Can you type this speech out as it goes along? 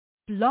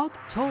Blog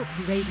Talk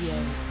Radio.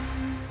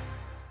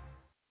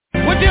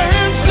 With your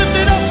hands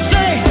lifted up,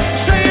 say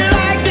it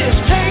like this.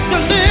 Take the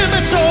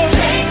limits off.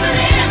 Take the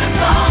limits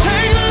off.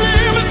 Take the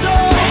limits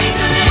off. Take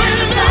the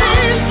limits off.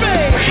 Release me.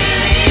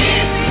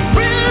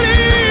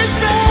 Release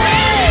me.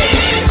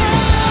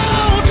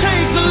 Oh,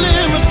 take the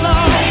limits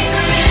off. Take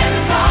the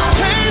limits off.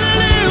 Take the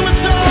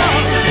limits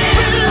off.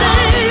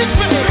 Release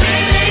me.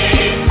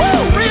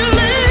 Oh, release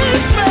me.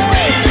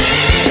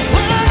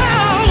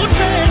 Oh,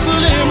 take the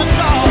limits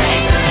off. Take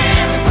the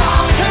limits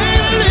off.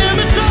 Take the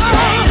limits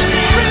off.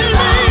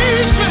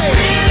 Release me.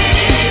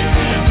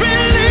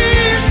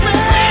 Release me.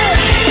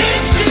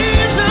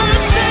 Jesus,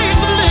 take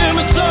the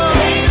limits off.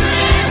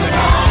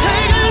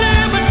 Take the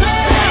limits off. Take the limits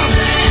off.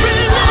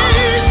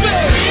 Release me.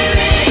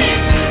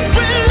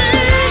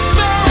 Release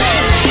me.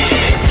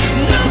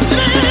 No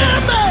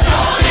limits.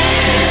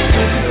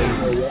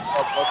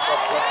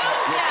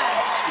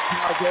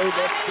 Chicago,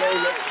 let's go.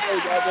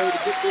 Y'all ready to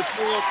get this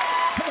in?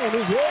 Come on,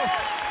 Israel.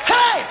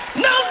 Hey,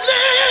 no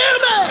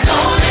limits. No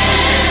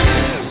limits.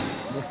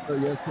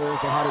 Yes, sir.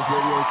 The hottest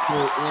radio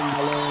show in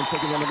the land.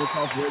 Taking on the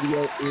Talk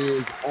Radio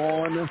is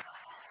on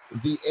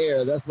the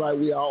air. That's right.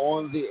 We are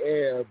on the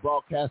air,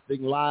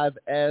 broadcasting live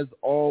as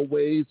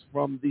always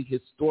from the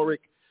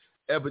historic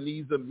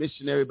Ebenezer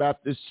Missionary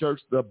Baptist Church,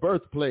 the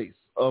birthplace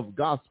of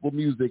gospel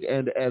music.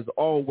 And as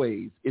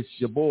always, it's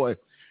your boy,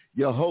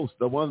 your host,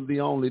 the one, the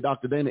only,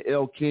 Dr. Dana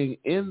L. King,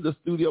 in the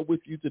studio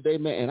with you today,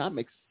 man. And I'm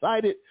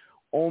excited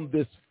on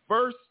this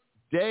first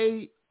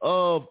day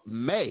of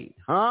May,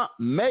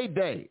 May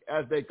Day,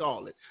 as they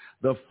call it.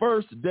 The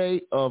first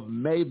day of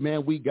May,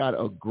 man. We got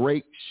a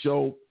great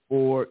show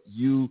for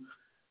you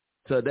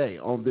today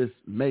on this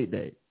May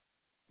Day.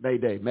 May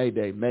Day.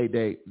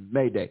 Good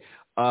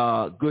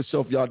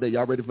show for y'all today.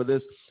 Y'all ready for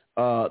this?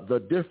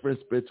 The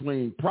difference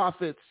between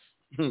prophets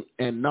and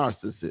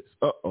narcissists.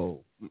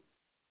 Uh-oh.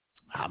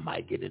 I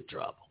might get in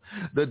trouble.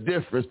 The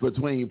difference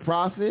between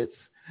prophets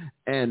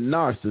and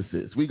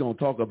narcissists. We're going to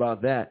talk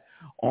about that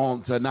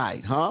on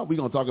tonight, We're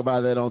going to talk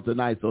about that on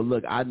tonight. So,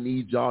 look, I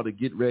need y'all to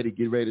get ready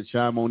to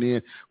chime on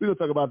in. We're going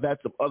to talk about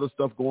that, some other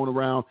stuff going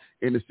around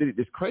in the city.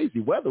 This crazy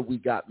weather we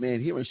got,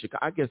 man, here in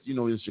Chicago. I guess,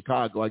 in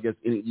Chicago, I guess,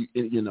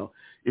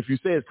 if you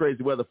say it's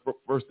crazy weather,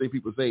 first thing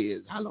people say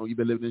is, how long you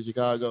been living in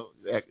Chicago?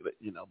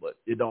 But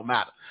it don't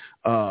matter.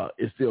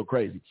 It's still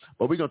crazy.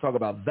 But we're going to talk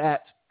about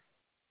that.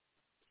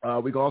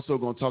 We're also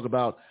going to talk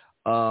about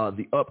some of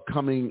the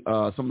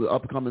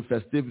upcoming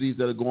festivities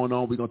that are going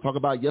on. We're going to talk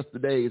about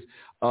yesterday's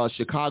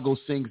Chicago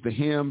Sings the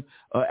Hymn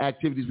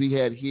activities we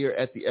had here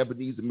at the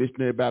Ebenezer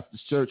Missionary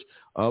Baptist Church.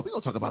 We're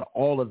going to talk about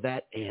all of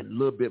that and a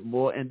little bit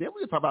more. And then we're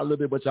going to talk about a little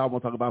bit what y'all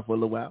want to talk about for a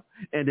little while.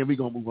 And then we're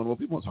going to move on to what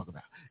people want to talk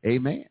about.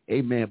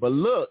 Amen. But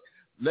look,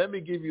 let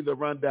me give you the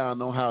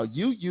rundown on how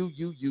you, and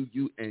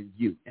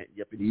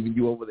yep, and even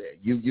you over there,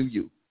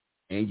 you.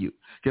 And you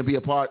can be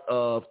a part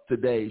of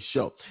today's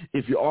show.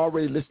 If you're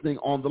already listening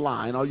on the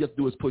line, all you have to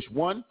do is push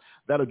 1.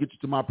 That'll get you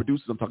to my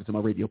producers. I'm talking to my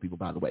radio people,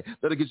 by the way.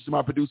 That'll get you to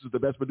my producers, the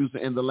best producer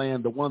in the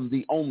land, the one,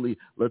 the only,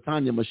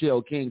 LaTanya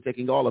Michelle King,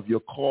 taking all of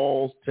your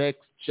calls,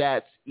 texts,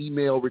 chats,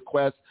 email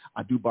requests.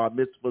 I do bar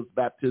mitzvahs,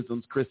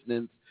 baptisms,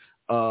 christenings,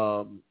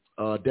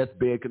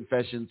 deathbed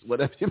confessions,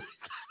 whatever you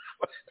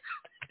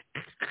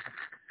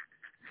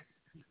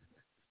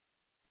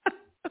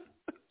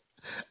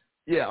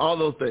Yeah, all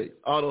those things.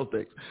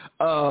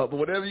 But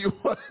whatever you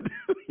want to do,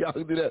 y'all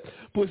can do that.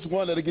 Push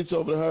 1, that'll get you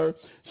over to her.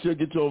 She'll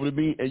get you over to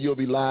me, and you'll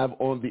be live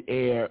on the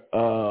air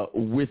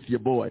with your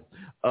boy.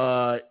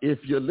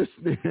 If you're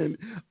listening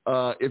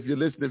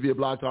via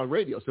Blog Talk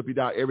Radio, simply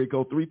dial area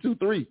code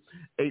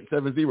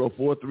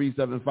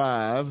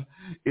 323-870-4375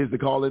 is the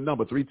call-in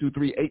number.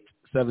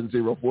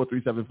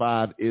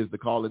 323-870-4375 is the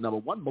call-in number.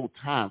 One more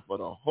time for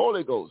the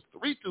Holy Ghost.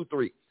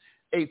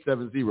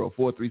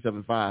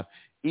 323-870-4375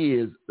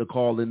 is the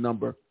call-in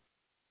number.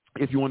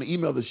 If you want to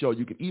email the show,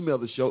 you can email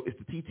the show. It's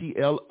the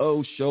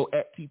TTLO show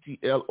at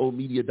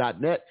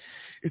TTLOmedia.net.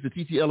 It's the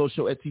TTLO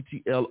show at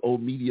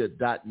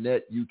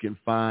TTLOmedia.net. You can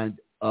find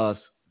us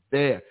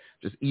there.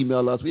 Just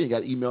email us. We ain't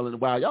got email in a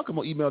while. Y'all come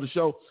on, email the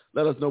show.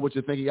 Let us know what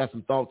you're thinking. You got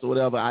some thoughts or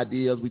whatever,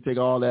 ideas. We take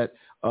all that,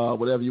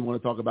 whatever you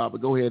want to talk about.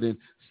 But go ahead and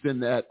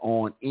send that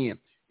on in.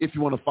 If you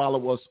want to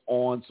follow us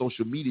on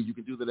social media, you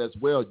can do that as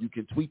well. You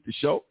can tweet the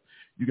show.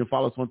 You can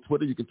follow us on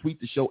Twitter. You can tweet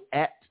the show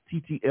at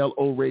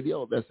TTLO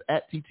Radio. That's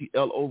at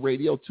TTLO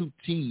Radio. 2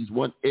 T's,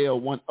 1 L,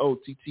 1 O.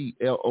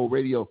 TTLO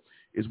Radio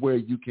is where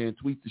you can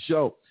tweet the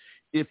show.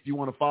 If you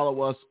want to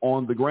follow us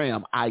on the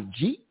gram,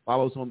 IG,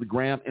 follow us on the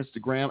gram,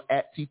 Instagram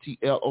at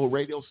TTLO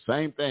Radio.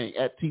 Same thing,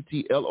 at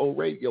TTLO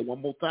Radio.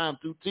 One more time,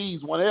 2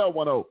 T's, 1 L,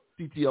 1 O.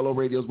 TTLO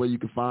Radio is where you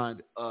can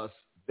find us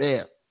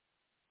there.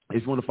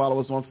 If you want to follow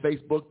us on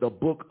Facebook, the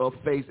Book of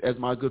Faith, as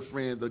my good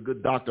friend, the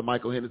good Dr.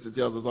 Michael Henderson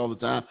tells us all the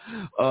time,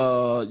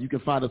 you can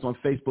find us on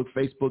Facebook,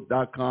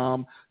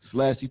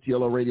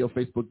 facebook.com/TTLO Radio,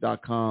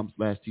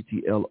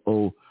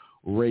 facebook.com/TTLO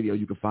Radio.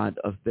 You can find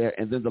us there.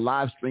 And then the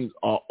live streams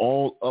are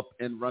all up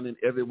and running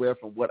everywhere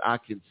from what I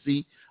can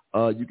see.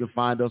 You can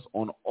find us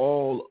on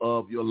all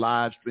of your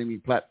live streaming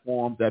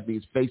platforms. That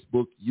means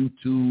Facebook,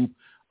 YouTube,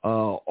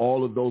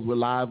 All of those, we're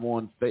live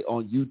on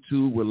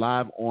YouTube. We're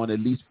live on at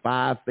least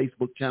 5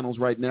 Facebook channels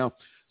right now.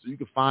 So you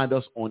can find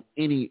us on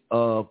any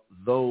of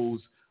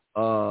those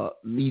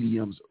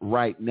mediums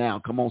right now.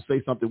 Come on,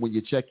 say something when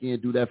you check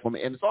in. Do that for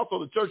me. And it's also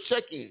the church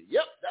check-in.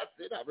 Yep, that's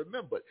it. I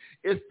remember.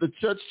 It's the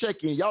church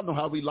check-in. Y'all know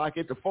how we like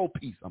it. The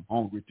 4-piece. I'm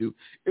hungry too.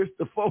 It's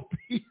the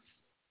 4-piece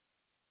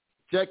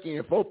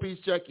check-in. 4-piece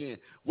check-in.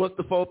 What's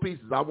the 4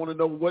 pieces? I want to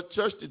know, what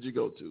church did you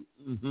go to?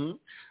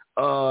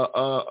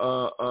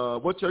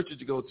 What church did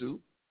you go to?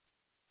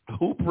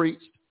 Who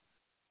preached?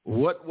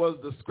 What was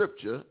the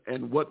scripture?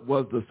 And what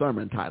was the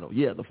sermon title?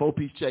 Yeah, the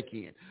 4-piece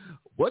check-in.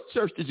 What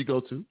church did you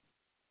go to?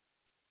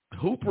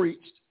 Who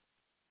preached?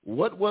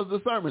 What was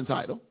the sermon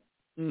title?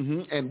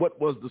 And what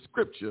was the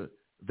scripture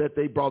that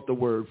they brought the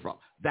word from?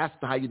 That's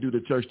how you do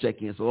the church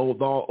check-in. So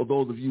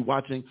those of you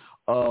watching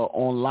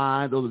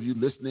online, those of you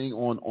listening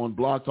on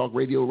Blog Talk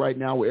Radio right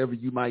now, wherever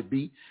you might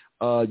be,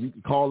 you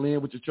can call in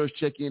with your church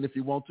check-in if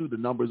you want to. The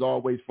number is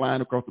always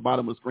flying across the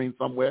bottom of the screen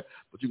somewhere,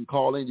 but you can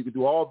call in. You can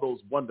do all those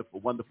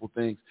wonderful, wonderful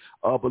things.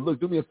 But look,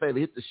 do me a favor,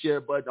 hit the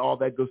share button, all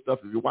that good stuff.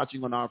 If you're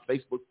watching on our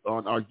Facebook,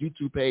 on our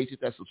YouTube page, hit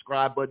that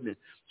subscribe button and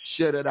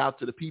share that out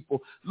to the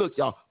people. Look,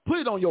 y'all, put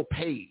it on your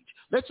page.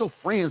 Let your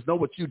friends know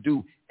what you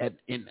do I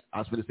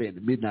was going to say in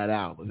the midnight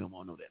hour, but they don't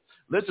want to know that.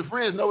 Let your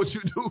friends know what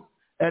you do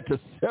at the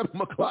 7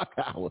 o'clock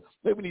hour.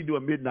 Maybe we need to do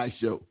a midnight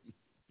show.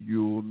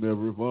 You'll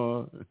never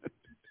find.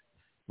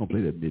 Don't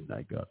play that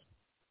midnight gospel.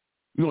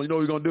 You know what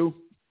we're going to do?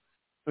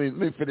 Let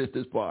me finish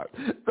this part.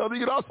 So you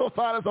can also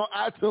find us on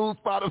iTunes,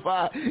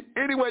 Spotify,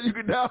 anywhere you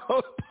can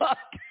download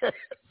podcasts.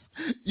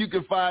 You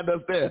can find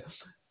us there.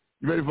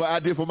 You ready for an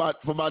idea for my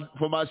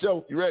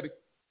show? You ready?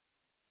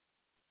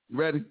 You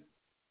ready?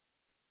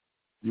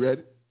 You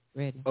ready?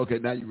 Ready. Okay,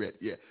 now you ready.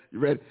 Yeah, you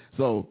ready?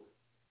 So.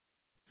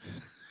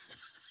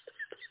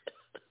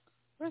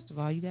 First of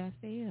all, you got to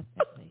stay up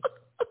that late.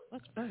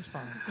 What's the first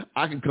part?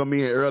 I can come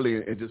in early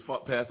and just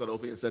pass it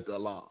over and set the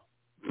alarm.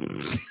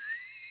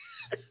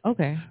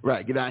 Okay.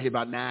 Right. Get out here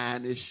about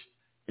 9-ish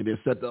and then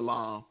set the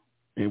alarm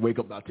and wake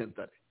up about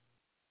 10:30.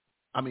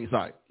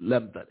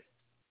 11:30.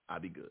 I'll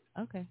be good.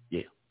 Okay.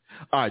 Yeah.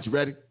 All right, you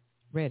ready?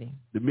 Ready.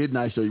 The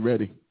midnight show, you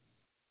ready?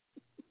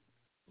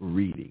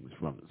 Readings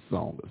from the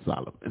Song of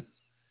Solomon.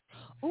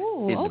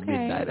 Ooh, in okay. the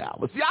midnight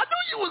hour. See, I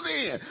knew you was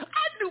in.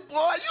 I knew,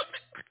 boy.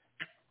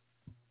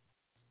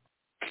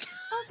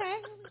 Okay.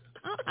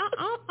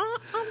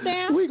 I'm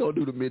down. We're going to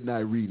do the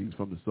midnight readings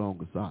from the Song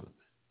of Solomon.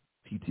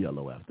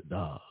 TTLO After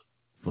Dark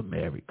for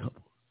married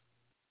couples.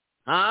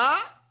 Huh?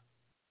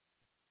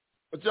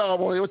 What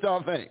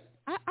y'all think?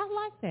 I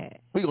like that.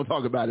 We're going to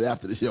talk about it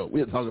after the show.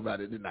 We'll talk about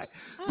it tonight.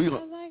 I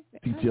like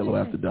that. TTLO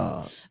After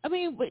Dark. I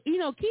mean, but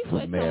Keith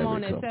would come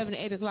on at 7,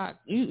 8 o'clock.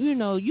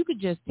 You could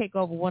just take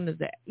over one of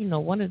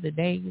the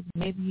days,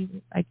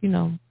 maybe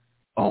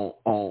on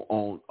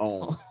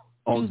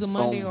Tuesday,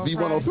 Monday, or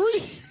V103.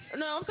 Friday.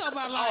 No, I'm talking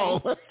about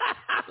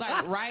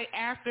like right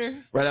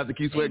after. Right after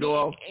Keith Sweat go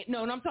off?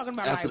 No, I'm talking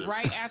about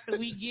right after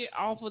we get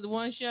off of the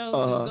one show.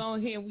 We go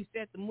in here and we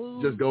set the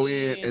mood. Just go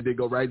in and then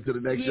go right into the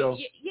next show?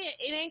 Yeah,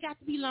 it ain't got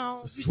to be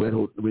long.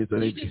 You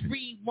just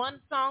read one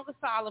Song of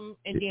Solomon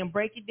and then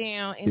break it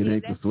down. And it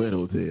ain't the Sweat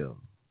Hotel.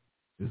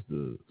 It's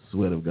the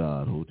Sweat of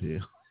God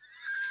Hotel.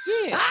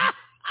 Yeah.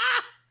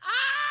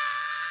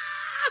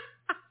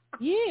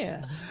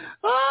 Yeah.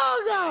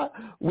 Oh God,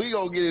 we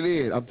gonna get it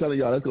in. I'm telling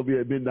y'all, that's gonna be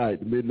at midnight.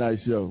 The midnight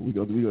show.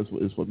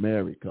 It's for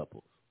married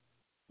couples.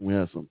 We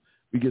get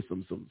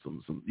some.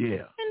 Yeah.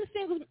 In the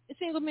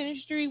single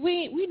ministry,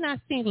 we not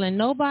singling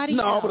nobody.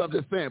 No, else. but I'm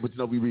just saying. But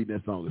we reading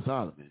that Song of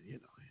Solomon.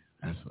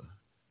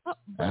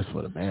 That's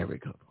for the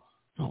married couple.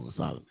 Song of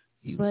Solomon.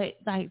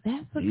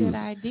 That's a good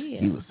idea.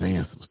 He was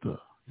saying some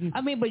stuff.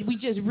 But we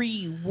just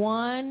read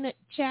one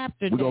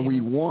chapter. We're gonna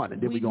read one,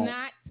 and then we're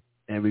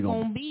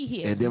gonna be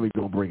here, and then we're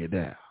gonna bring it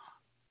down.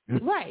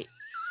 Right.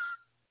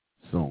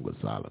 Song of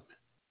Solomon.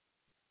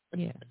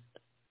 Yeah.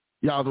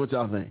 Y'all, what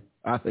y'all think?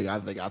 I think I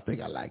like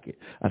it.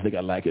 I think I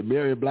like it.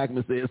 Mary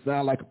Blackman said it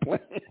sounds like a plan.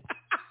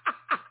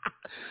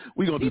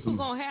 We gonna People do some.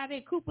 Gonna have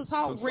that Cooper's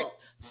Hawk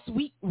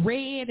sweet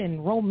red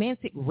and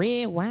romantic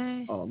red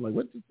wine. Oh, I'm like,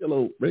 what this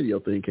yellow radio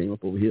thing came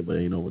up over here, but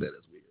ain't over there.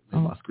 That's weird.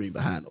 My screen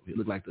behind over here.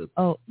 Look like the.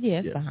 Oh, yeah,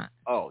 it's behind.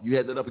 Oh, you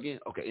had that up again?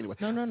 Okay, anyway.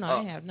 No,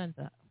 I have none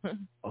of that.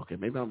 Okay,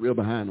 maybe I'm real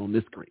behind on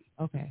this screen.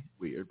 Okay.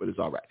 Weird, but it's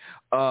all right.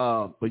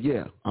 But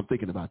yeah, I'm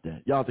thinking about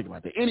that. Y'all think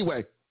about that.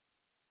 Anyway,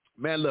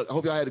 man, look, I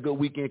hope y'all had a good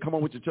weekend. Come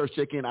on with your church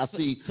check-in. I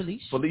see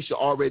Felicia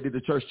already did the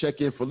church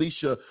check-in.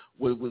 Felicia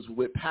was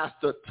with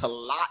Pastor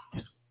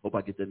Talat. Hope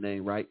I get the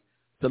name right.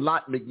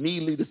 Talat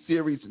McNeely, the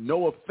series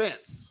No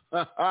Offense.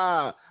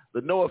 The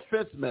No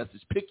Offense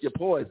message. Pick your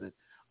poison.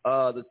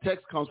 The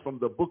text comes from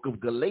the book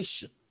of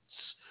Galatians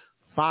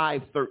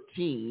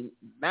 5:13,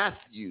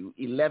 Matthew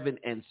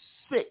 11:6,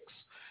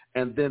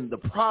 and then the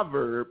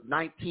Proverb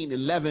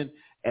 19:11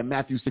 and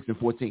Matthew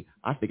 6:14.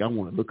 I think I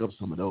want to look up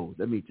some of those.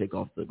 Let me take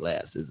off the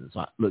glasses.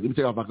 Let me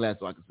take off my glasses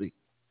so I can see.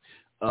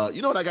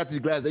 You know what? I got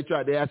these glasses.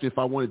 They asked me if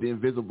I wanted the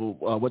invisible,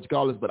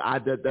 but I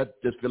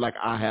that just feel like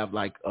I have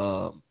I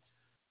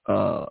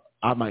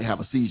might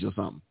have a seizure or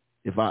something.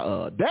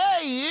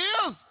 There he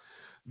is.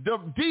 The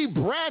D.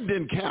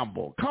 Brandon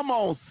Campbell. Come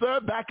on, sir.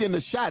 Back in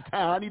the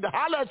Chi-Town. I need to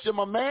holler at you,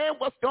 my man.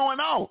 What's going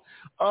on?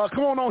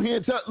 Come on here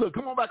and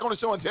come on back on the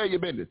show and tell your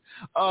business.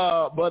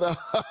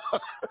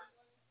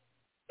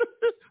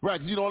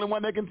 Right, you're the only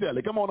one that can tell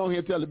it. Come on here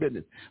and tell the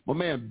business. My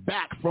man,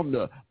 back from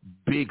the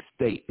big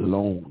state,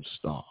 Lone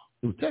Star.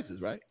 It was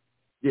Texas, right?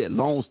 Yeah,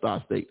 Lone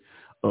Star State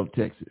of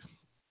Texas.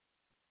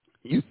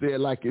 You said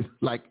like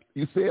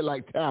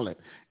talent.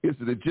 It's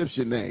an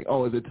Egyptian name.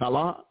 Oh, is it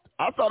Talat?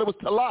 I thought it was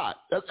Talat.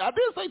 I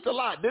did say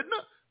Talat, didn't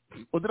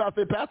I? Or did I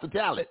say Pastor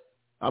Talent?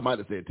 I might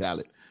have said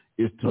Talent.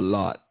 It's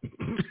Talat.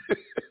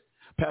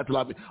 Pastor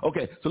Talat.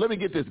 Okay, so let me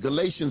get this.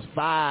 Galatians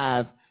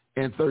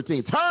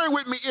 5:13. Turn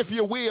with me, if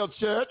you will,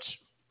 church,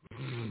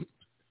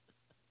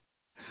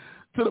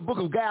 to the book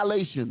of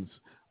Galatians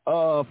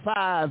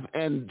 5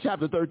 and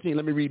chapter 13.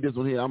 Let me read this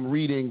one here. I'm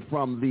reading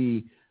from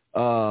the,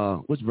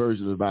 which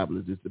version of the Bible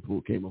is this that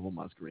came up on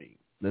my screen?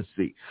 Let's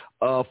see.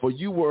 For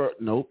you were,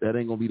 nope, that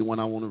ain't going to be the one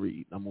I want to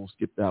read. I'm going to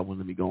skip that one.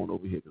 Let me go on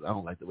over here because I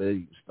don't like the way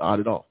they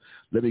started off.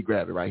 Let me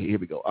grab it right here. Here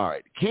we go. All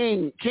right.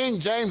 King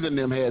James and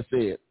them has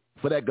said,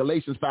 for that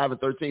Galatians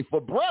 5:13,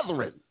 for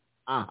brethren,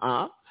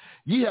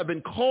 ye have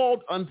been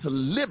called unto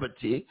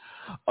liberty,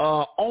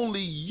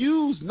 only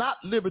use not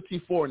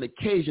liberty for an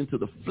occasion to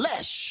the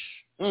flesh,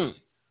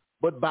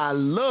 but by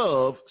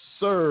love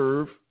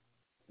serve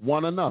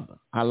one another.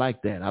 I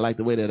like that. I like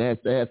the way that has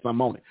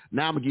something on it.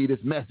 Now I'm going to give you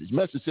this message.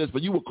 Message says, for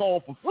you were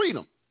called for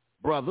freedom,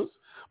 brothers,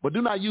 but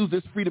do not use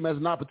this freedom as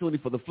an opportunity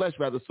for the flesh,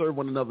 rather serve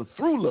one another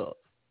through love.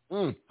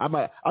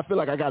 I feel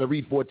like I got to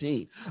read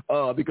 14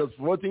 because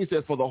 14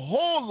 says, for the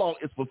whole law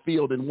is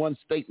fulfilled in one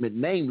statement,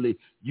 namely,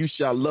 you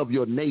shall love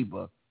your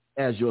neighbor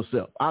as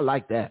yourself. I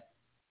like that.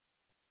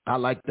 I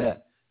like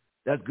that.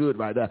 That's good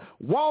right there.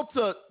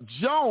 Walter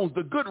Jones,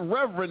 the good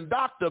Reverend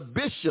Dr.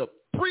 Bishop,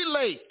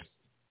 prelate.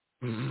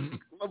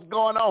 What's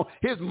going on?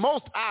 His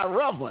most high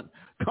reverend.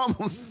 Come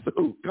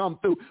through.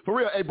 For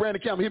real. Hey,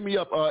 Brandon Campbell, hit me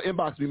up.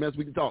 Inbox me, man, so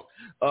we can talk.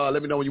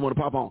 Let me know when you want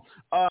to pop on.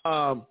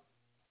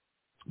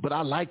 But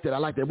I like that.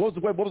 What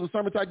was the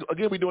sermon title?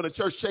 Again, we're doing a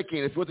church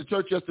check-in. If you went to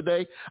church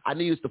yesterday, I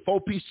need us to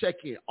 4-piece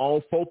check-in.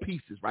 All 4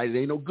 pieces, right? It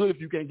ain't no good if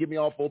you can't give me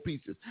all 4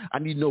 pieces. I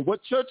need to know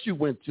what church you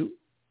went to.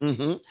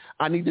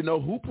 I need to know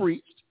who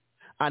preached.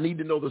 I need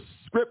to know the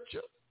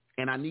scripture.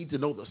 And I need to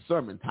know the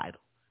sermon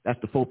title. That's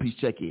the 4-piece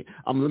check-in.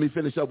 Let me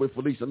finish up with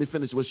Felicia. Let me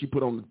finish what she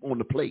put on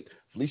the plate.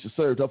 Felicia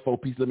served her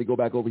 4-piece. Let me go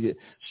back over here.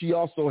 She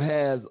also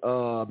has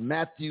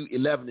Matthew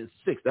 11:6.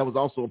 That was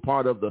also a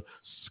part of the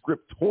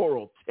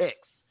scriptural text.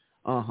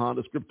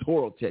 The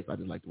scriptural text. I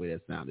just like the way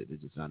that sounded.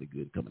 It just sounded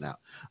good coming out.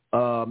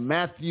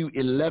 Matthew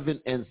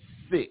 11:6.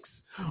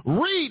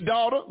 Read,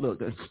 daughter. Look,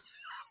 that's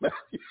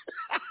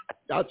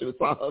y'all should have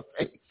saw her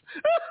face.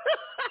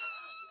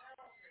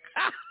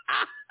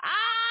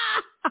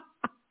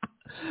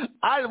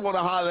 I just want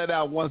to holler that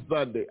out one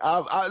Sunday.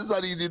 I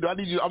need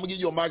you. I'm gonna give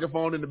you a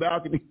microphone in the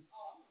balcony.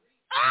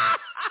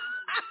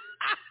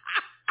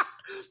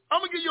 I'm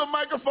gonna give you a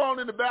microphone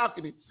in the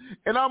balcony,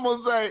 and I'm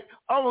gonna say,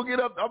 I'm gonna get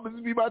up. I'm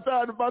gonna be my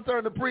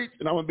turn to preach,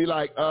 and I'm gonna be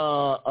like,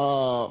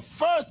 1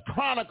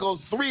 Chronicles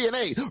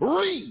 3:8,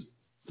 read,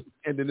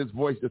 and then this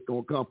voice just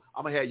gonna come.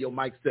 I'm gonna have your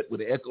mic set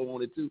with an echo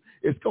on it too.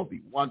 It's gonna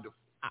be wonderful.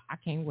 I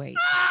can't wait.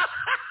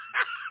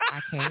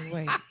 I can't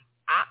wait.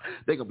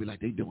 They're going to be like,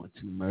 they doing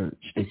too much.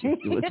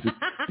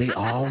 They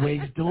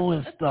always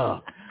doing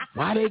stuff.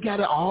 Why they got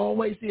to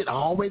always see it?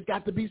 Always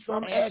got to be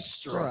some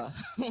extra.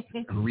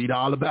 Read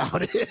all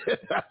about it.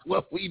 That's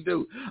what we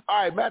do.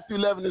 All right, Matthew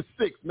 11:6.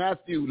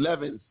 Matthew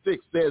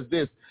 11:6 says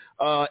this,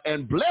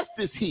 and blessed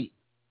is he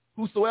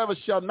whosoever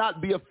shall not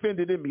be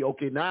offended in me.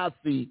 Okay, now I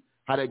see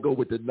how that go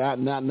with the,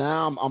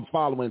 now I'm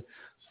following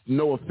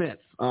no offense.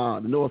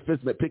 No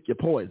offense, but pick your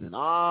poison.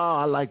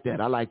 I like that.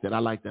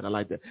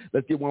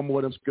 Let's get one more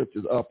of them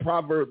scriptures.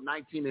 Proverbs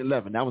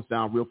 19:11. That one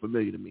sound real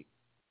familiar to me.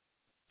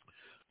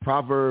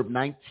 Proverbs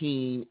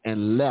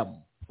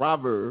 19:11.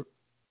 Proverb.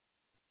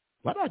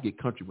 Why do I get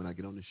country when I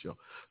get on this show?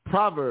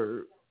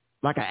 Proverb,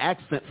 like an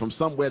accent from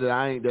somewhere that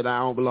I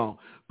don't belong.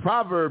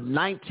 Proverbs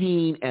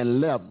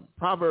 19:11.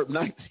 Proverbs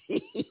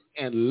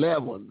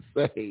 19:11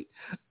 say,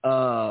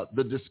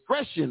 the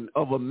discretion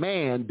of a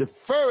man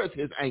deferreth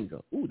his anger.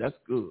 Ooh, that's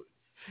good.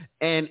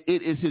 And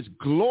it is his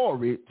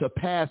glory to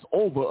pass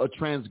over a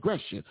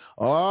transgression.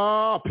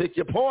 Oh, pick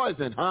your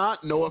poison, huh?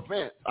 No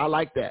offense. I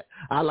like that.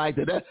 I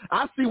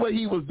see what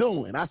he was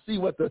doing. I see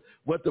what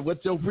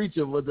your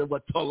preacher was,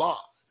 what Talah.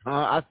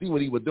 I see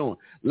what he was doing.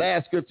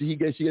 Last scripture she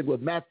gave was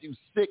Matthew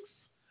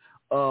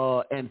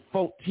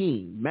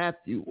 6:14.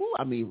 Matthew,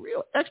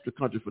 real extra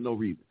country for no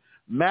reason.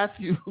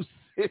 Matthew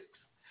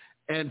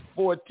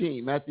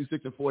 6:14. Matthew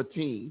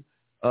 6:14.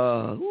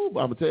 I'm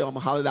gonna tell you, I'm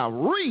gonna holler it out.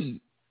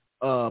 Read.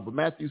 But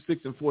Matthew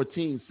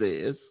 6:14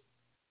 says,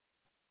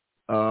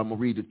 I'm going to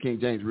read the King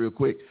James real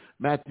quick.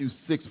 Matthew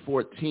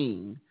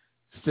 6:14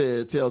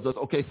 tells us,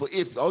 okay, he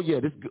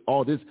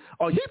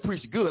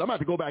preached good. I'm about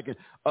to go back and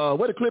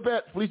where the clip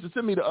at? Felicia,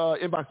 send me the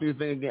inbox to this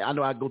thing again. I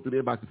know I go through the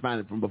inbox to find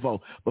it from before,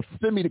 but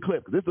send me the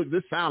clip because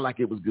this sounds like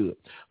it was good.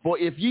 For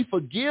if ye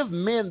forgive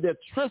men their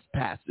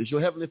trespasses,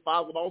 your heavenly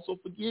Father will also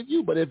forgive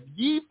you. But if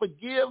ye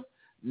forgive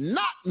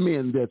not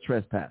men their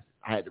trespasses,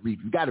 I had to read.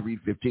 You got to read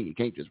 15. You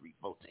can't just read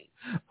 14.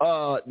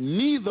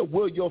 Neither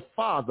will your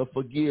Father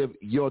forgive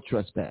your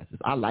trespasses.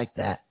 I like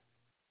that.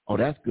 Oh,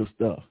 that's good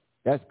stuff.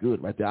 That's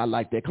good right there. I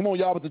like that. Come on,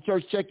 y'all, with the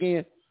church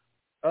check-in.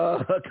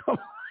 Come on.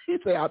 He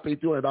said I pay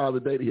 $200 a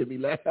day to hear me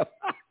laugh.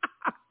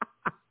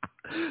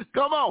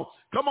 Come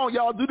on,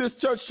 y'all, do this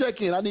church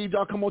check-in. I need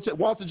y'all come on check.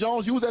 Walter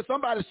Jones, you was at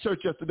somebody's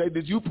church yesterday.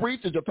 Did you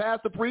preach? Did your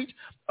pastor preach?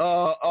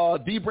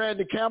 D.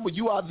 Brandon Campbell,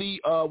 you are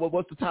the,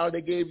 what's the title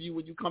they gave you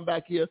when you come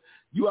back here?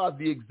 You are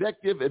the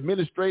executive,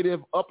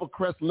 administrative, upper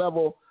crest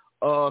level,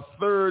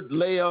 third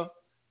layer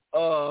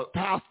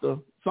pastor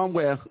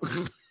somewhere.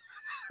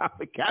 I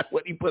forgot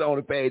what he put on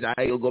the page. I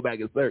ain't going to go back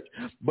and search.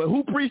 But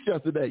who preached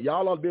yesterday?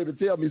 Y'all ought to be able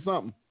to tell me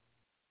something.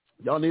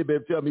 Y'all need to be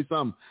able to tell me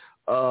something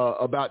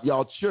about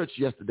y'all church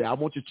yesterday. I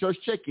want your church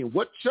check-in.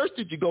 What church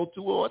did you go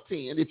to or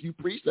attend? If you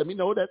preached, let me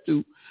know that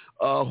too.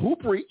 Who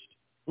preached?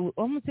 I'm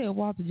going to tell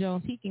Walter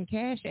Jones he can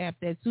cash app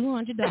that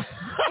 $200.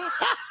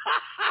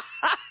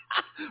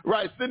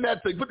 Right, send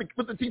that to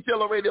put the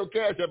TTLO Radio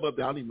cash app up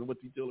there. I don't even know what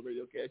TTLO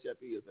Radio cash app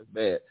is. That's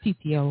bad.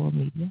 TTLO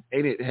Media.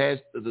 Ain't it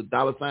the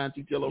 $sign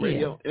TTLO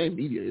Radio? It ain't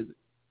media, is it?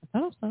 I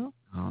hope so.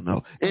 I don't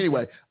know.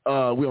 Anyway, we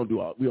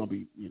don't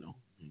be,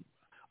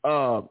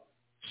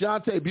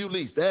 Shante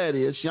Bulis, there it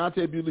is.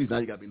 Shante Bulis. Now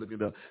you got to be looking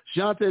it up.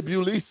 Shante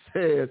Bulis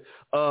says,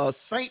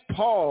 St.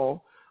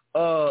 Paul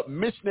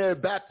Missionary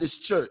Baptist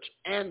Church,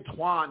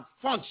 Antoine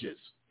Funches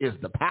is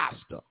the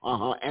pastor.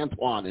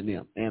 Antoine and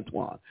them.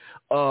 Antoine.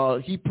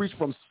 He preached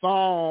from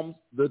Psalms,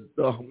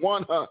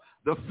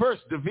 the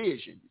first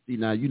division. See,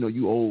 now you know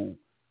you old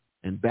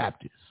and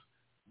Baptist.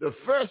 The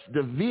first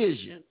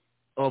division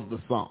of the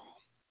Psalm,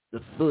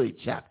 the third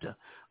chapter.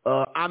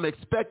 I'm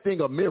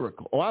expecting a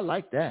miracle. Oh, I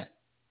like that.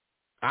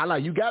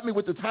 You got me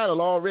with the title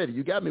already.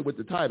 Let me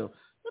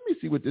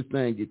see what this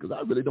thing is because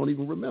I really don't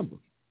even remember.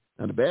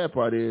 And the bad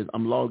part is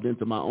I'm logged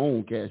into my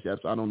own Cash App,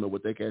 so I don't know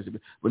what that Cash App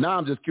is. But now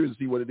I'm just curious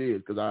to see what it is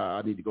because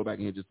I need to go back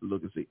in here just to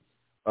look and see.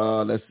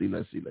 Let's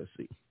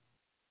see.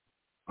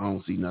 I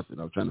don't see nothing.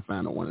 I was trying to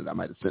find the one that I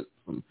might have sent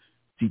from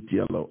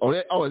TTLO.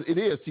 It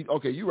is.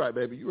 Okay, you're right,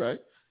 baby. You're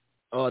right.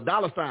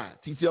 $sign,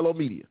 TTLO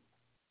Media.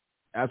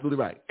 Absolutely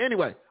right.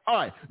 Anyway, all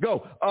right,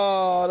 go.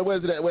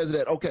 Where's it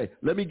at? Okay,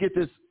 let me get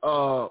this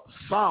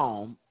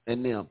Psalm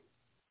and them.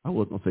 I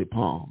was going to say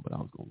palm, but I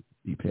was going to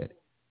be petty.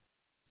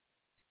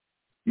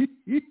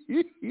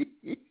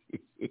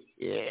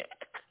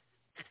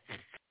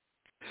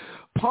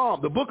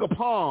 Palm, the book of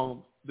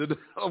Palm, the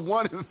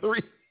 1 and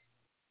 3.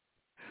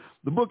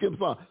 The book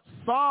of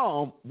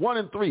Psalm 1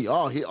 and 3.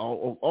 Yeah.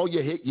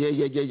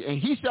 And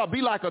he shall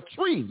be like a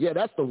tree. Yeah,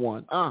 that's the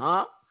one.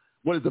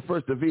 What is the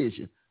first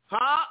division?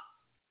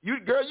 You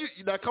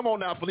now come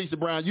on now, Felicia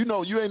Brown. You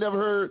know you ain't never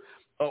heard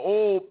an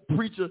old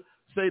preacher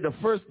say the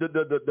first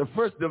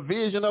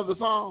division of the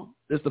Psalm.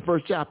 It's the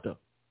first chapter.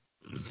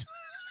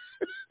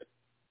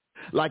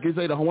 Like they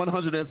say the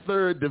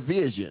 103rd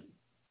division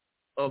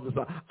of the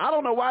Psalm. I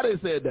don't know why they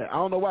said that. I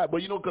don't know why,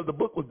 but because the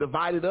book was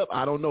divided up.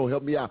 I don't know.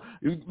 Help me out.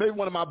 Maybe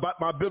one of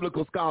my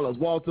biblical scholars,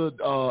 Walter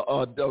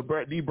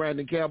D.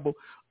 Brandon Campbell.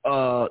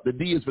 The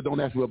D is for don't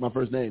ask me what my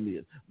first name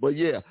is. But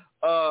yeah,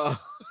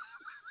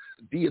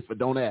 D is for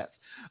don't ask.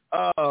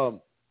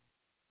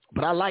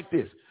 But I like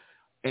this.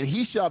 And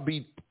he shall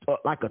be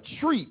like a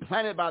tree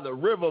planted by the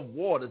river of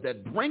waters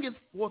that bringeth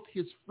forth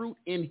his fruit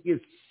in his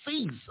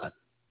season.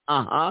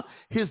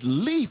 His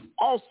leaf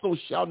also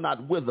shall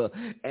not wither,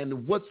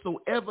 and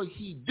whatsoever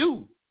he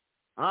do,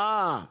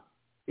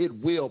 it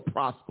will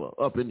prosper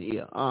up in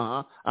here.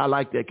 I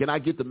like that. Can I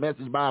get the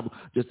Message Bible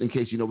just in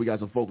case we got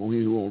some folk on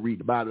here who won't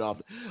read the Bible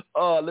often?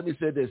 Let me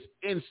say this.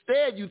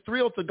 Instead, you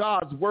thrill to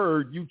God's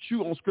word. You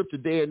chew on scripture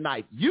day and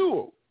night.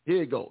 Here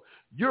you go.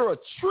 You're a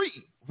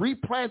tree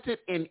replanted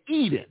in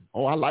Eden.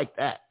 Oh, I like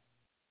that.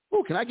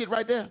 Oh, can I get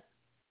right there?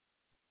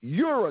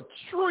 You're a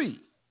tree.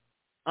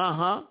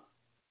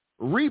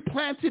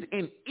 Replanted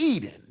in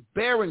Eden,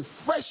 bearing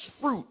fresh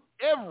fruit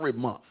every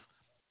month,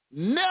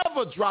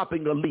 never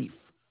dropping a leaf,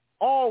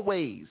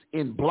 always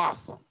in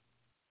blossom.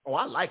 Oh,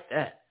 I like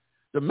that.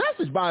 The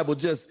Message Bible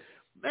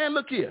man,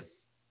 look here.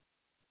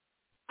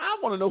 I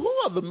want to know who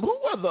are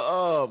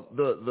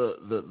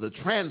the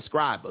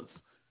transcribers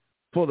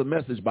for the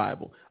Message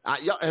Bible.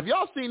 Have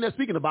y'all seen that?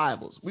 Speaking of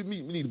Bibles, we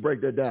need to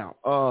break that down.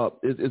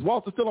 Is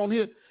Walter still on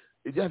here?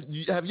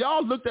 Have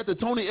y'all looked at the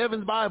Tony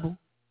Evans Bible,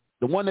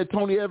 the one that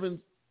Tony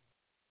Evans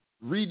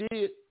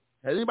redid?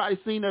 Has anybody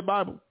seen that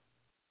Bible?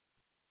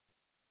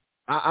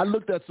 I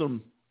looked at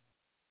some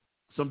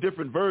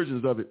different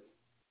versions of it,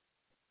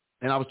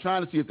 and I was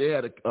trying to see if they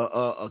had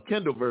a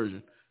Kindle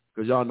version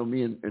because y'all know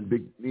me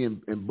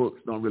and books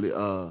don't really.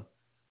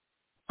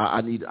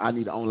 I need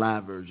an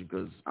online version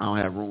because I don't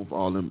have room for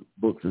all them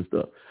books and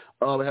stuff.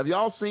 Have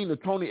y'all seen the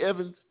Tony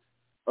Evans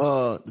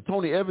the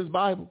Tony Evans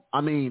Bible.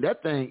 I mean,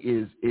 that thing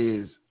is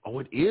it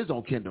is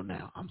on Kindle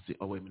now. I'm seeing.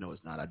 Oh wait, no,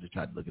 it's not. I just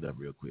tried to look it up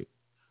real quick.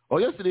 Oh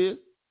yes, it is.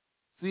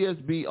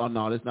 CSB. Oh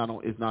no, it's not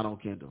on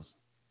Kindles.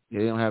 Yeah,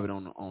 they don't have it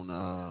on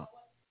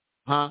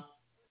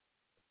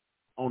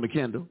the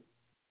Kindle.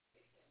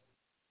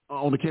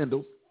 On the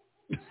Kindle.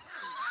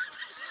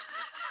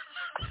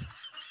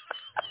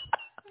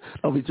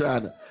 Don't be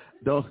trying to.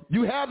 Don't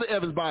you have the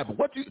Evans Bible?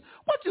 What you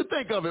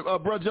think of it,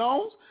 Bro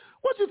Jones?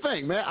 What you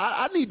think, man?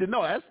 I need to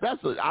know.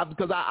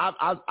 Because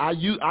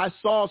I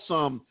saw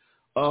some.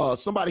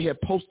 Somebody had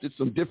posted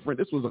some different.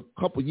 This was a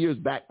couple years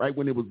back, right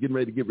when it was getting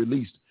ready to get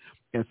released,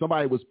 and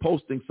somebody was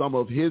posting some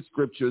of his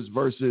scriptures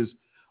versus.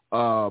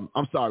 I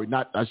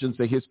shouldn't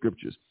say his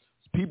scriptures.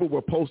 People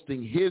were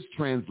posting his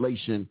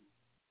translation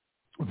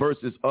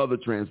versus other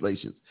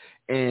translations,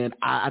 and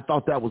I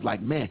thought that was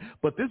like, man.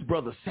 But this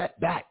brother sat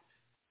back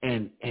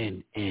and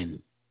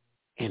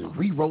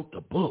rewrote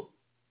the book.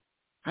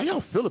 How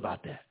y'all feel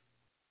about that?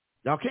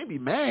 Y'all can't be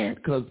mad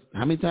because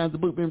how many times the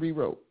book been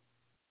rewrote?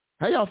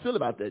 How y'all feel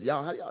about that,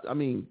 y'all? I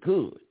mean,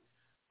 good.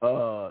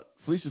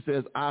 Felicia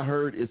says, I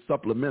heard it's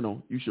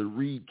supplemental. You should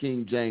read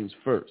King James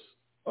first.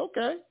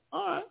 Okay,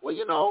 all right. Well,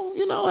 you know,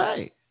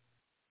 hey.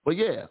 But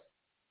yeah,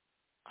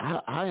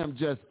 I'm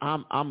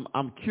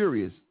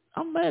curious.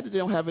 I'm mad that they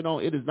don't have it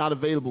on. It is not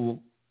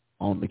available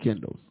on the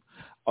Kindles.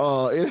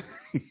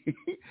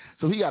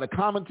 So he got a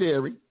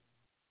commentary.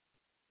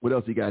 What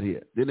else he got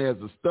here? Then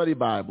there's a study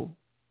Bible.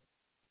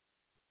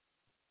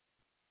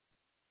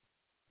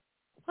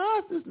 Why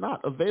is this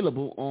not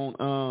available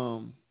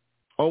on?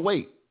 Oh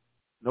wait,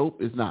 nope,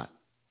 it's not.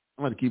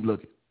 I'm gonna keep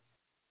looking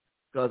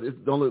because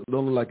it don't look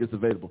like it's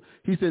available.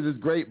 He says it's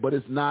great, but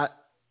it's not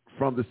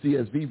from the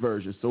CSV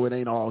version, so it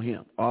ain't all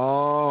him.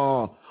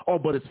 Oh,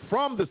 but it's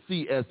from the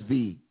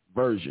CSV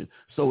version,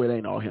 so it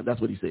ain't all him. That's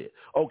what he said.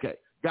 Okay,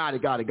 got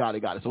it.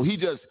 So he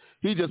just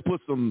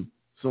put some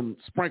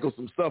sprinkle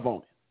some stuff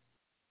on it.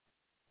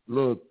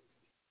 Little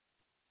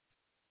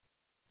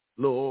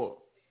oil,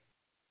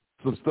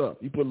 some stuff.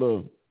 You put a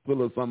little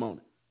something on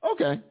it.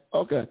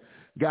 Okay.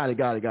 Got it.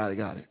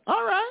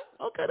 All right.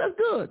 Okay, that's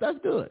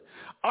good.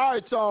 All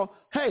right, so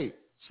hey,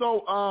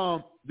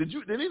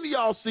 did any of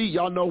y'all see?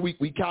 Y'all know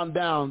we count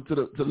down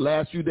to the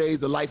last few days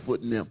of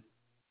Lightfoot and them.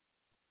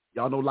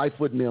 Y'all know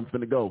Lightfoot and them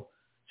finna go.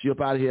 She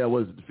up out of here.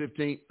 Was it the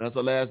 15th? That's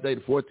her last day.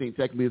 The 14th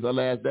technically is her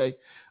last day.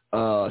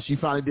 She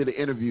finally did an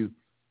interview,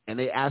 and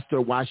they asked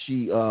her why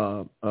she.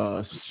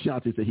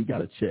 Shanti said he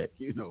got a check.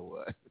 You know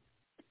what?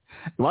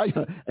 Why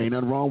ain't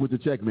nothing wrong with the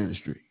check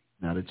ministry.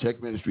 Now the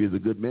check ministry is a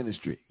good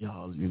ministry,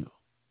 y'all. You know,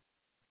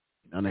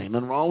 and there ain't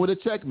nothing wrong with the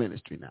check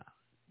ministry now.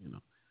 You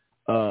know.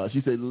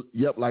 She said,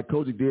 "Yep, like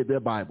Kojic did their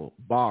Bible,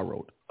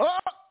 borrowed." Oh!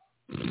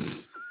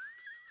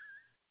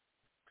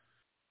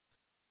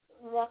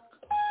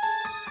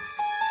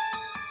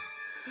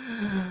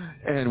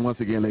 And once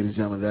again, ladies and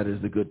gentlemen, that is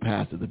the good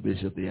pastor, the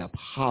bishop, the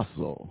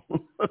apostle,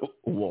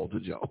 Walter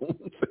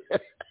Jones.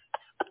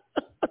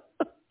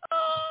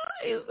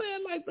 He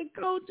said, like the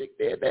Kojic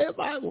did their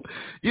Bible.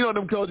 You know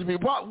them Kojic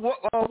people.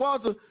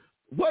 Walter,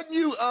 wasn't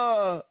you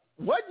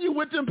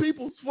with them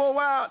people for a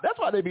while? That's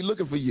why they be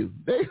looking for you.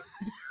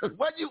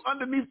 Wasn't you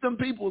underneath them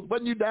people?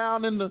 Wasn't you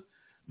down to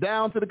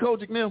the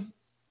Kojic now?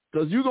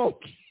 Because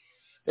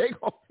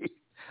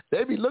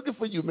they be looking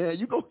for you, man.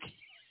 You go.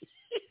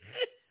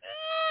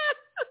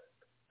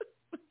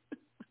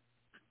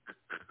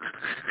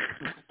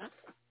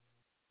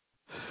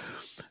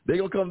 They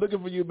gonna come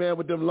looking for you, man,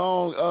 with them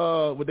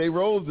long, with they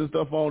robes and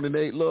stuff on, and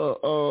they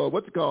little,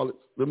 what you call it,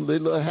 them they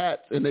little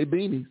hats and they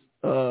beanies.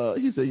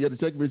 He said, yeah, the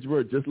check rich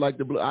word, just like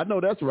the blue. I know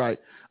that's right.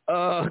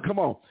 Come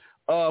on.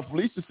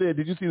 Felicia said,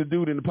 did you see the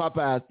dude in the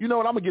Popeyes? You know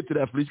what? I'm gonna get to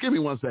that, Felicia. Give me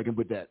 1 second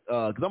with that,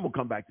 because I'm gonna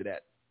come back to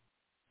that.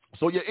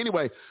 So yeah,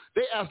 anyway,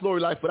 they asked Lori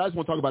Lightfoot. I just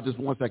want to talk about this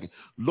for 1 second.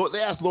 They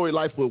asked Lori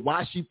Lightfoot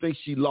why she thinks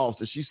she lost,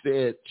 and she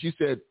said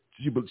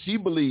she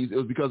believes it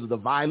was because of the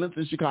violence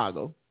in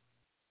Chicago.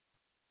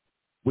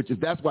 Which is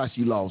that's why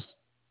she lost.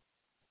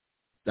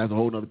 That's a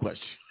whole nother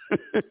question.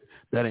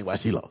 That ain't why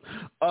she lost.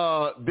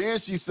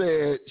 Then she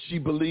said she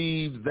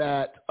believes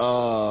that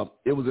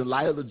it was in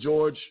light of the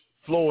George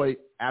Floyd,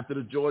 after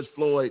the George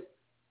Floyd,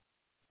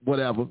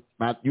 whatever.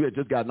 You had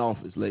just gotten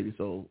office, lady.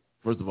 So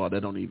first of all,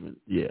 that don't even,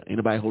 ain't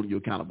nobody holding you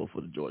accountable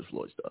for the George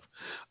Floyd stuff.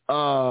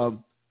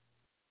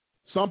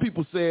 Some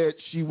people said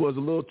she was a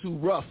little too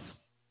rough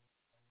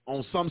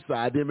on some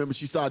side. Then remember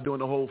she started doing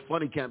the whole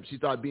funny camp. She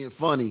started being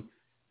funny.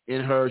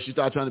 She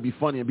started trying to be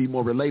funny and be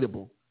more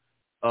relatable,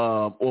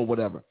 or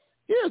whatever.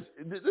 Yes,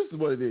 this is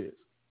what it is.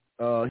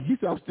 He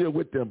said, I'm still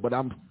with them, but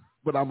I'm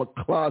a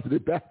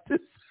closeted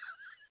Baptist.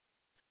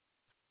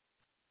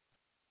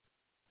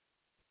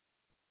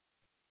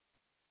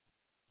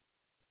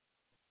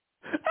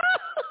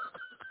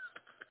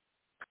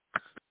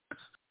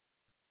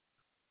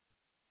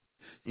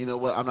 You know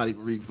what? I'm not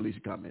even reading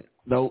Felicia's comment.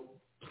 Nope,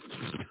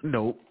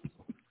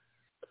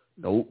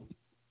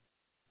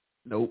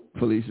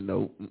 Felicia,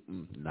 nope.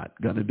 Not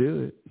gonna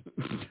do it.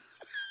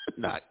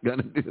 Not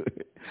gonna do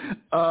it.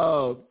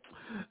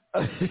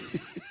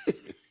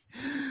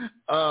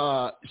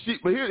 But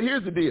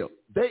here's the deal.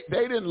 They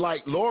didn't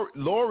like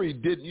Lori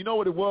didn't. You know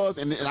what it was,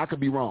 and I could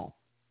be wrong.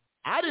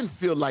 I didn't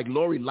feel like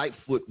Lori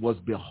Lightfoot was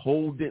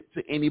beholden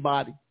to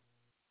anybody.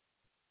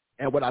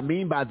 And what I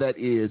mean by that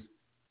is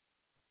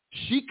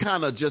she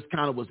kind of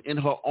was in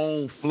her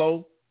own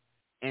flow,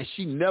 and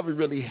she never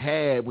really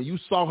had, when you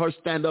saw her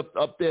stand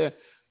up there,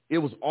 it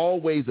was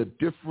always a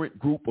different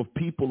group of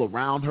people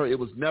around her. It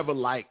was never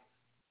like,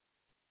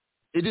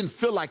 it didn't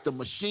feel like the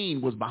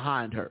machine was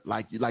behind her,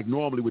 like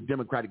normally with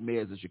Democratic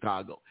mayors in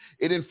Chicago.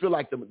 It didn't feel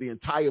like the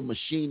entire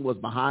machine was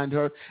behind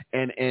her,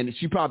 and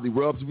she probably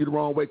rubs me the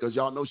wrong way because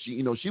y'all know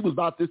she was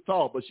about this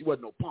tall, but she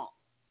wasn't no punk.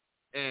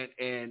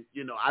 And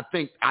I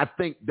think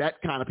that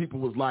kind of people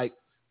was like,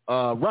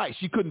 right,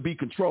 she couldn't be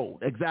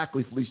controlled.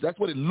 Exactly, Felicia. That's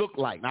what it looked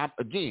like. Now,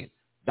 again,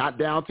 not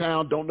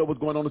downtown, don't know what's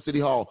going on in City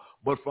Hall,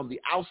 but from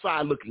the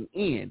outside looking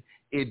in,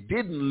 it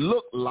didn't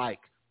look like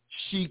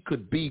she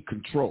could be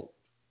controlled.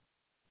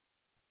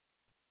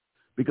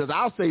 Because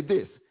I'll say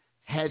this,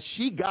 had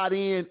she got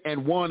in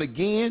and won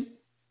again,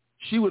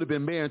 she would have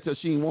been mayor until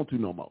she didn't want to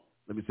no more.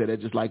 Let me say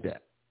that just like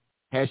that.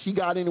 Had she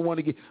got in and won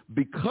again,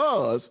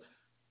 because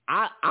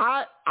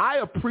I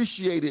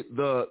appreciated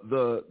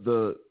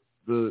the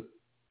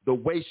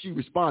way she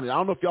responded. I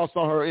don't know if y'all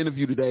saw her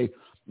interview today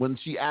when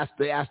they asked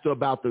her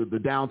about the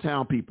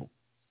downtown people.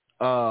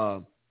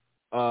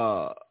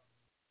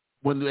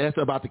 When they asked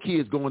her about the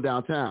kids going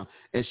downtown,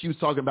 and she was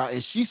talking about,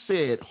 and she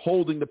said,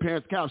 holding the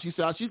parents accountable. She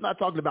said, she's not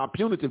talking about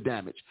punitive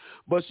damage,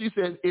 but she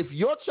said, if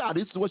your child,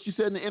 this is what she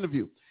said in the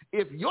interview,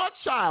 if your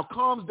child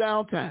comes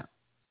downtown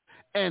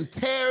and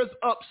tears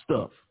up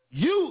stuff,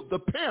 you, the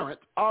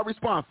parent, are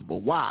responsible.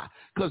 Why?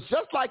 Because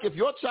just like if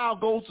your child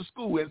goes to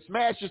school and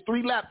smashes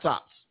 3 laptops,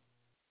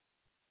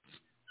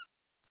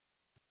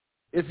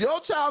 if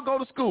your child go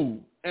to school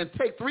and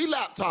take 3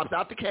 laptops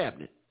out the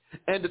cabinet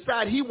and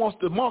decide he wants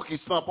to monkey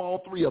stomp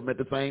all 3 of them at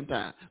the same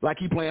time, like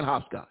he playing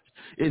hopscotch,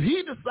 if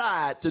he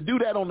decides to do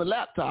that on the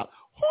laptop,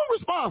 who's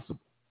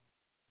responsible?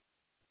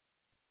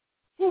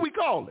 Who we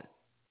calling?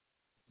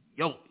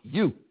 Yo,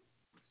 you.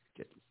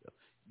 Get yourself.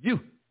 You.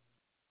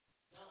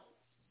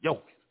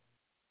 Yo.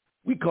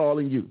 We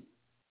calling you.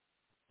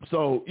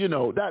 So,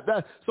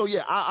 so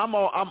yeah, I'm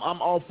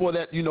all for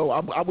that.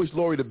 I wish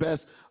Lori the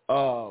best.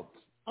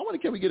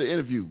 Can we get an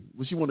interview?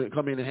 Would she want to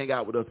come in and hang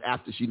out with us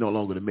after she no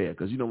longer the mayor?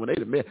 Because, when they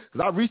the mayor,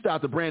 because I reached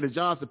out to Brandon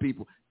Johnson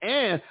people,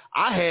 and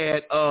I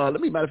had,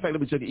 let me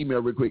check the email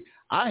real quick.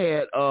 I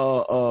had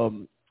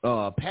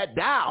Pat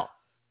Dow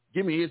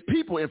give me his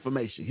people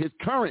information, his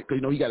current,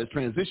 because, he got his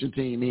transition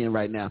team in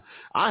right now.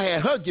 I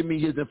had her give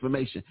me his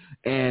information,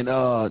 and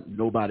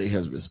nobody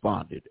has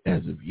responded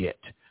as of yet.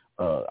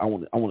 I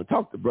want to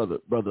talk to brother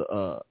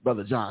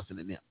Johnson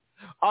and them.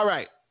 All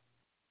right.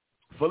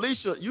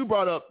 Felicia, you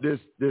brought up this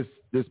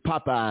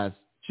Popeye's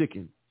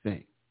chicken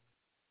thing.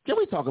 Can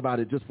we talk about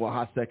it just for a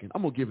hot second?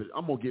 I'm gonna give it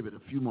a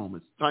few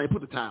moments. Tanya,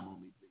 put the time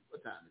on me, please.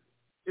 What time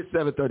is it? It's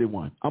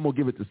 7:31. I'm gonna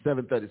give it to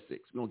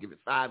 7:36. We're gonna give it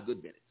 5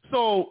 good minutes.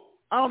 So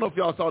I don't know if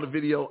y'all saw the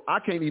video.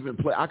 I can't even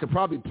play. I could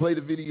probably play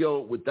the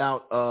video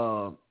without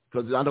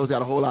because I know it's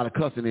got a whole lot of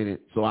cussing in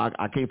it, so I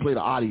can't play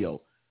the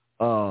audio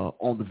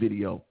on the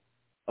video.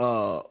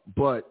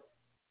 But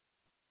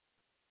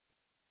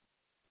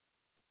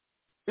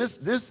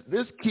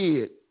This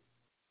kid,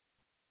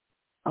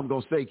 I'm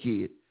going to say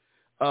kid,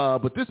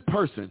 but this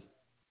person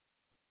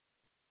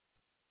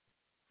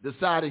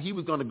decided he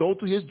was going to go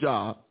to his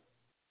job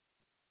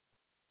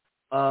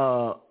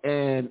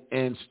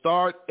and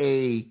start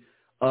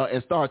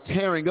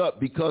tearing up,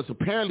 because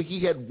apparently he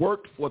had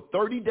worked for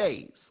 30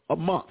 days, a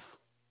month.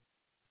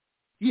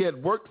 He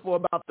had worked for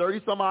about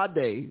 30 some odd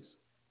days,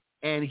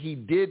 and he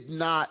did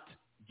not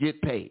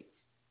get paid.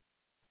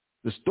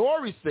 The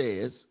story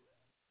says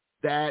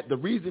that the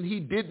reason he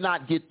did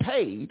not get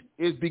paid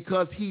is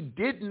because he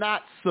did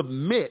not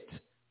submit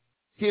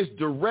his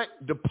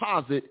direct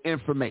deposit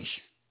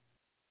information.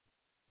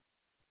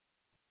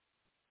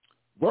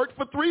 Worked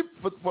for 30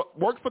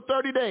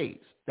 days.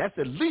 That's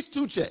at least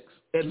 2 checks.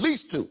 At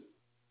least 2.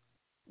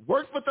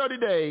 Worked for 30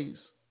 days,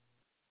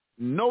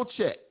 no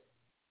check.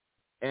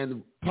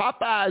 And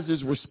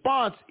Popeye's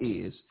response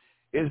is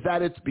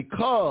that it's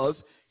because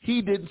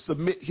he didn't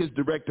submit his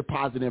direct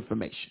deposit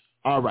information.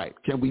 All right,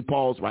 can we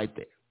pause right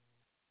there?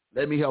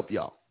 Let me help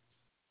y'all.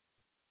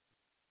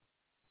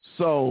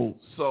 So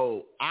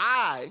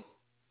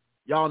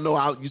y'all know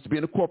I used to be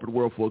in the corporate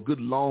world for a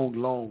good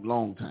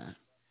long time.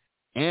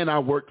 And I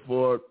worked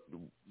for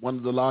one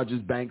of the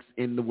largest banks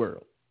in the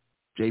world,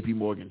 J.P.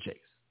 Morgan Chase,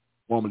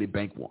 formerly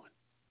Bank One.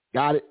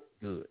 Got it?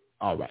 Good.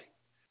 All right.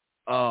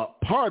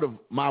 Part of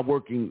my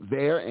working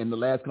there and the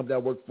last company I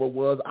worked for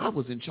was I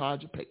was in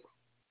charge of payroll.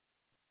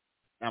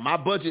 Now, my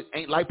budget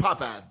ain't like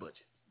Popeye's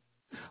budget,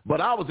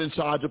 but I was in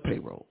charge of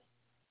payroll.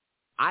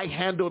 I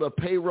handled a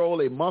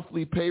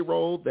monthly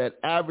payroll that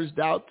averaged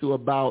out to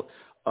about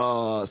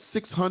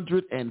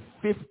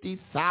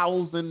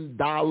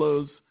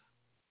 $650,000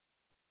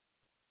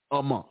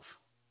 a month.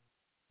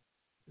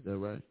 Is that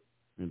right?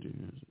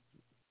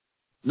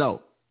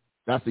 No,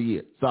 that's a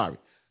year. Sorry.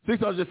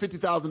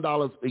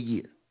 $650,000 a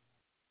year.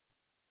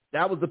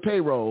 That was the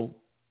payroll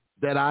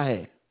that I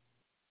had.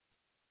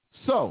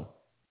 So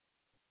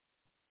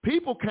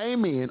people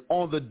came in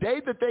on the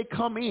day that they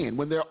come in,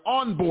 when they're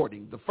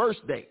onboarding, the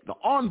first day, the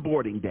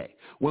onboarding day.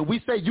 When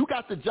we say you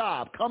got the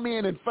job, come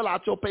in and fill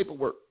out your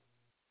paperwork.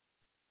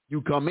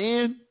 You come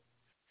in,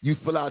 you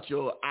fill out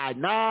your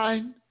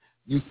I-9,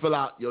 you fill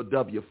out your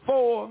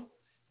W-4,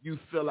 you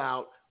fill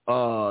out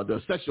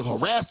the sexual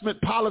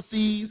harassment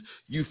policies,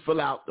 you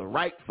fill out the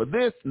right for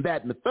this and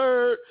that and the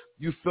third,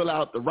 you fill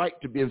out the right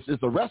to be,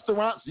 it's a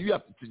restaurant, so you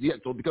have to,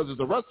 so because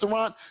it's a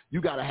restaurant, you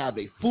got to have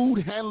a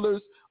food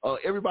handler's,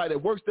 everybody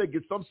that works there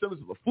gets some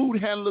semblance of a food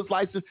handler's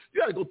license.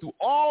 You got to go through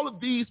all of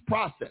these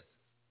processes,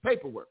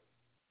 paperwork.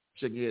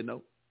 Shaking your head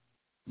no?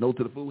 No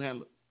to the food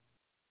handler?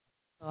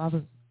 So I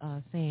was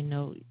saying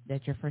no,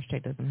 that your first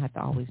check doesn't have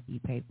to always be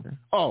paper.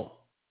 Oh,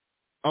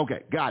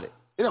 okay, got it.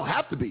 It don't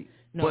have to be.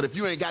 No. But if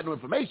you ain't got no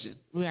information.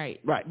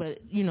 Right. Right. But,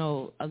 you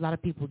know, a lot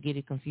of people get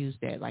it confused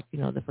that, like, you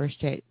know, the first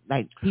check,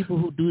 like people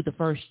who do the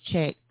first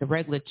check, the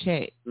regular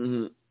check,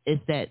 is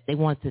that they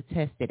want to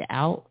test it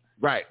out.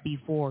 Right.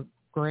 Before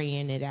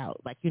graying it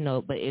out. Like, you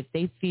know, but if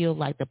they feel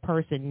like the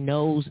person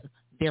knows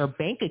their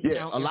bank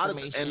account a lot of,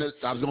 and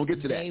I was going to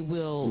get to that. They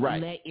will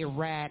let it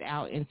ride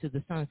out into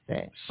the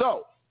sunset.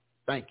 So,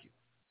 thank you.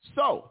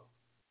 So,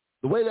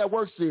 the way that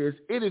works is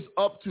it is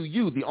up to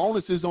you. The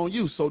onus is on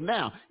you. So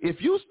now,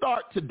 if you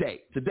start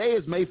today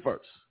is May 1st.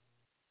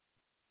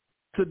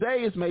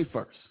 Today is May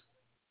 1st.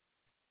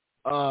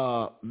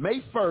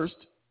 May 1st,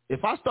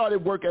 if I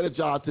started work at a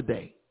job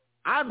today,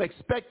 I'm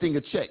expecting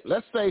a check.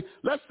 Let's say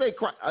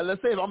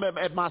if I'm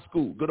at my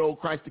school, good old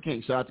Christ the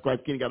King. Shout out to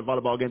Christ the King. Got a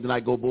volleyball game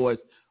tonight. Go boys.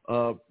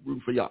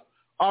 Rooting for y'all.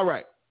 All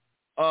right.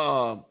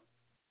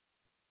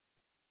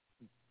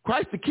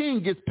 Christ the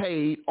King gets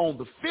paid on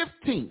the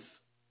 15th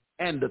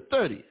and the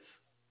 30th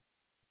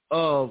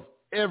of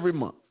every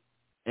month.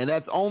 And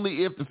that's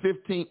only if the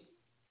 15th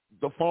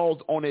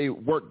falls on a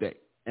work day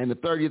and the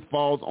 30th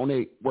falls on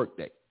a work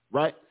day,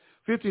 right?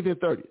 15th and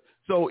 30th.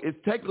 So it's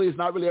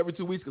not really every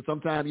 2 weeks because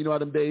sometimes, you know how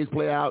them days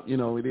play out. You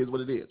know, it is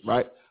what it is,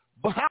 right?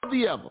 But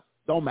however,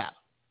 don't matter.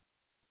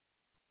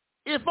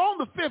 If on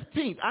the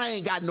 15th I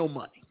ain't got no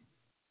money,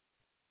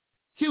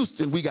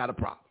 Houston, we got a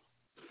problem.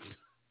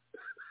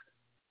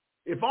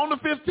 If on the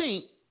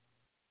 15th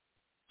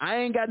I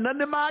ain't got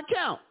nothing in my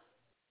account,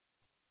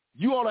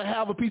 you ought to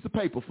have a piece of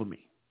paper for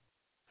me.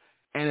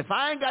 And if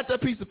I ain't got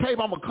that piece of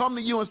paper, I'm going to come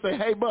to you and say,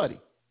 hey, buddy,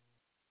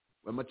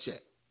 where's my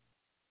check?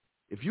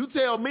 If you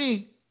tell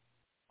me,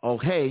 oh,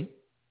 hey,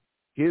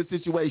 here's the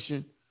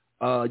situation.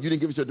 You didn't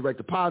give us your direct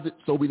deposit,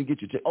 so we didn't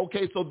get your check.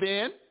 Okay, so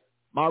then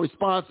my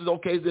response is,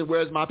 okay, then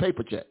where's my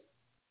paper check?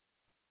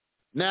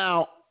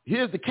 Now,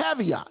 here's the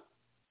caveat.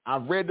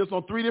 I've read this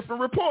on 3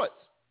 different reports.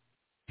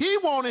 He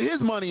wanted his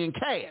money in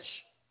cash.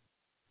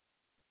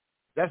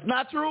 That's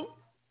not true?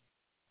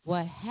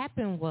 What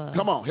happened was...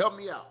 Come on, help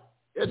me out.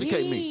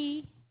 Educate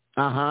me.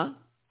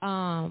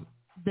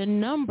 The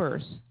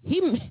numbers.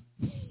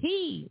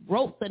 He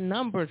wrote the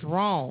numbers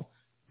wrong.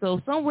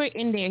 So somewhere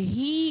in there,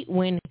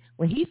 when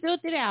he filled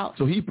it out...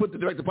 So he put the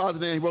direct deposit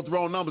in and he wrote the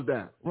wrong numbers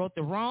down. Wrote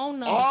the wrong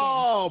numbers down.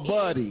 Oh,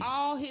 buddy. It's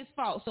all his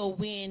fault. So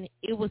when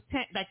it was,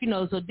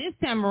 so this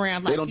time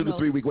around... Like, they don't do the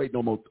 3-week wait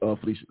no more,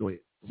 Felicia. Go ahead.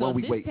 So 1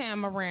 week wait. This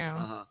time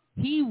around,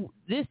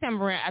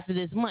 after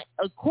this month,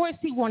 of course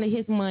he wanted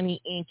his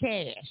money in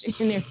cash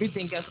and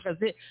everything else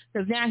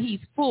because now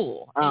he's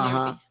full.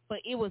 But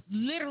it was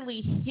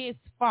literally his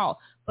fault.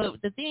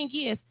 But the thing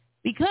is,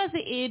 because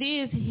it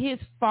is his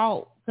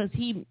fault because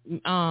he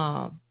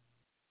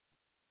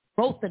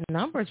wrote the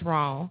numbers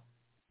wrong,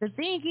 the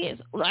thing is,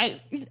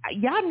 like,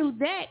 y'all knew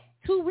that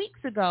 2 weeks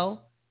ago,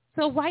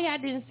 so why y'all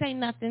didn't say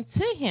nothing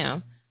to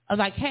him?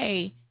 Like,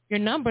 hey, your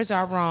numbers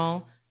are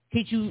wrong.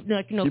 Could you,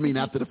 you mean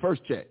after the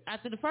first check?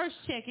 After the first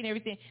check and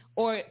everything.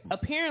 Or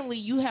apparently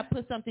you have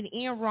put something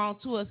in wrong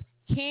to us.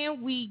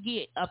 Can we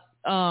get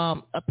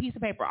a piece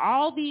of paper?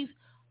 All these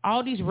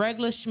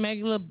regular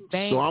schmegular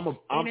banks,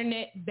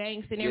 internet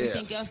banks and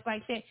everything else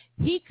like that.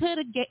 He could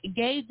have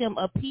gave them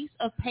a piece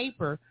of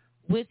paper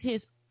with his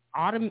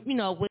routing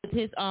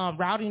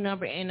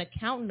number and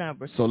account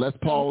number. So let's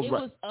pause. It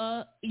was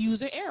a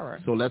user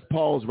error. So let's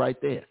pause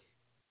right there.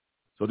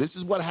 So this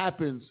is what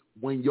happens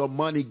when your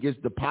money gets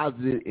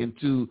deposited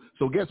into.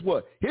 So guess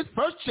what? His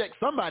first check,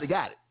 somebody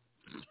got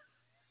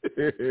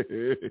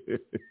it.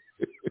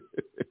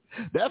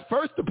 That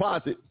first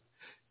deposit,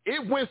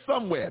 it went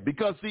somewhere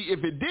because, see,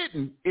 if it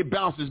didn't, it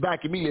bounces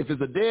back immediately.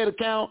 If it's a dead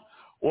account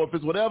or if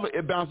it's whatever,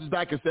 it bounces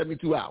back in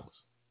 72 hours.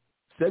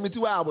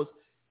 72 hours,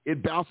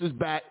 it bounces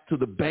back to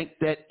the bank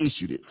that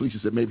issued it. Felicia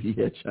said maybe he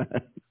had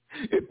time.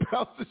 It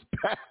bounces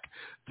back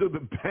to the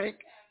bank.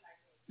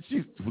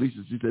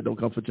 Felicia, she said don't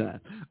come for time.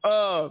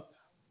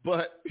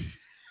 But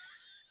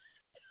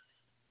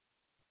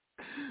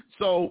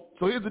so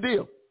here's the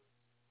deal.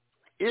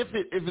 If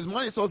his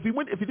money, so if he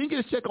didn't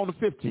get his check on the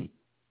 15th,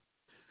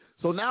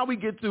 so now we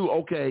get to,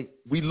 okay,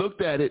 we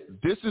looked at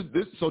it. This.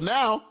 So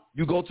now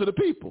you go to the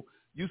people.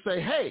 You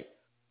say, hey,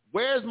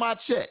 where's my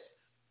check?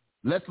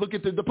 Let's look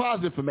at the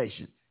deposit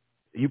information.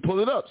 You pull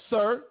it up.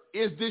 Sir,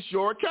 is this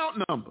your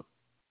account number?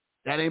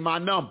 That ain't my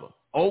number.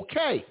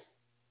 Okay.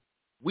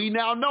 We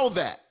now know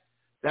that.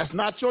 That's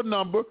not your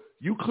number.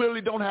 You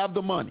clearly don't have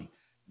the money.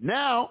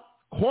 Now,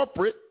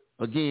 corporate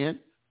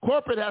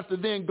has to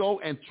then go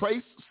and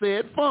trace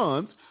said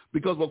funds,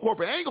 because what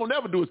corporate ain't going to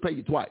never do is pay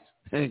you twice.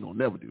 They ain't going to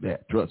never do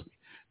that. Trust me.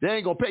 They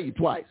ain't going to pay you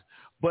twice.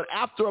 But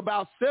after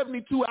about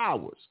 72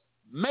 hours,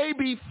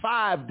 maybe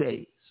 5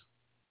 days,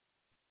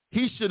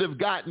 he should have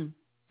gotten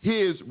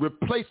his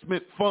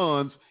replacement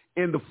funds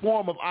in the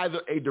form of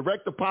either a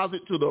direct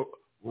deposit to the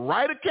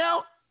right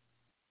account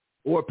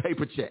or a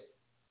paper check.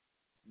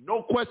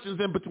 No questions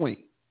in between.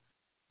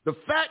 The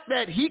fact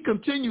that he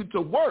continued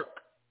to work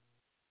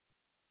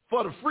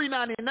for the free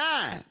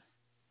 99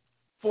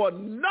 for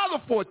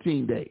another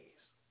 14 days,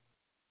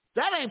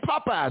 that ain't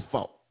Popeye's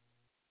fault.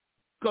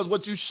 Because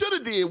what you should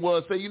have did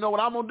was say, you know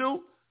what I'm going to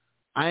do?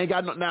 I ain't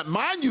got no. Now,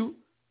 mind you,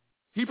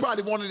 he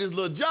probably wanted his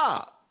little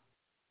job.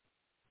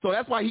 So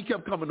that's why he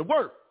kept coming to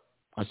work.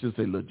 I should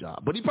say little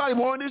job. But he probably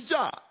wanted his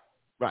job.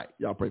 Right.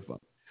 Y'all pray for him.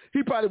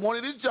 He probably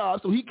wanted his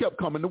job, so he kept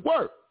coming to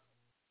work.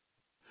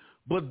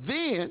 But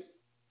then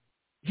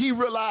he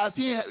realized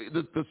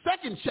the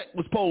second check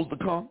was supposed to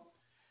come.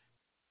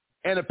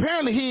 And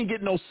apparently he didn't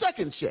get no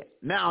second check.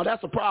 Now,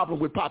 that's a problem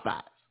with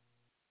Popeyes.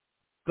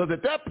 Because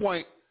at that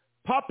point,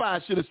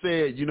 Popeyes should have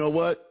said, you know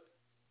what?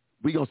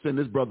 We're going to send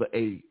this brother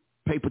a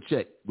paper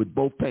check with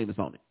both payments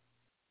on it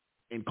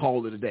and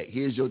call it a day.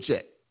 Here's your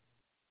check.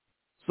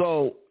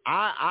 So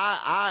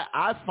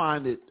I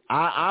find it,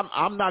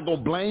 I'm not going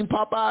to blame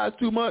Popeyes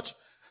too much,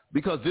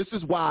 because this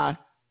is why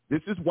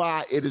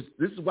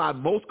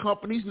most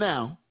companies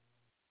now,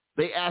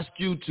 they ask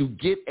you to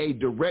get a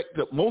direct,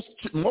 most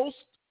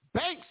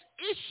banks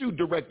issue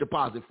direct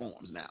deposit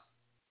forms now.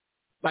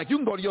 Like, you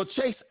can go to your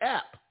Chase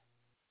app.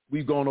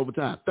 We've gone over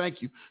time.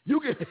 Thank you. You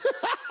can.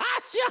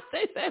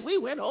 They said we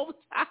went over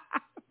time.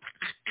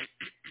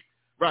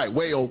 Right,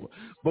 way over.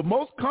 But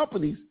most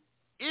companies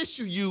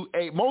issue you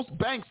most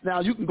banks now,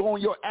 you can go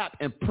on your app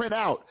and print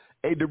out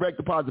a direct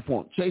deposit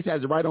form. Chase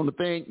has it right on the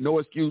thing. No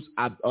excuse.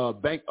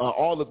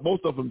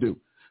 Most of them do.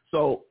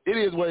 So it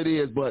is what it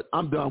is, but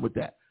I'm done with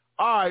that.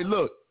 All right,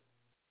 look.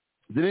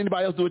 Did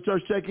anybody else do a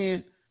church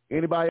check-in?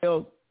 Anybody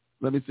else?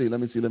 Let me see.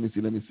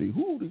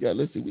 Who we got?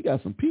 Let's see. We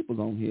got some people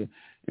on here.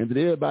 And did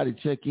everybody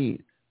check in?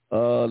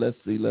 Let's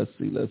see.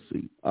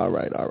 All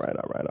right. All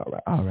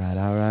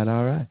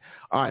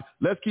right.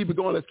 Let's keep it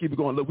going.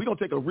 Look, we're going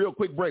to take a real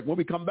quick break. When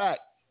we come back,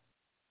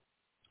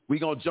 we're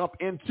going to jump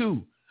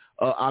into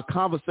our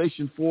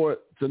conversation for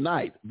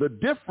tonight. The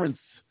difference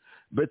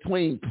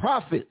between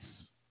prophets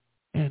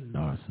and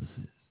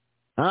narcissists.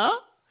 Huh?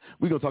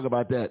 We're going to talk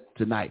about that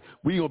tonight.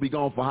 We're going to be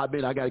gone for a hot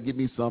minute. I got to get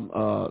me some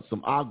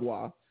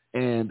agua.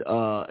 And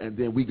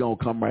then we going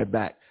to come right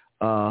back.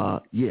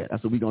 Yeah,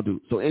 that's what we're going to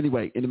do. So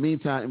anyway, in the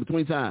meantime, in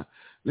between time,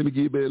 let me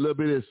give you a little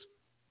bit of this.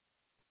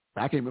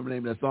 I can't remember the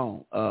name of that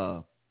song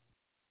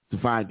to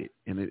find it.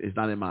 And it's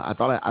not in my, I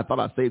thought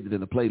I saved it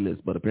in the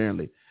playlist, but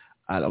apparently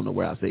I don't know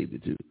where I saved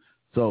it to.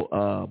 So,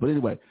 but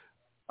anyway,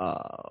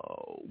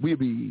 we'll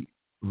be,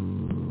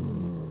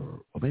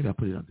 or maybe I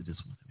put it under this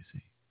one. Let me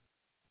see.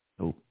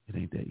 Nope, it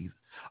ain't that either.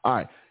 All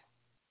right.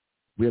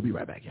 We'll be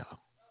right back, y'all.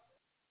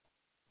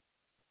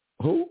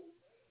 Who?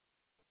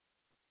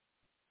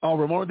 Oh,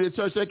 Ramona did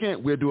church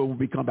check-in? We'll do it when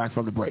we come back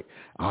from the break.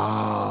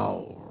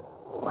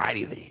 All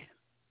righty then.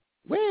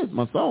 Where's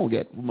my song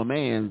at? My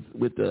man's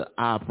with the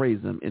I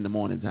praise him in the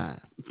morning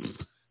time.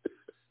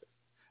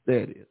 There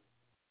it is.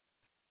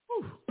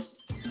 Whew.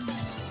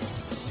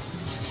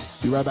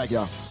 Be right back,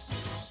 y'all.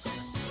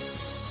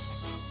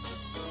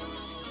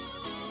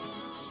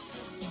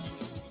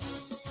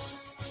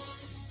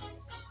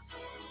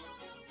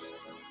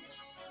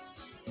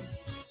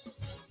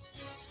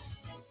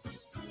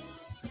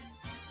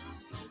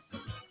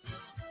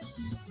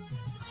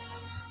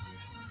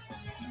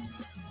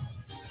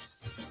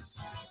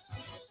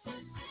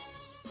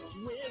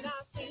 When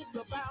I think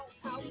about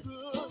how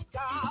good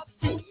God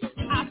is,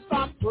 I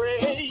start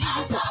praying.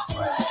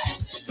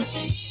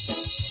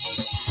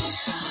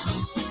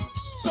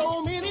 So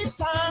many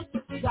times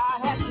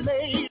God has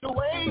made a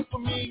way for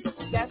me.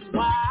 That's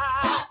why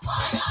I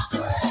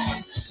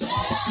pray.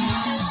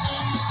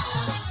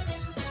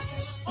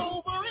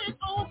 Over and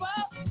over,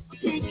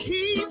 He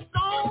keeps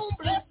on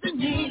blessing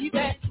me.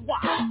 That's why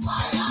I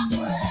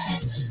pray.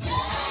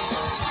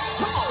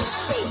 Come on,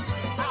 say,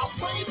 I'll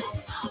praise Him.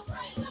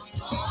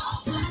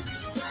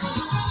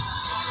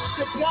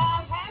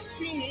 God has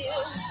been.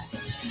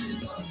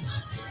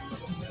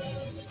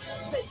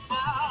 Say,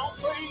 I'll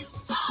praise.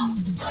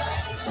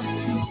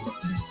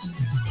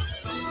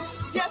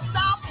 Yes,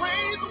 I'll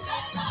praise.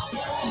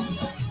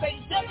 Say,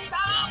 yes, I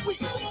will.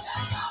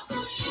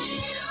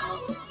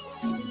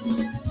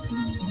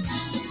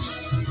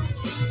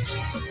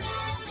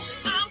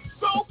 I'm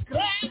so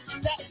glad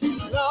that He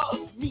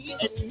loved me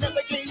and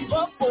never gave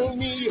up on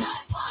me.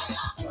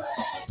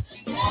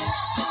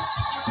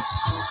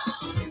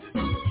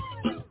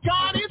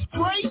 God is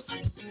great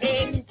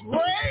and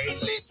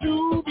greatly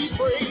to be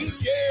praised,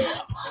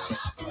 yeah.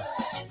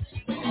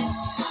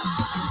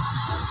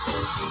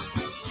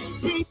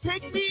 He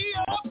picked me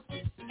up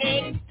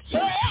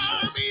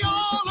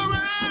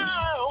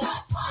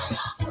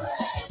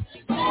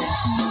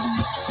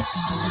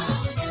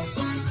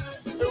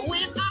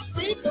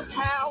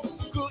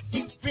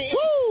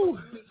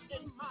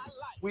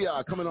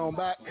coming on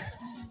back.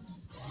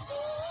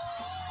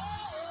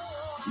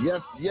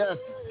 Yes, yes.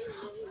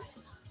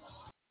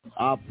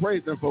 I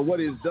praise him for what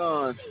he's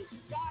done.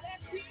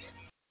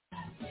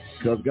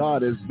 Because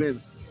God has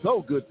been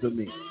so good to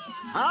me.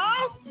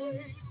 Huh?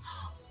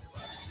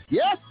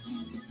 Yes.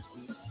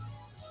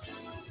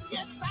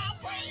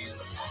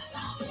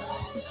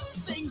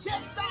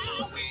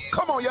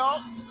 Come on,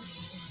 y'all.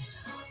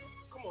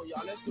 Come on,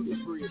 y'all. Let's do this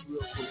bridge real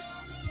quick.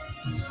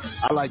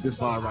 I like this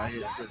song right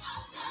here.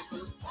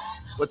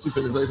 What you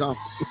finna say, Tom?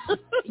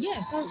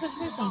 Yes, I was going to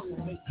say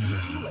something.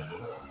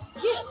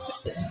 Yes.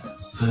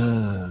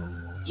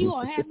 You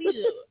gonna have me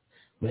to.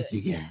 What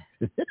you got?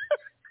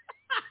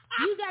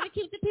 You got to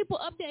keep the people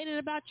updated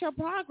about your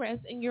progress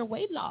and your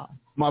weight loss.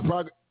 My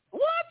progress?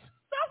 What?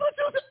 That's what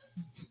you said.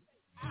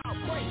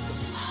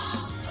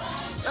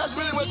 That's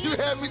really what you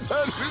had me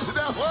turn to.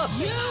 That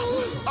one.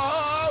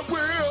 I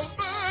will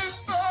burn.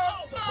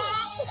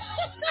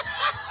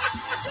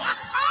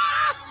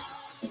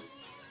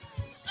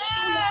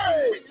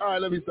 Hey! All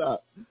right, let me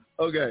stop.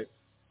 Okay.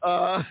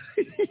 All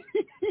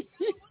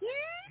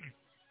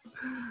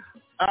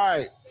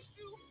right.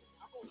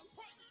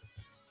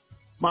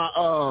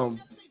 My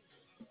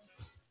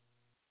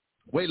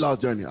weight loss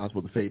journey. I was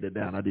supposed to fade that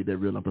down. I did that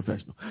real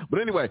unprofessional. But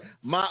anyway,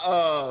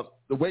 my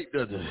the weight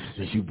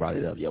you brought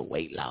it up, your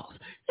weight loss.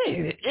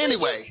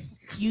 Anyway.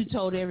 You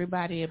told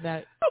everybody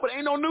about it. No, but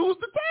ain't no news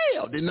to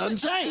tell. Did nothing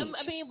change.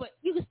 I mean, but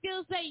you can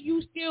still say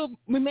you still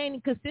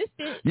remaining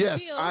consistent. Yes,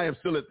 I am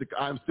still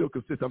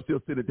consistent. I'm still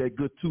sitting at that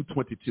good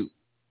 222.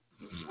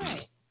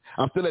 Right.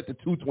 I'm still at the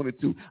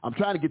 222. I'm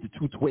trying to get to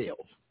 212.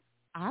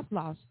 I've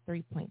lost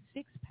 3.6 pounds.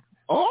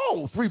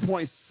 Oh,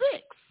 3.6.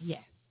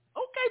 Yes.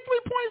 Okay,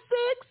 3.6.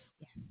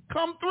 Yes.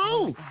 Come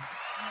through.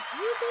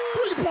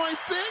 3.6.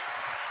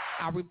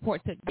 I'll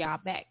report to y'all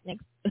back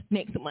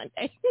next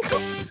Monday.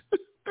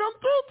 Come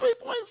through,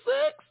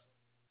 3.6.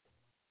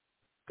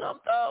 Come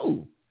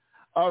through.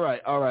 All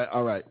right.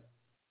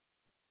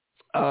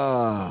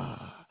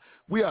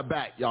 We are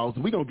back, y'all. So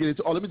we're going to get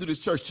into, let me do this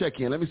church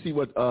check-in. Let me see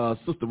what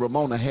Sister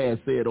Ramona has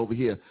said over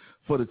here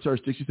for the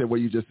church. She said, were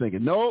you just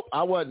singing? Nope,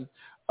 I wasn't.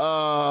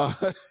 I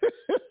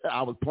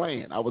was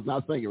playing. I was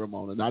not singing,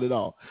 Ramona, not at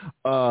all.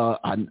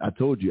 I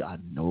told you, I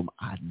know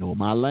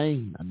my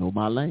lane. I know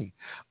my lane.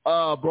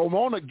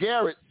 Ramona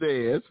Garrett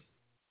says,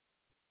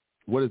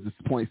 what is this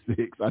 0.6?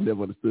 I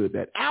never understood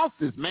that.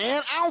 Ounces,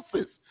 man,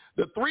 ounces.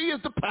 The 3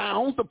 is the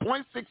pounds. The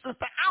 0.6 is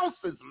the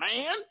ounces,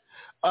 man.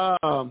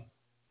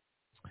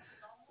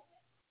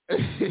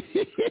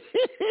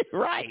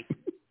 Right.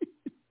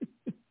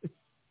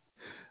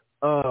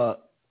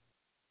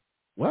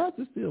 Why is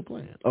it still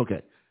playing?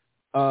 Okay.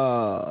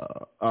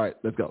 All right,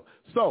 let's go.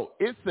 So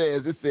it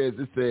says,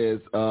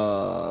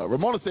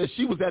 Ramona says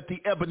she was at the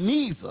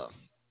Ebenezer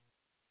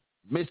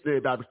Missionary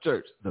Baptist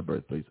Church, the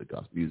birthplace of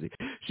gospel music.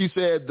 She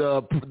said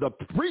the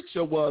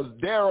preacher was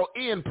Daryl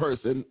in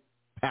person,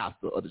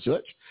 pastor of the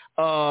church.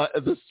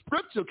 The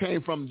scripture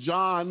came from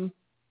John,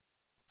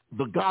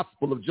 the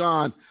Gospel of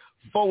John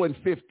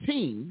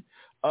 4:15.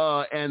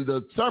 And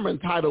the sermon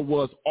title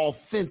was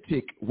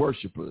Authentic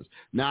Worshipers.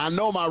 Now, I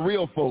know my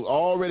real folk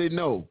already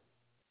know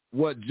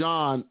what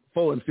John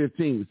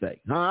 4:15 say,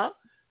 huh?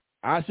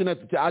 I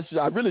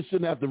really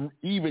shouldn't have to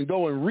even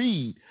go and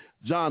read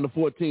John the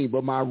 14,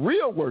 but my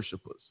real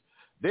worshipers,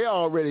 they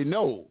already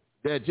know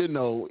that,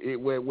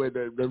 where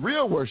the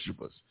real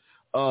worshipers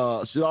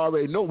should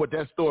already know what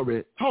that story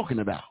is talking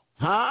about,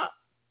 huh?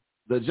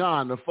 The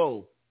John the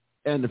 4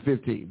 and the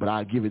 15, but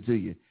I'll give it to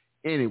you.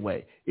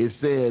 Anyway, it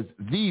says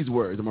these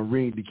words. I'm going to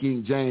read the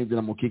King James, and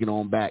I'm going to kick it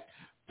on back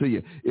to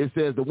you. It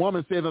says, the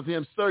woman said unto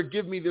him, Sir,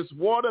 give me this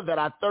water that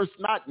I thirst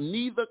not,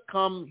 neither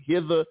come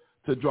hither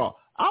to draw.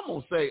 I'm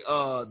going to say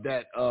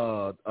that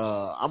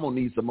I'm going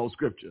to need some more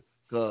scripture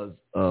because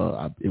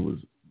it was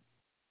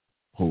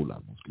a whole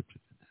lot more scripture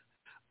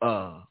than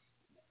that.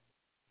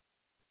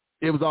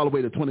 It was all the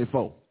way to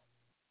 24.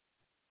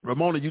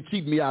 Ramona, you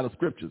cheat me out of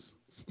scriptures.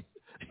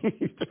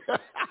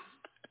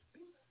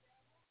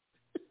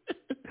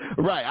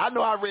 Right, I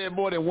know I read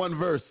more than one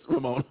verse,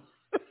 Ramona.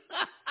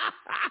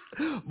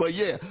 but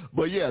yeah,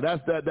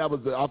 that was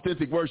the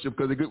authentic worship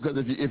because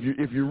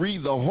if you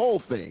read the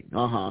whole thing,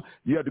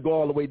 you have to go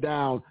all the way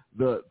down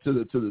to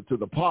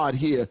the part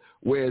here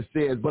where it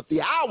says, but the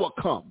hour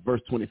come,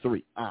 verse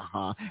 23,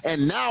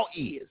 and now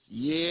is,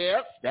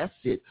 yes, that's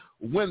it,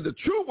 when the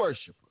true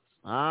worshipers,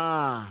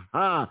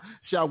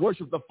 shall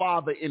worship the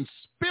Father in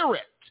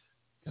spirit.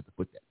 You have to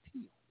put that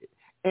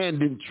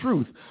and in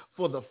truth,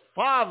 for the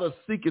Father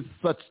seeketh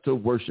such to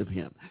worship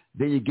him.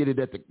 Then you get it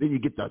you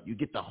get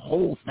the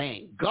whole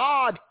thing.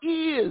 God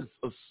is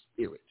a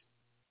spirit,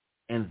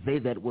 and they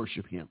that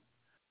worship him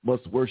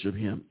must worship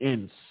him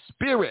in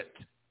spirit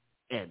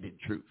and in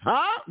truth.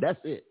 That's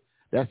it.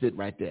 That's it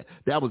right there.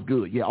 That was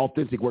good. Yeah,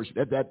 authentic worship.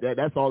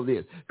 That's all it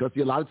is. Because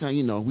a lot of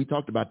times, we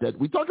talked about that.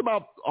 We talked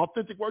about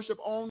authentic worship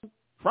on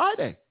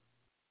Friday.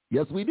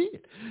 Yes, we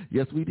did.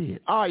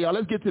 All right, y'all.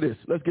 Let's get to this.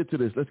 Let's get to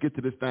this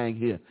thing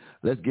here.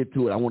 Let's get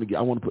to it.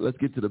 Let's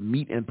get to the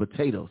meat and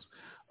potatoes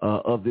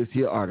of this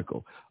here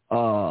article.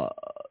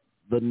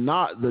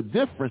 the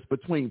difference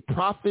between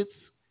prophets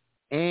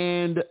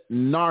and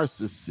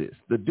narcissists.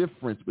 The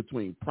difference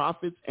between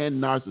prophets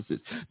and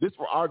narcissists. This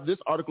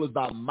article is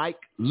by Mike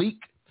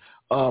Leake.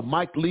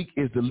 Mike Leake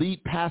is the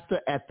lead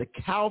pastor at the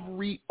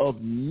Calvary of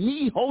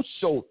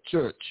Neosho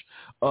Church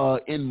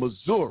in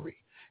Missouri.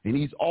 And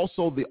he's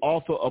also the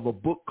author of a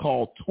book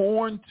called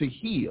Torn to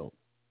Heal.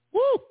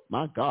 Woo,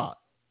 my God.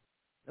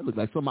 That looks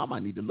like something I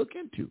might need to look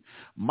into.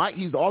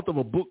 He's the author of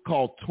a book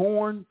called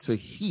Torn to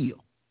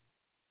Heal.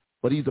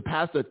 But he's a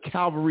pastor at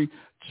Calvary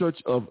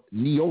Church of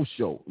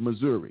Neosho,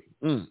 Missouri.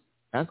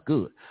 That's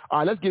good. All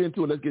right, let's get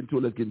into it.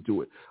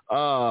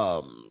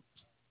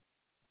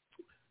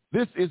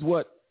 This is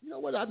what,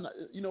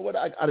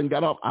 I done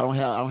got off. I don't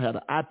have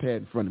an iPad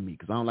in front of me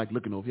because I don't like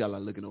looking over here. I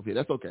like looking over here.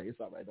 That's okay. It's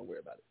all right. Don't worry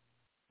about it.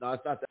 No,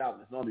 it's not that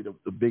one. It's normally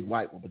the big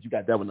white one, but you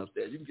got that one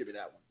upstairs. You can give me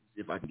that one.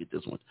 See if I can get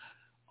this one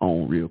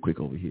on real quick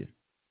over here.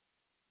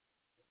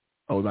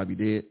 Oh, it might be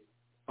dead.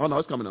 Oh, no,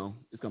 it's coming on.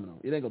 It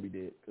ain't going to be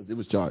dead because it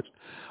was charged.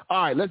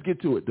 All right, let's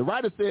get to it. The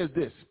writer says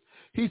this.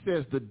 He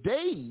says, the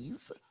days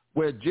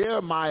where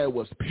Jeremiah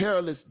was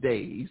perilous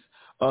days,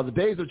 the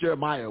days of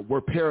Jeremiah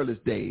were perilous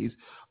days,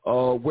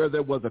 where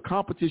there was a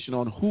competition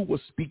on who was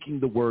speaking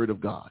the word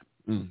of God.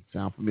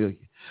 Sound familiar?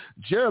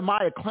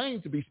 Jeremiah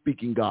claimed to be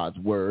speaking God's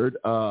word.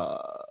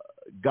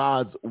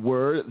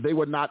 They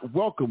were not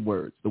welcome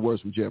words, the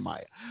words from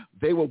Jeremiah.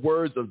 They were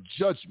words of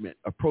judgment,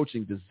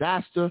 approaching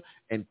disaster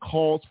and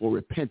calls for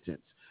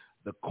repentance.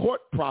 The court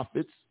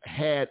prophets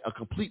had a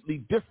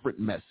completely different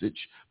message.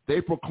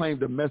 They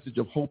proclaimed a message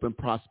of hope and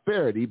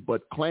prosperity,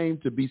 but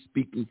claimed to be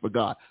speaking for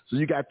God. So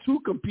you got two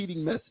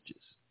competing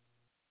messages.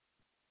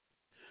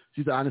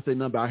 She said, I didn't say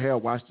nothing about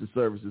Harold Washington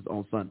services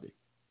on Sunday.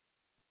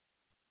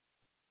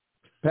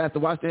 Pastor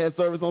Washington had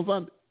service on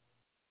Sunday.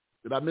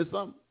 Did I miss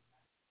something?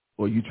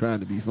 Or are you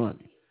trying to be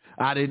funny?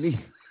 I didn't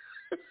either.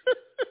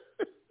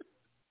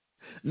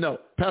 No,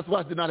 Pastor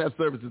Washington did not have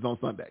services on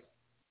Sunday.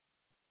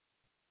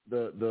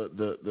 The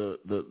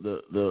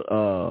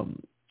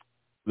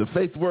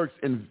faith works,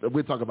 and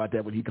we'll talk about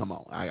that when he come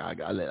on. I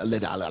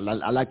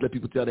like to let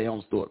people tell their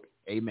own story.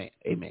 Amen.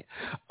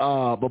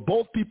 But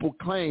both people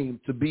claim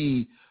to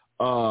be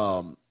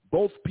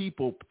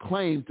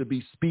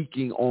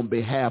speaking on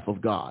behalf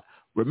of God.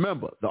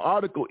 Remember, the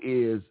article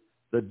is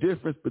the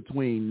difference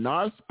between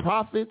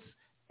prophets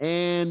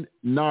and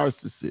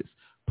narcissists.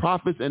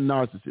 Prophets and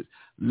narcissists.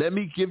 Let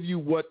me give you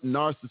what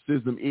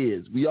narcissism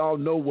is. We all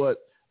know what.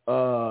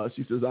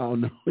 She says, I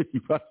don't know.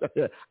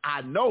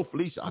 I know,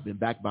 Felicia. I've been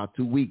back about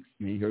 2 weeks.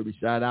 You ain't heard me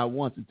shout out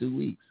once in 2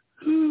 weeks.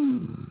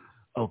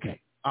 Okay.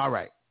 All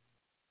right.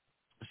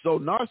 So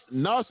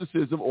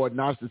narcissism or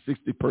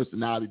narcissistic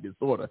personality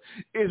disorder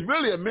is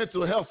really a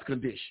mental health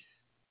condition.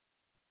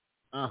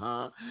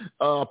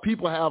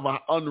 People have an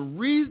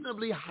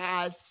unreasonably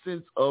high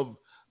sense of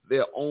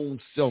their own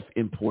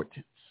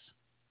self-importance.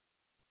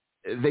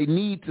 They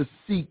need to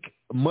seek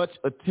much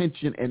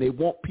attention, and they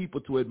want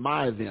people to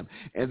admire them.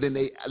 And then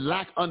they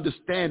lack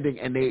understanding,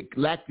 and they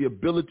lack the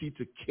ability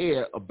to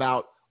care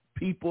about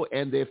people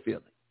and their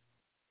feelings.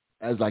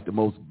 That's like the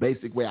most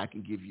basic way I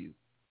can give you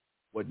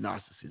what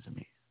narcissism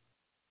is.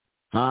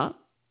 All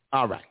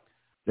right.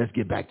 Let's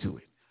get back to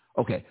it.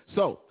 Okay.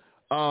 So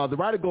the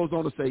writer goes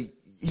on to say,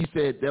 he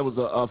said there was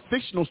a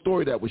fictional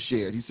story that was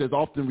shared. He says,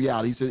 often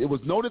reality. He said, it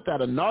was noted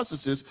that a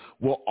narcissist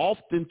will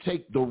often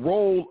take the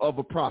role of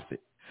a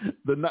prophet.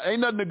 Ain't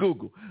nothing to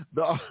Google.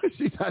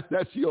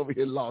 She over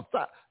here lost.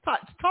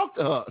 Talk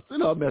to her.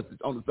 Send her a message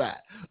on the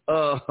side.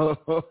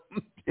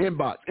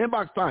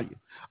 Inbox Tanya.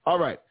 All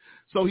right.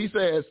 So he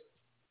says,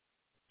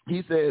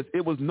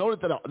 it was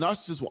noted that a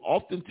narcissist will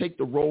often take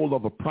the role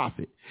of a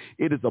prophet.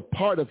 It is a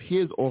part of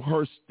his or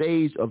her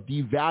stage of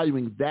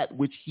devaluing that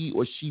which he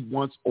or she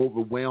once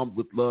overwhelmed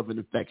with love and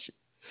affection.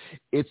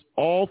 It's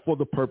all for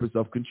the purpose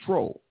of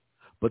control.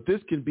 But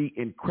this can be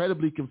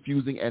incredibly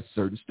confusing at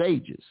certain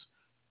stages.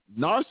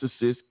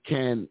 Narcissists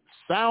can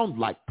sound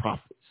like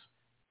prophets.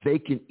 They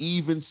can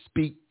even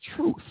speak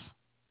truth.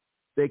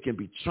 They can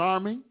be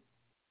charming,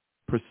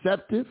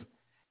 perceptive,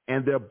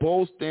 and their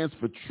bold stance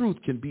for truth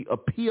can be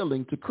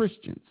appealing to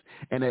Christians.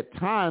 And at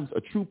times, a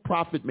true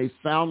prophet may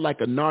sound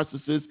like a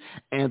narcissist,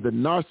 and the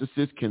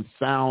narcissist can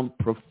sound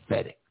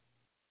prophetic.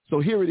 So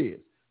here it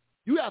is.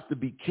 You have to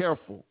be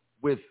careful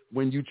with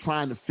when you're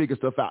trying to figure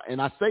stuff out. And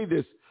I say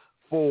this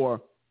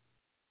for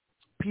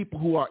people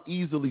who are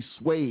easily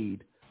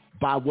swayed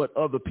by what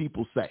other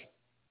people say.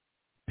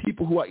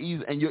 People who are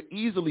easy, and you're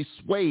easily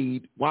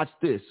swayed, watch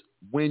this,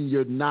 when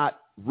you're not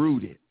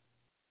rooted.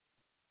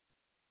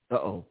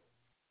 Uh-oh.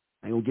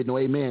 I ain't gonna get no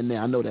amen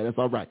now. I know that. That's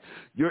all right.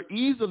 You're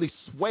easily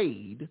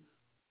swayed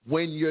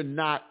when you're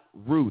not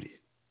rooted.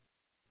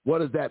 What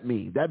does that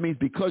mean? That means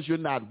because you're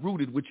not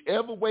rooted,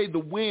 whichever way the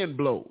wind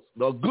blows,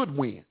 the good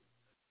wind,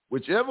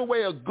 whichever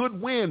way a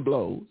good wind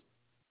blows,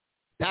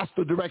 that's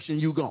the direction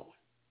you're going.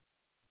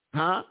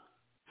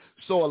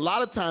 So a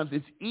lot of times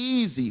it's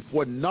easy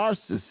for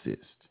narcissists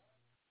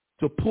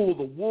to pull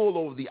the wool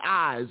over the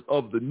eyes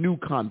of the new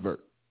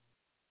convert,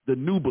 the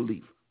new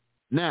believer.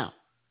 Now,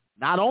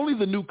 not only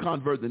the new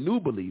convert, the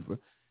new believer,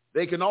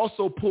 They can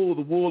also pull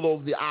the wool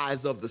over the eyes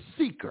of the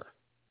seeker.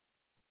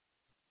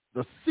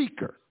 The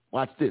seeker.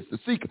 Watch this. The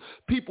seeker.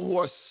 People who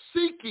are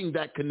seeking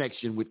that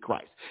connection with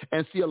Christ.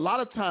 And see, a lot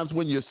of times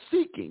when you're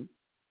seeking,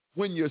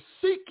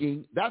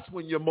 that's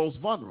when you're most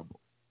vulnerable.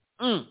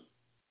 I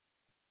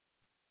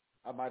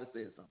might have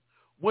said something.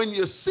 When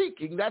you're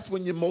seeking, that's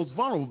when you're most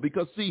vulnerable.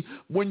 Because, see,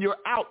 when you're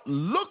out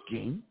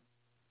looking,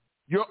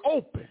 you're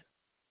open.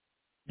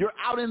 You're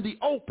out in the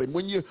open.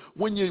 When you're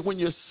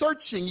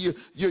searching,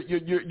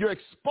 you're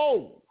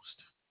exposed,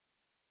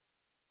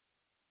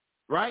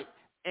 right?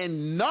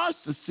 And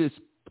narcissists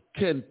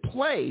can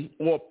play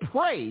or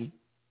prey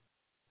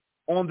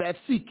on that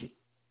seeking.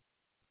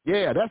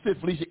 Yeah, that's it,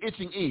 Felicia.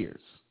 Itching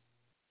ears.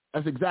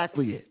 That's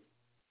exactly it,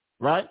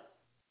 right?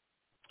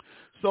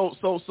 So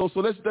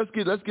let's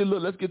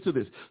get to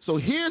this. So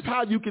here's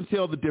how you can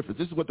tell the difference.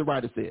 This is what the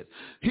writer says.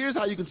 Here's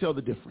how you can tell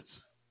the difference.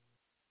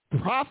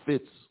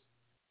 Prophets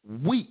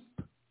weep.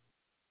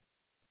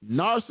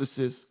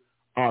 Narcissists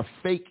are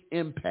fake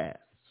empaths.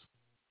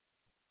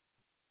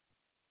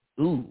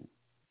 Ooh.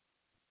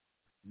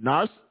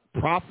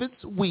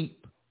 Prophets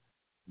weep.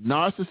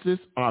 Narcissists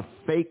are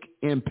fake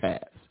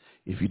empaths.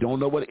 If you don't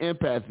know what an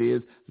empath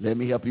is, let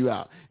me help you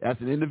out.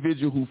 That's an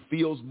individual who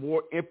feels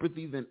more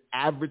empathy than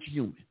average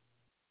human.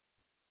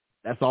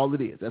 That's all it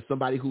is. That's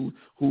somebody who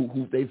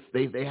they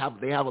have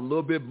a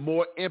little bit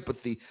more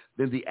empathy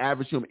than the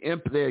average human.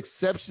 They're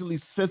exceptionally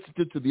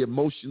sensitive to the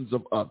emotions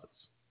of others.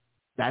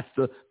 That's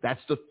the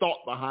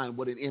thought behind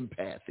what an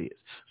empath is.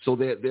 So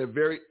they're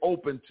very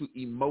open to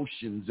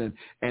emotions, and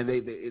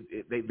they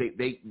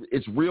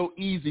it's real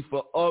easy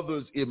for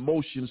others'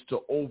 emotions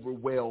to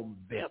overwhelm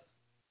them.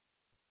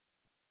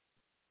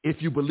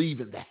 If you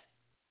believe in that,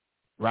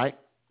 right?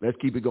 Let's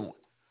keep it going.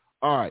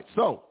 All right,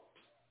 so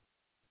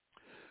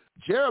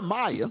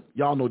Jeremiah,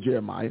 y'all know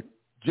Jeremiah.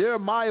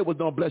 Jeremiah was,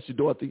 don't bless you,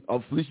 Dorothy.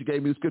 Oh, Felicia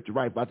gave me the scripture,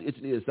 right, about the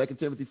itching ears, 2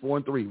 Timothy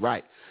 4:3,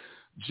 right.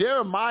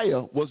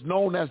 Jeremiah was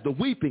known as the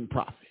weeping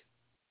prophet.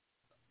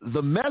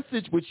 The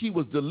message which he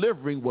was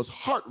delivering was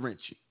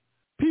heart-wrenching.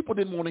 People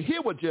didn't want to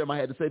hear what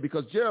Jeremiah had to say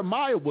because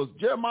Jeremiah was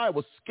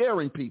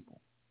scaring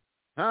people.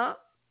 Huh?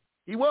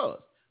 He was.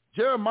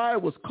 Jeremiah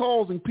was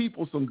causing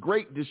people some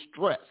great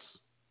distress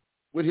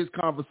with his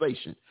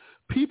conversation.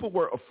 People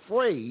were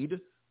afraid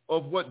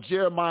of what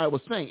Jeremiah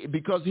was saying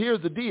because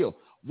here's the deal.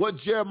 What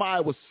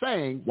Jeremiah was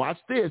saying, watch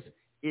this,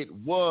 it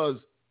was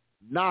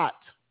not,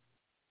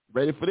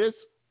 ready for this?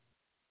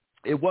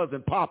 It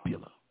wasn't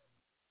popular.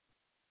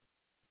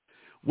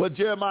 What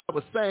Jeremiah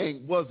was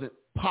saying wasn't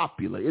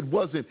popular. It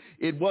wasn't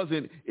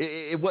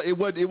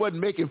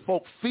making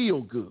folk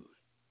feel good.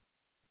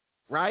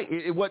 Right?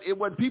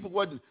 People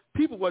wasn't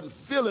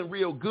feeling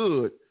real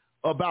good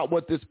about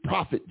what this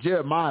prophet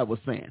Jeremiah was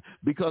saying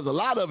because a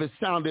lot of it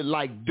sounded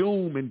like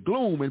doom and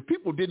gloom, and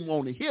people didn't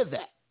want to hear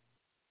that.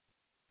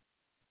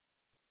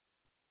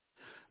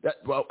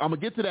 Well, I'm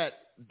gonna get to that,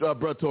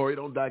 Brother Torrey.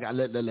 Don't die.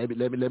 Let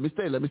me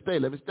stay.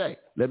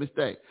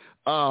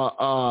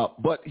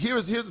 But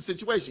here's the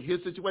situation.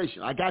 Here's the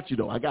situation. I got you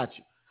though. I got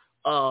you.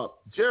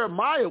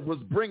 Jeremiah was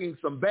bringing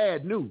some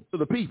bad news to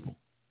the people.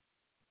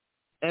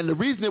 And the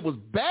reason it was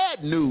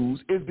bad news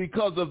is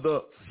because of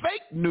the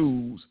fake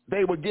news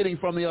they were getting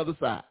from the other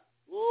side.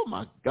 Oh,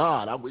 my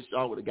God. I wish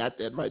y'all would have got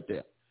that right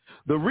there.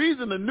 The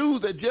reason the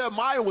news that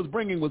Jeremiah was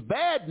bringing was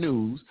bad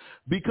news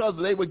because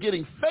they were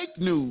getting fake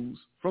news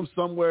from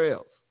somewhere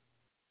else.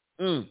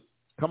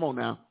 Come on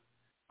now.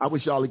 I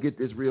wish y'all would get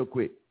this real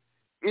quick.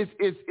 It's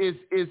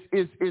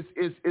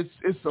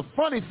a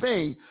funny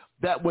thing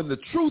that when the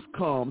truth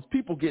comes,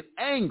 people get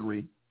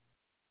angry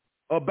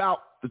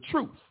about the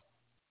truth.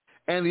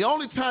 And the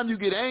only time you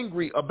get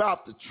angry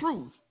about the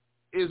truth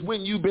is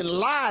when you've been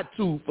lied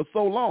to for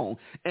so long,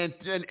 and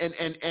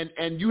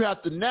you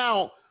have to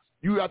now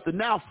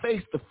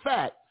face the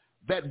fact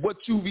that what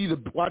you've either,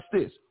 watch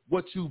this,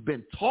 what you've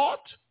been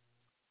taught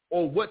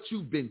or what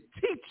you've been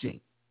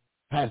teaching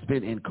has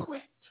been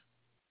incorrect.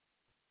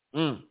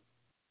 I'm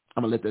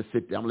gonna let that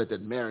sit there. I'm gonna let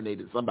that marinate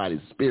in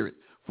somebody's spirit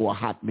for a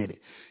hot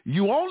minute.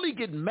 You only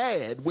get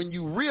mad when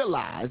you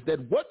realize that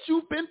what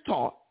you've been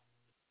taught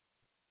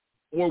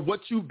or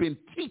what you've been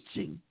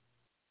teaching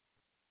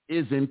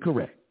is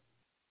incorrect.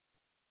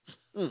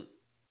 Come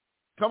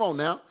on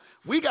now.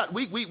 We got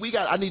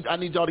I need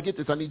y'all to get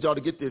this. I need y'all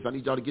to get this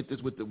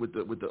with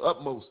the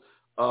utmost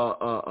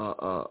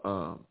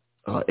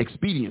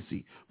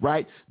expediency,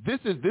 right? This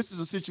is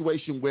a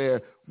situation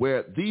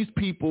where these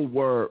people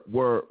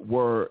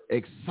were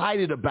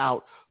excited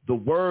about the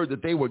word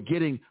that they were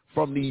getting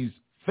from these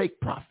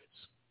fake prophets.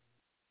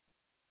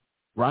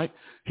 Right?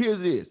 Here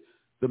it is.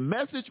 The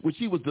message which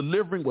he was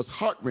delivering was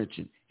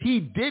heart-wrenching. He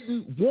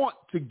didn't want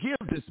to give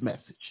this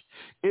message.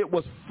 It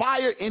was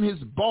fire in his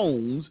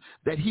bones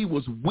that he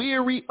was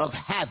weary of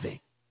having.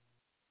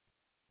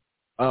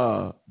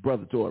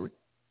 Brother Torrey,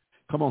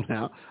 come on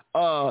now.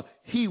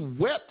 He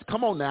wept.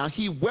 Come on now.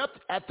 He wept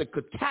at the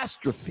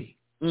catastrophe.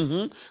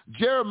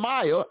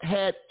 Jeremiah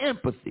had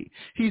empathy.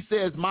 He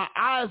says, my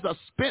eyes are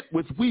spent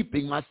with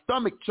weeping. My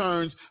stomach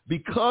churns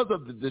because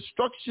of the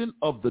destruction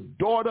of the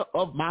daughter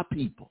of my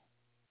people.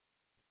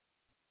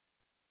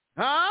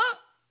 Huh?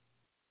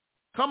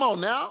 Come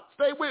on now.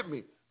 Stay with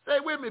me. Stay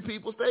with me,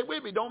 people. Stay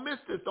with me. Don't miss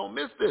this. Don't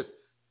miss this.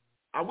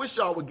 I wish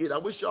y'all would get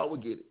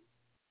it.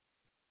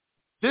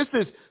 This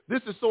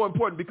is so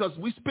important because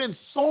we spend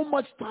so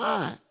much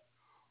time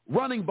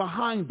running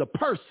behind the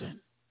person,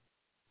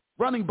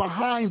 running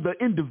behind the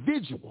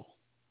individual,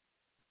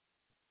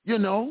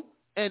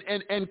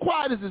 and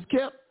quiet as is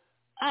kept.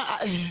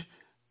 I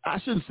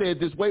shouldn't say it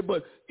this way,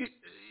 but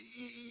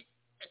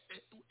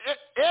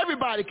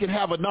everybody can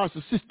have a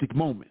narcissistic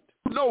moment.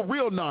 You know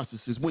real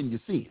narcissists when you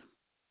see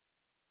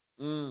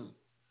them.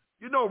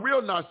 You know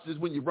real narcissists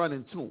when you run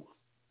into them.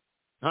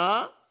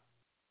 Huh?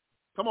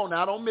 Come on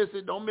now, don't miss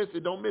it.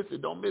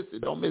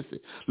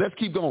 Let's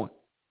keep going.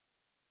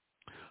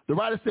 The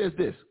writer says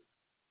this.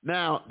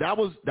 Now, that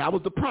was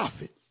the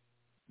prophet.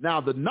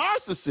 Now, the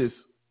narcissist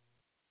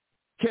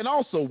can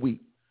also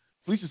weep.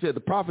 Felicia said the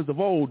prophets of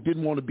old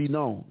didn't want to be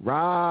known.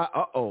 Right?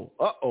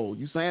 Uh-oh.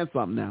 You saying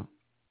something now.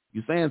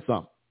 You saying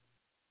something.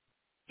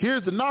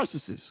 Here's the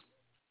narcissist.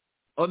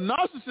 A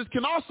narcissist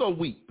can also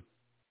weep.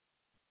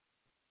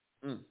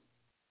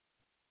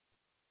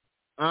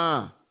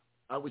 I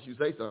wish you'd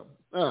say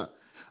something.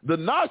 The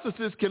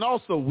narcissist can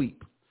also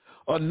weep.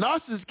 A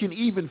narcissist can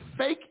even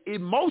fake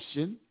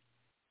emotion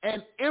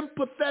and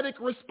empathetic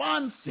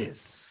responses.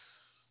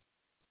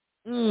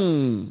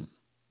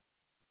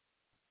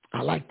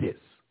 I like this.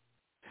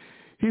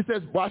 He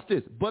says, watch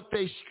this, but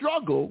they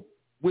struggle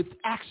with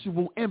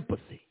actual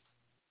empathy.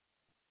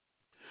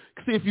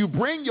 See, if you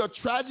bring your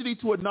tragedy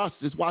to a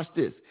narcissist, watch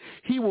this,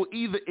 he will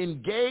either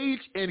engage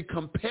in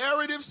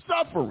comparative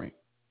suffering,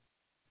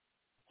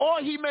 or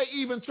he may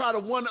even try to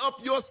one-up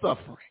your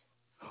suffering,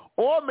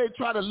 or may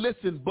try to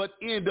listen but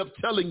end up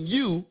telling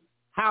you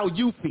how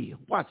you feel.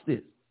 Watch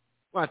this.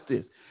 I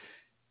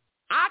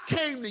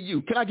came to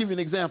you. Can I give you an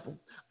example?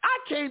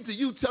 I came to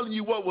you telling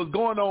you what was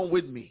going on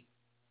with me.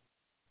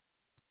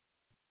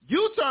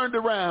 You turned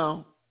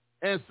around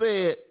and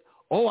said,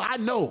 oh, I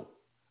know.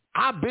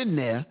 I've been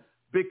there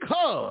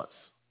because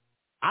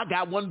I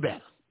got one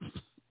better.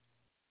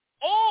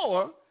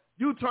 Or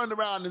you turned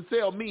around and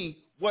tell me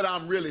what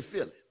I'm really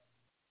feeling.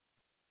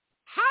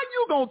 How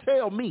you going to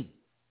tell me?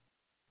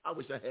 I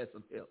wish I had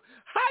some help.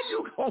 How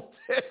you going to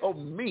tell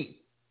me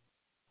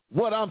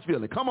what I'm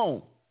feeling? Come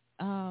on.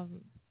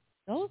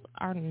 Those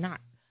are not.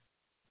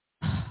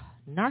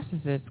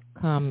 Narcissists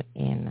come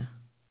in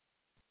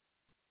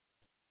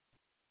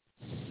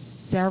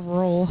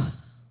several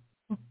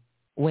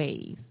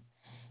ways.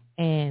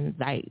 And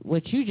like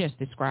what you just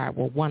described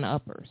were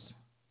one-uppers.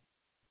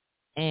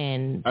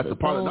 And that's a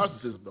part of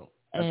narcissism, though.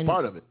 That's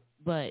part of it.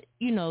 But,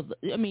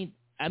 I mean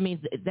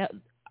that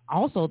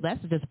also that's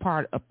just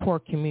part of poor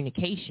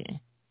communication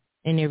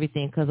and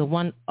everything, because a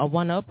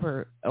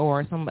one-upper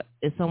or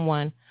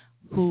someone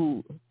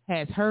who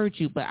has heard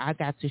you, but I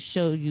got to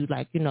show you,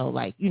 so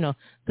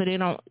they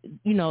don't,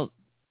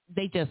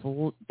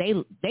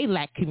 they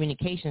lack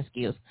communication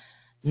skills.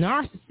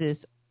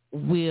 Narcissists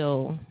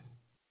will,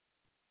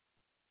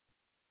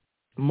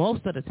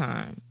 most of the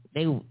time,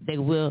 they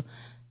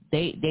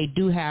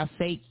do have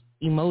fake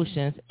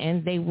emotions,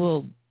 and they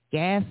will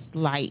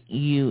gaslight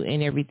you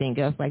and everything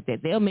else like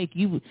that. They'll make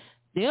you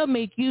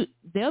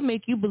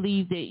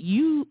believe that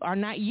you are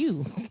not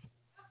you.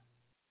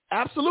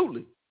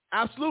 Absolutely.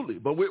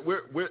 But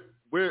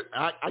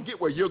I get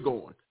where you're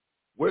going.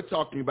 We're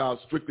talking about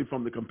strictly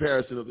from the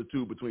comparison of the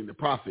two between the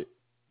prophet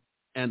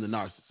and the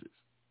narcissist.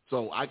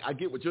 So I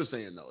get what you're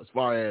saying, though, as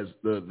far as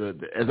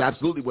as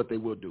absolutely what they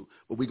will do.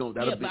 But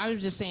but I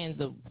was just saying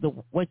the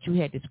what you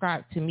had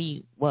described to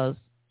me was,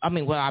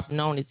 what I've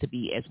known it to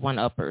be as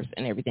one-uppers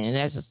and everything, and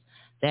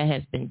that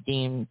has been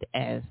deemed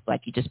as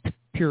just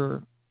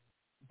pure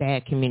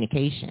bad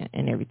communication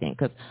and everything,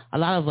 because a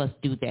lot of us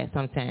do that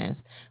sometimes.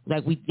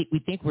 We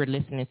think we're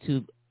listening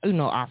to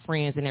our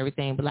friends and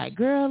everything, but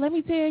girl, let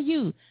me tell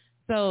you.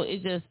 So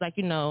it's just that's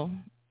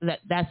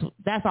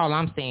all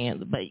I'm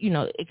saying. But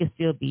it could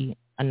still be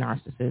a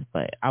narcissist.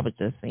 But I was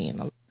just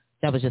saying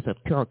that was just a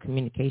pure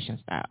communication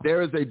style.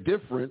 There is a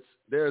difference.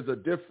 There's a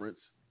difference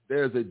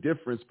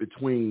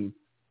between.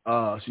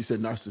 She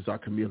said narcissists are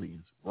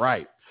chameleons,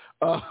 right?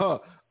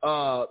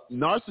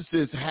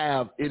 Narcissists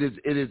have it is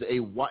a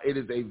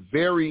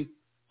very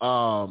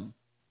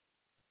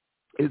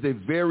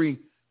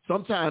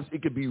sometimes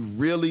it can be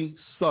really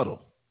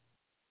subtle.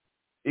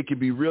 It can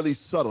be really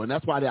subtle, and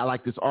that's why I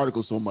like this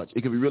article so much.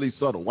 It can be really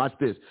subtle. Watch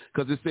this,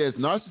 because it says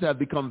narcissists have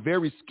become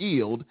very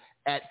skilled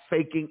at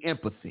faking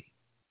empathy.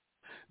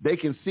 They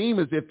can seem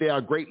as if they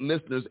are great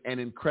listeners and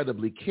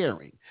incredibly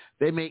caring.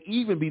 They may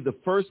even be the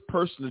first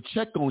person to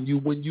check on you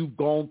when you've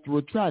gone through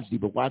a tragedy.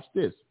 But watch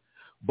this.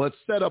 But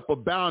set up a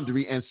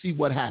boundary and see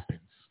what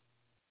happens.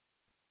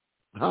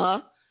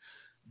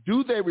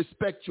 Do they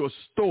respect your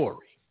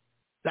story?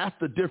 That's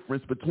the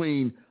difference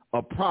between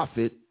a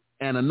prophet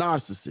and a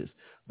narcissist.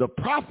 The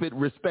prophet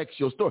respects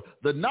your story.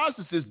 The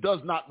narcissist does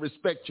not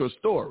respect your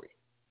story.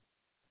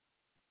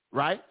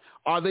 Right?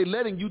 Are they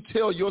letting you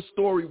tell your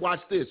story,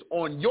 watch this,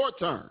 on your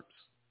terms?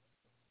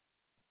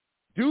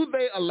 Do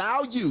they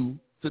allow you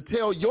to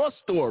tell your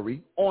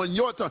story on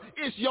your terms.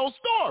 It's your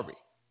story.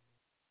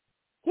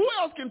 Who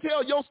else can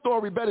tell your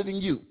story better than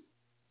you?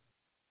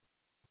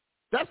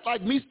 That's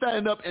like me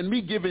standing up and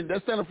me giving,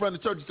 that's standing in front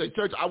of the church and say,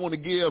 church, I want to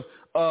give,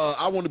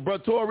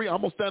 Brother Tory,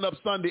 I'm going to stand up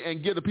Sunday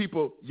and give the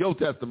people your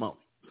testimony.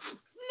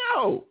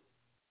 No.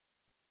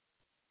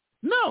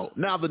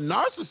 Now, the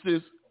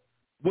narcissist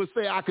would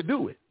say I could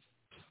do it.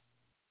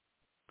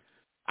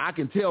 I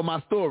can tell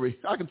my story.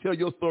 I can tell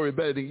your story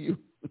better than you.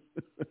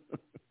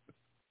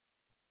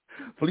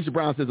 Felicia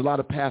Brown says a lot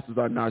of pastors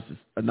are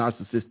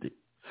narcissistic.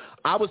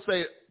 I would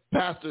say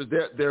pastors,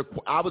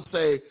 I would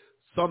say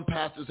some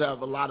pastors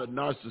have a lot of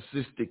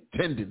narcissistic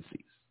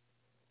tendencies.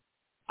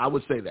 I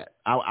would say that.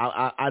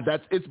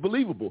 It's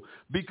believable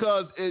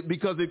because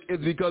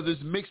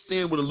it's mixed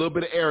in with a little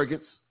bit of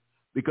arrogance.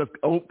 Because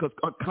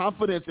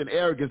confidence and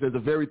arrogance is a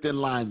very thin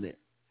line there,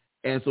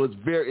 and so it's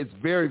very,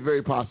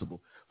 very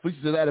possible.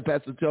 Felicia said that a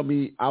pastor tell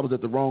me I was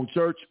at the wrong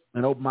church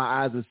and opened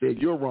my eyes and said,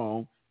 "You're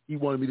wrong." He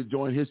wanted me to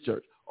join his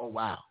church. Oh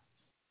wow.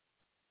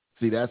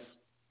 That's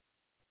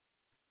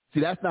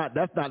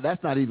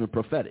not even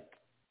prophetic.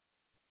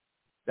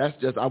 That's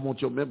just I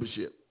want your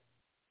membership.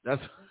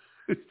 That's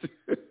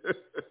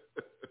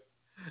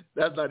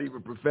that's not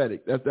even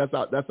prophetic.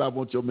 That's I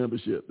want your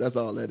membership. That's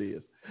all that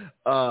is.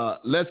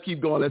 Let's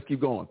keep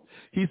going.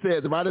 He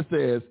says, the writer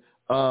says,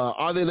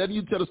 are they letting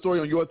you tell the story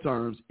on your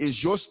terms? Is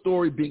your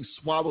story being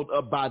swallowed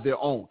up by their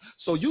own?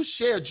 So you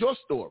shared your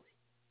story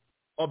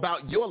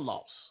about your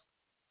loss,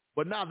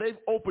 but now they've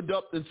opened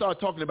up and started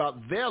talking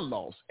about their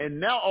loss, and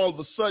now all of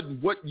a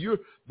sudden,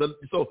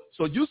 so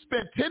you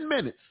spent 10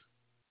 minutes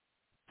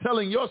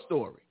telling your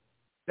story.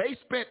 They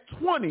spent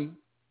 20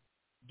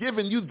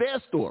 giving you their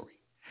story,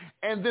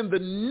 and then the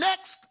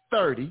next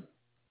 30,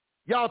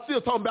 y'all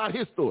still talking about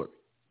his story.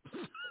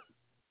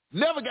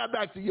 Never got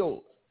back to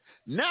yours.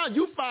 Now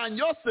you find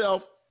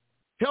yourself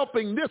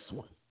helping this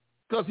one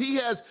because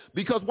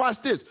watch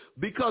this,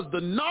 because the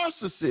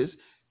narcissist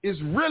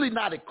is really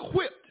not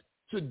equipped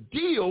to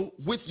deal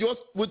with your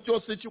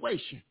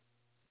situation.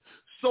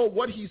 So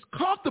what he's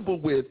comfortable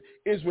with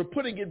is we're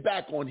putting it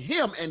back on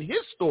him and his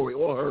story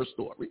or her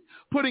story,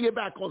 putting it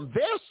back on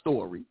their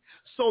story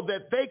so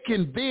that they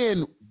can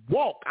then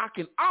walk. I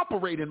can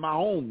operate in my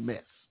own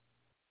mess.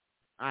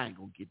 I ain't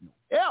going to get no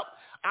help.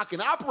 I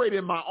can operate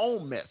in my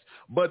own mess.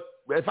 But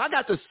if I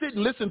got to sit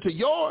and listen to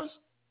yours,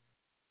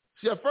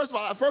 see, first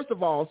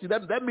of all,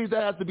 that means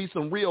there has to be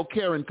some real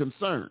care and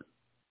concern.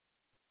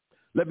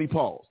 Let me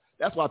pause.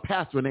 That's why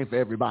pastoring ain't for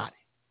everybody.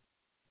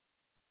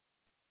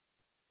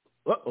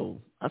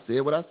 I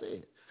said what I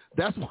said.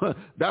 That's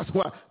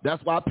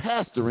why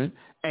pastoring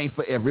ain't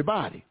for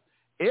everybody.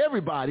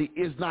 Everybody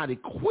is not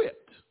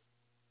equipped.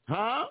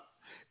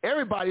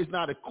 Everybody is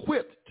not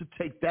equipped to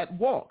take that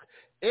walk.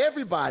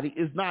 Everybody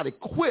is not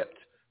equipped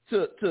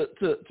to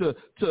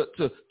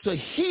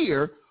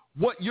hear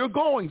what you're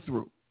going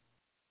through.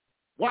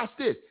 Watch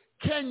this.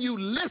 Can you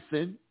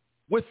listen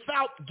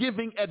without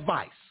giving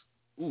advice?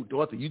 Ooh,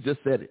 Dorothy, you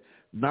just said it.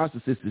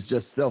 Narcissist is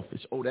just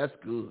selfish. Oh, that's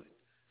good.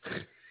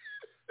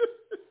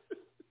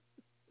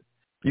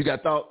 You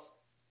got thoughts?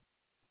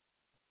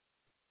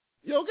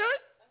 You okay?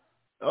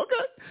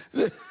 Okay.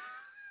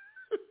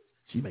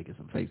 She making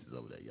some faces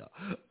over there,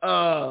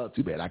 y'all.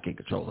 Too bad I can't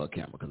control her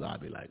camera because I'll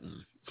be like,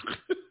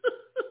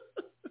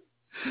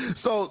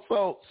 So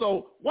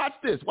watch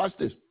this.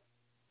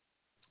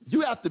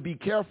 You have to be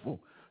careful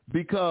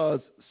because,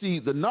 see,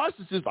 the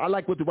narcissist, I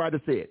like what the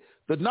writer said.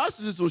 The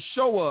narcissist will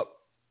show up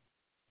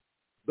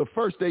the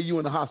first day you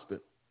in the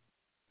hospital.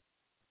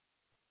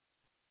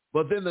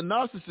 But then the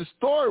narcissist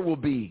story will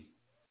be,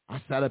 I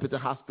sat up at the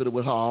hospital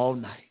with her all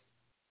night.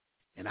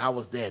 And I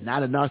was there. Now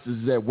the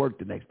narcissist is at work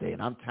the next day,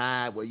 and I'm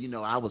tired. Well,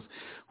 I was,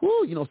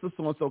 sister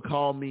so-and-so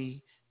called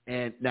me,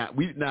 and now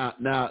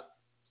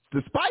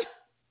despite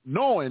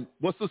knowing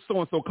what sister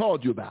so-and-so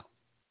called you about,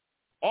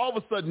 all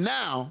of a sudden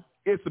now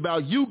it's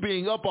about you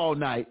being up all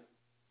night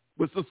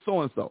with sister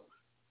so-and-so.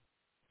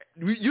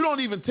 You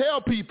don't even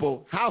tell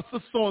people how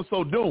sister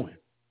so-and-so doing.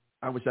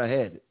 I wish I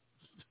had it.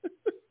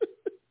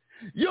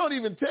 You don't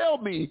even tell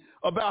me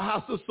about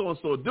how sister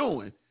so-and-so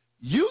doing.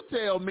 You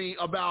tell me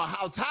about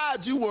how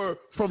tired you were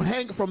from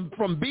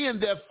being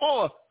there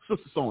for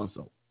sister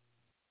so-and-so.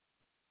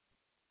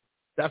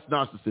 That's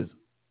narcissism.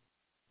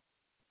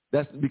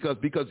 That's because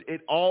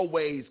it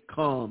always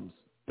comes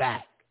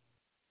back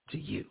to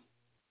you.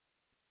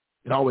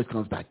 It always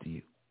comes back to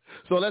you.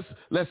 So let's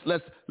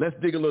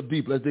dig a little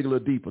deeper. Let's dig a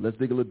little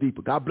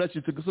deeper. God bless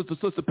you,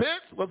 Sister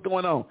Pence. What's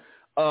going on?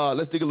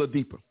 Let's dig a little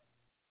deeper.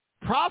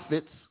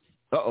 Prophets.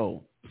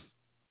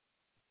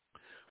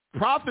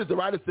 Prophets. The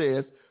writer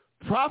says,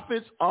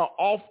 prophets are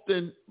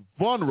often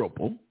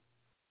vulnerable.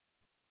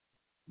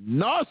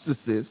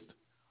 Narcissists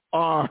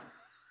are,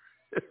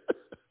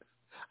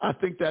 I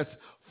think that's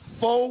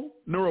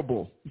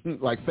vulnerable,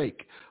 like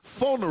fake.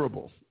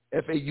 Vulnerable,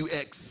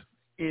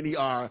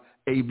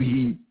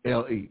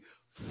 F-A-U-X-N-E-R-A-B-L-E.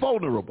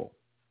 Vulnerable.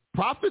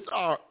 Prophets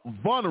are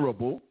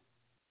vulnerable.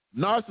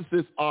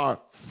 Narcissists are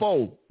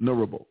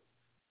vulnerable.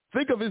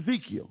 Think of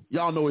Ezekiel.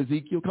 Y'all know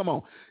Ezekiel. Come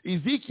on.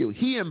 Ezekiel,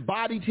 he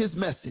embodied his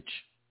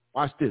message.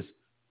 Watch this.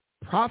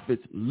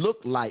 Prophets look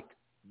like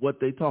what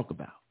they talk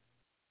about.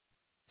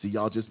 See,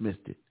 y'all just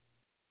missed it.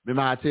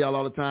 Remember how I tell y'all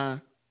all the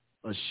time?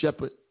 A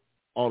shepherd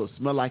ought to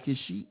smell like his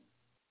sheep.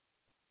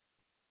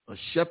 A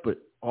shepherd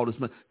ought to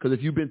smell. Because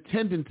if you've been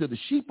tending to the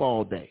sheep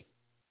all day,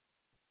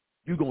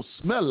 you're going to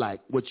smell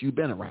like what you've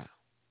been around.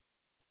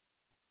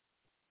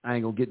 I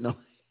ain't going to get no.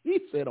 He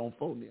said on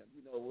phone there,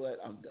 you know what?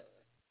 I'm done.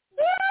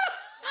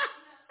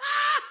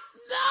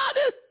 No,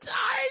 this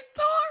tired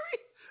story.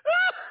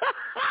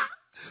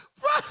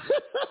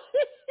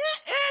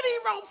 And he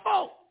wrote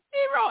phone.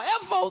 He wrote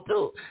F-O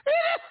too.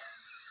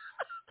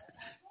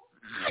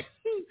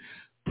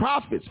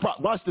 Prophets.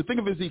 Watch the thing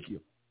of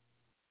Ezekiel.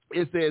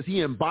 It says he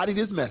embodied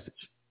his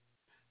message.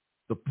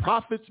 The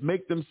prophets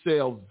make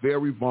themselves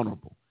very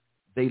vulnerable.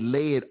 They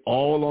lay it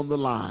all on the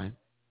line,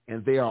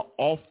 and they are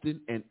often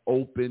an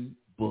open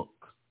book.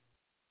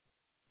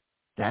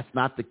 That's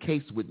not the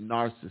case with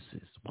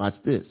narcissists. Watch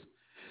this.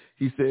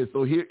 He says,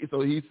 here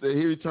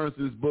he turns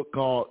to this book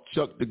called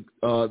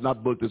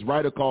this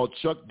writer called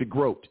Chuck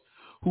DeGroat,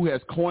 who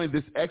has coined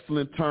this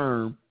excellent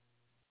term,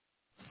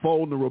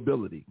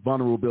 vulnerability.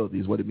 Vulnerability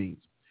is what it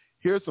means.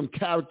 Here's some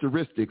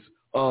characteristics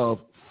of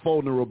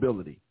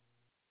vulnerability.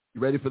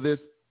 You ready for this?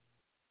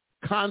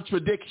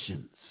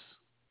 Contradictions.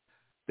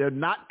 They're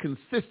not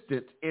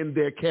consistent in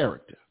their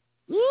character.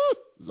 Woo!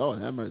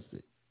 Lord have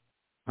mercy.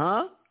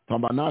 Huh?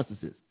 Talking about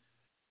narcissists.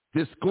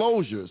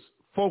 Disclosures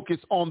focus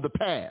on the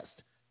past.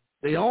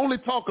 They only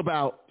talk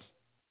about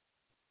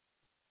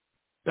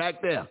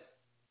back there.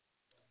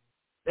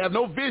 They have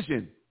no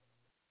vision.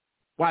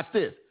 Watch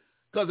this.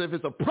 Because if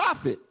it's a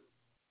prophet,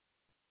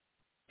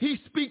 he's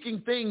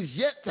speaking things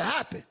yet to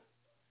happen.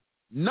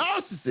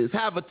 Narcissists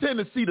have a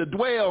tendency to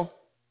dwell.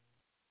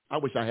 I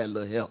wish I had a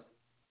little help.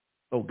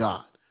 Oh,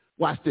 God.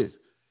 Watch this.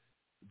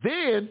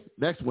 Then,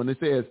 next one, it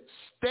says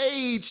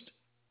staged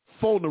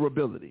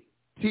vulnerability.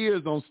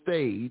 Tears on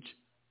stage,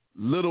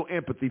 little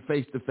empathy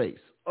face to face.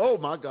 Oh,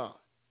 my God.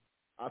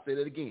 I'll say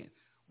that again.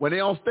 When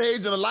they're on stage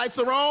and the lights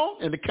are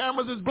on and the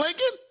cameras is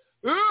blinking,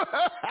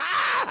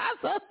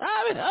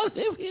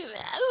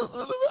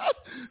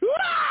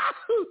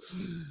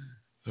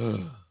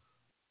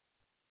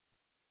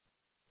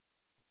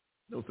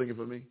 no singing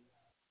for me.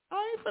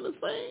 I ain't finna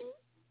sing.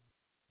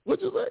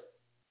 What you say?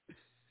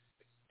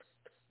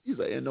 You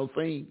say, ain't no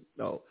sing.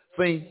 No,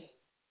 sing.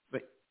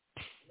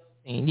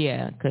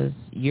 Yeah, because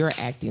your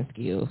acting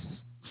skills.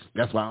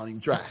 That's why I don't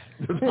even try.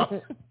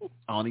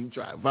 I don't even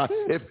try.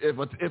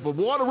 If a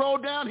water roll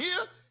down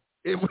here,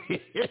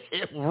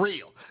 it's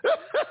real.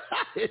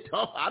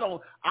 I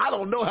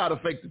don't know how to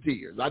fake the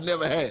tears. I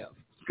never have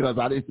because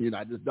I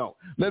just don't.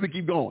 Let me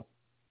keep going.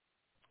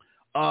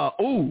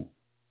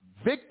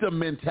 Victim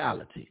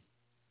mentality.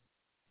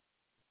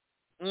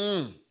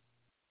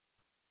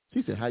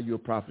 She said, "How you a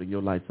prophet and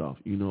your lights off?"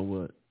 You know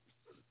what?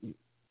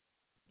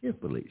 Yes,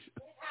 Felicia.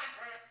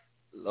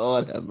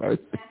 Lord have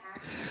mercy.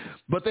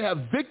 But they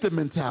have victim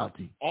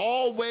mentality.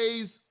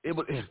 Always,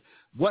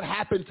 what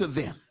happened to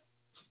them?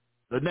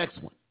 The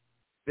next one.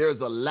 There's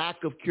a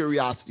lack of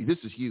curiosity. This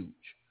is huge.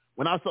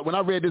 When I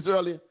read this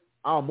earlier,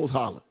 I almost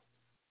hollered.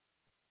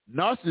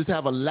 Narcissists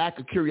have a lack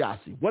of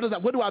curiosity. What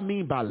do I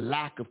mean by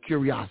lack of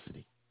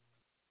curiosity?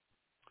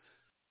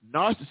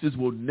 Narcissists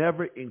will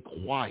never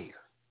inquire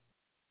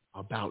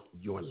about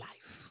your life.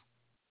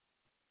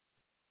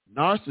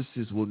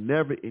 Narcissists will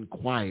never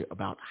inquire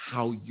about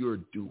how you're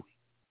doing,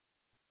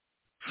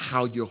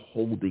 how you're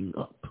holding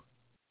up.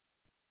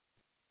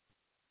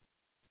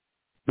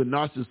 The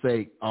narcissist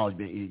say, "Oh,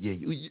 yeah,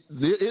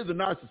 here's a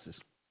narcissist.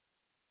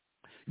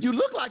 You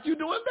look like you're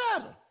doing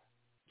better."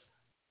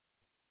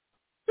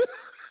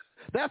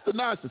 That's the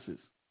narcissist.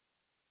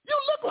 You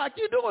look like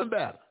you're doing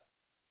better.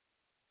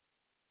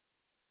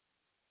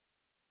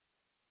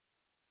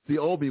 See,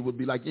 Obi would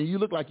be like, "Yeah, you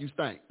look like you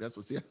stink." That's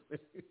what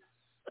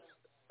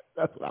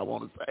that's what I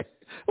want to say.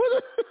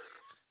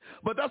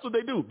 But that's what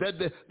they do.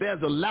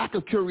 There's a lack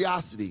of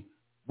curiosity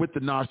with the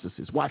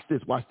narcissist. Watch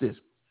this. Watch this.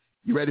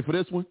 You ready for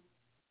this one?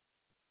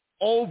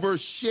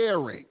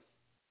 Oversharing.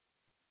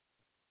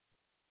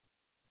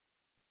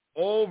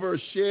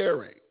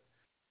 Oversharing.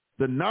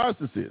 The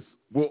narcissist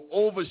will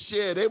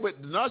overshare. The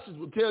narcissist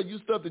will tell you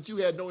stuff that you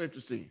had no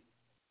interest in.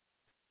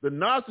 The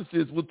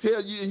narcissist will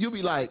tell you, and you'll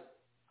be like,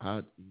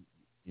 I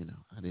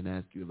didn't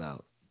ask you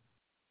about.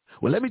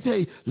 Well, let me tell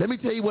you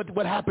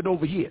what happened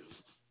over here.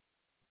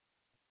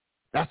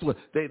 That's what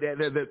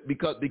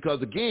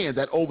because again,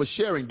 that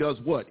oversharing does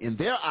what? In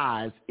their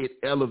eyes, it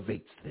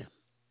elevates them.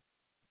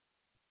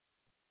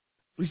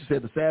 Lisa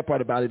said the sad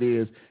part about it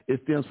is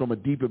it stems from a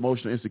deep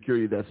emotional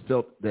insecurity they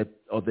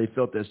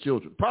felt as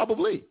children.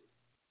 Probably,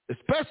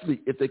 especially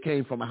if they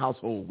came from a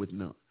household with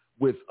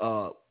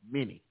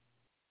many,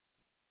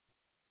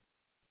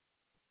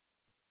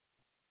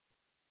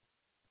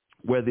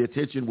 where the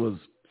attention was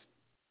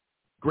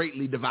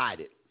greatly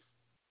divided.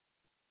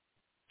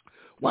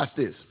 Watch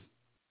this.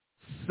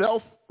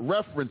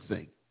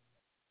 Self-referencing.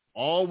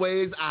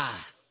 Always I,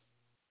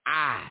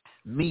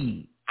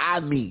 me, I,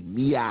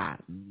 me, I,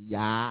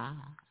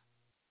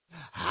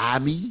 I,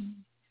 me,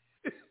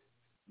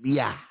 me,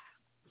 I.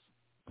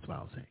 That's what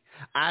I was saying.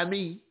 I,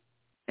 me,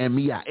 and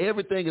me, I.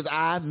 Everything is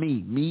I,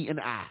 me, and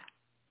I.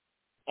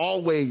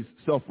 Always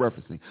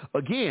self-referencing.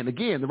 Again,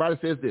 the writer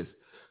says this.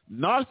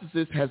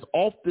 Narcissist has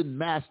often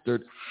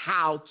mastered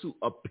how to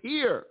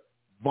appear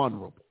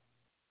vulnerable.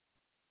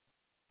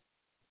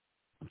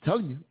 I'm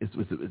telling you,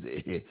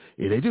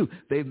 they do.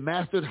 They've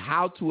mastered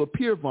how to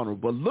appear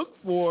vulnerable. But look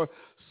for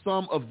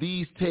some of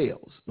these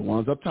tales, the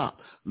ones up top.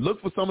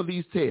 Look for some of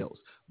these tales.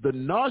 The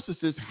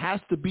narcissist has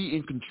to be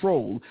in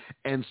control,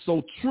 and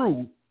so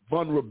true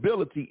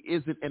vulnerability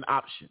isn't an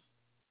option.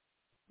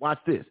 Watch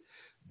this.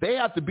 They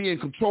have to be in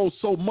control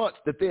so much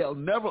that they'll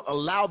never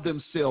allow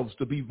themselves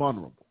to be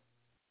vulnerable.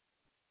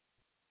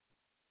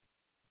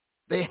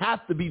 They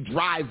have to be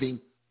driving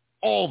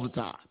all the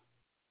time.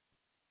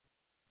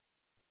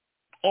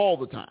 All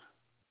the time.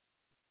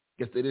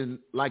 Guess they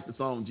didn't like the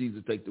song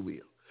Jesus Take the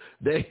Wheel.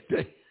 They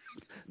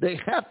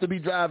have to be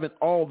driving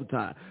all the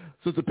time.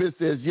 Sister Pitt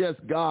says, yes,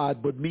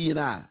 God, but me and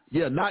I.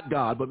 Yeah, not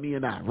God, but me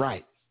and I.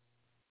 Right.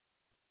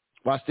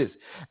 Watch this.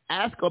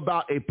 Ask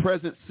about a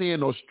present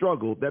sin or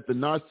struggle that the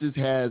narcissist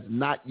has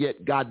not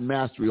yet gotten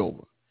mastery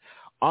over.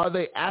 Are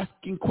they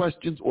asking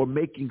questions or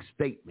making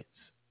statements?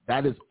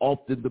 That is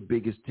often the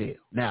biggest tell.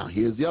 Now,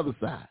 here's the other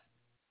side.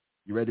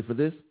 You ready for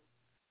this?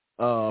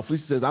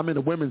 Felicia says, I'm in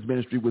a women's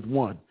ministry with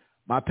one.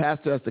 My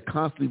pastor has to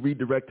constantly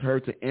redirect her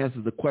to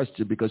answer the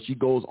question because she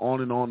goes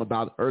on and on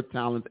about her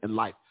talents and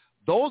life.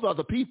 Those are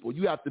the people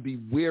you have to be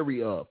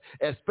wary of,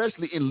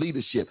 especially in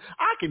leadership.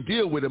 I can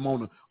deal with them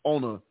on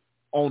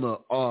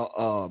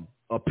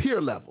a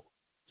peer level.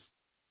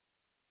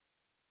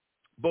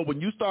 But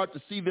when you start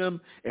to see them,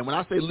 and when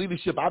I say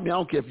leadership, I mean, I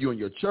don't care if you're in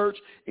your church,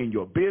 in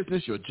your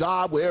business, your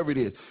job, wherever it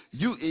is,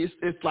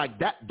 it's like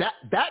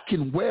that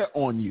can wear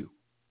on you.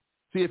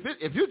 See,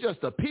 if you're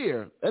just a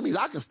peer, that means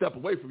I can step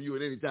away from you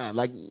at any time.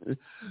 Like,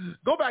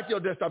 go back to your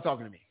desk, stop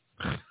talking to me.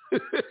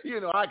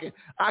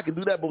 I can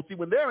do that. But see,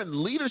 when they're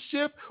in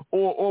leadership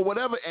or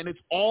whatever, and it's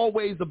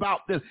always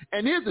about this.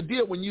 And here's the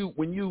deal: when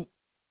you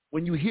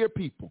hear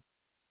people,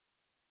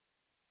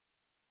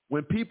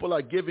 when people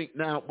are giving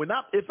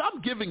if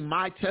I'm giving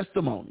my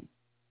testimony,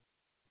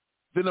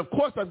 then of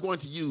course I'm going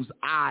to use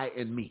I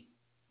and me.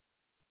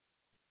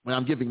 When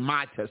I'm giving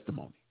my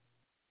testimony.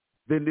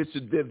 Then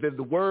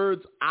the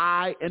words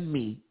I and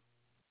me,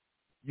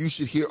 you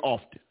should hear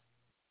often.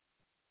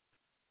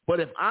 But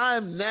if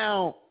I'm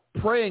now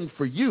praying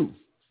for you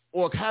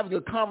or having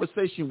a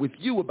conversation with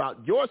you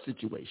about your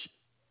situation,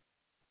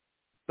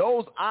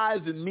 those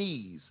I's and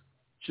me's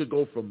should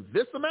go from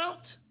this amount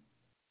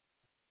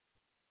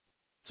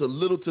to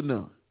little to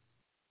none.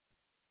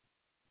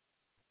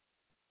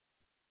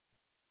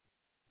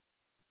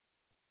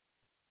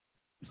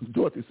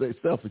 Dorothy say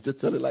selfish, just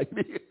tell it like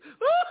me.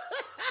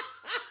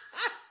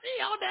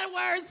 On that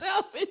word,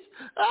 selfish.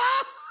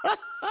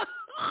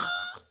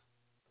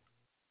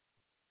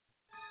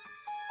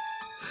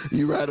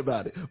 You're right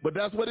about it. But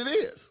that's what it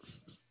is.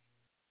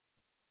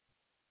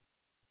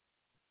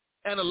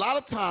 And a lot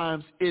of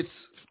times it's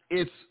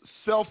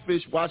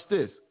selfish. Watch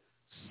this.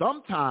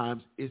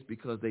 Sometimes it's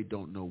because they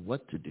don't know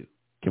what to do.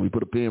 Can we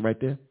put a pin right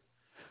there?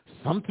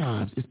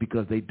 Sometimes it's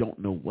because they don't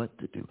know what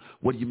to do.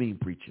 What do you mean,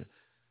 preacher?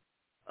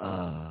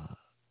 They're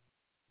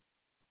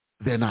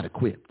not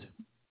equipped.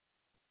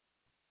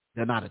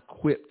 They're not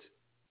equipped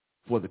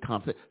for the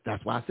concept.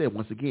 That's why I said,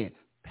 once again,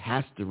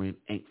 pastoring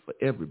ain't for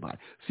everybody.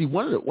 See,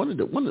 one of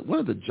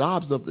the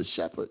jobs of the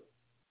shepherd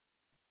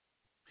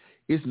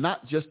is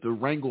not just to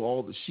wrangle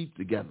all the sheep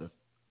together,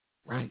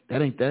 right?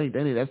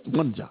 That's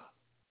one job.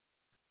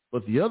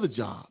 But the other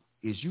job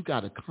is you got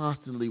to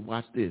constantly,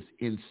 watch this,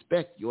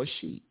 inspect your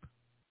sheep.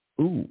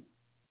 Ooh,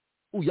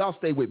 y'all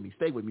stay with me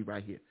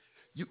right here.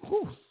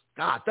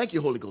 God, thank you,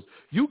 Holy Ghost.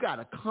 You got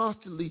to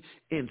constantly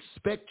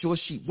inspect your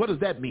sheep. What does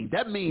that mean?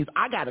 That means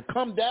I got to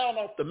come down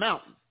off the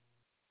mountain.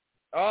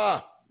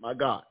 Ah, my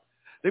God.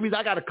 That means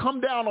I got to come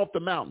down off the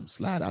mountain.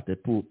 Slide out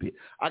that pulpit.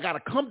 I got to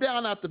come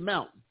down out the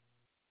mountain.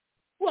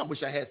 Well, I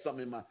wish I had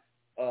something in my,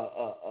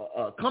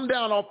 come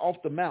down off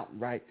the mountain,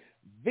 right?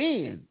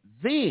 Then,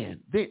 Tanya,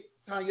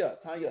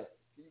 can you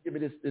give me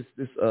this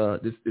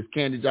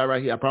candy jar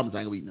right here? I promise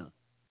I ain't going to eat none.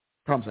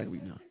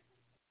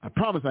 I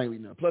promise I ain't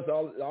eating none. Plus,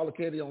 all the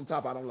candy on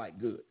top I don't like.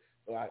 Good.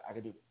 So I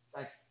can do it.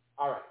 Thanks.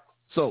 All right.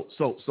 So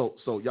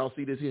y'all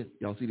see this here?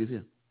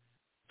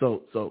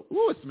 So,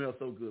 it smells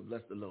so good.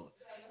 Bless the Lord.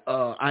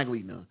 I ain't gonna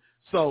eat none.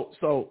 So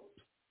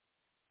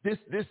this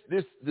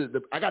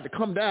I got to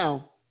come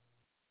down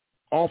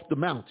off the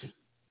mountain,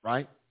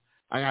 right?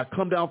 I got to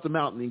come down off the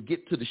mountain and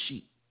get to the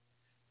sheep.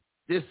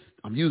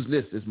 I'm using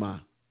this as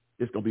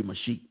it's gonna be my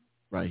sheep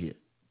right here.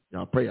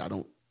 Y'all pray I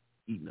don't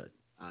eat nothing.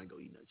 I ain't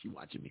gonna eat nothing. She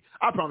watching me.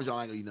 I promise y'all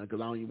I ain't gonna eat nothing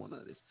because I don't even want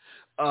none of this.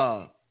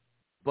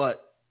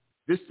 But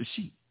this is the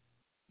sheep.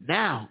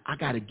 Now I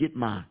gotta get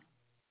my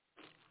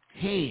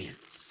hand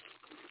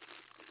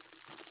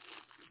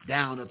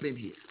down up in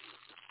here.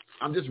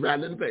 I'm just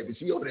rattling the paper.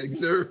 She over there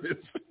nervous.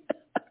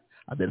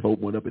 I better hold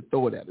one up and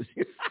throw it at her.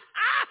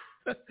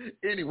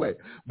 Anyway,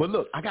 but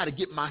look, I got to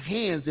get my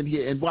hands in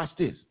here and watch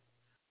this.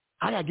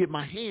 I got to get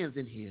my hands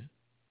in here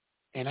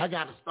and I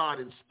got to start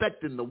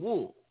inspecting the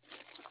wool.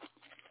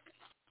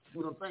 See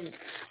what I'm saying?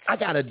 I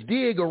got to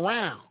dig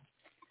around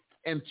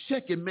and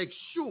check and make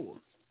sure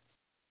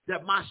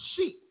that my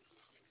sheep,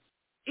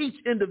 each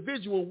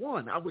individual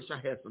one, I wish I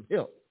had some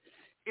help,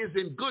 is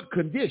in good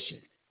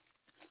condition.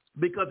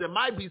 Because there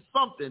might be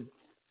something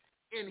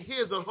in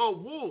his or her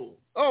wool,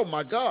 oh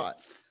my God,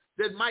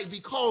 that might be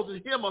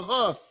causing him or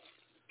her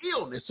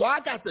illness. So I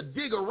got to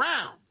dig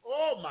around.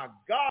 Oh my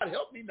God,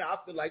 help me now. I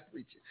feel like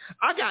preaching.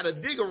 I got to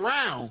dig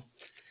around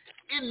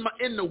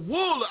in the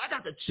wool. I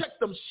got to check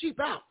them sheep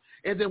out.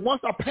 And then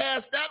once I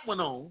pass that one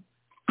on,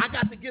 I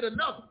got to get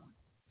another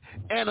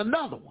one and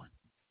another one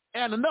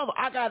and another.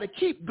 I got to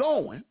keep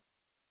going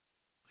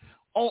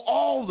on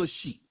all the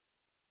sheep.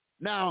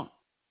 Now,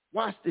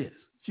 watch this.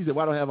 She said,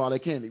 "Why don't I have all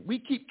that candy?" We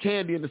keep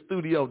candy in the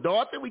studio,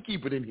 Dorothy. We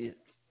keep it in here.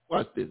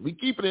 Watch this. We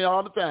keep it in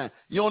all the time.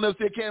 You don't ever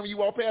see a candy when you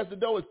walk past the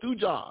door. It's 2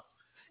 jars.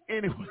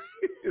 Anyway,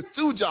 it's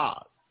 2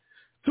 jars.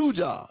 2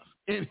 jars.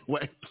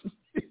 Anyway,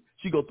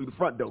 she go through the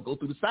front door, go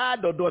through the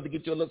side door, to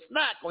get you a little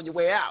snack on your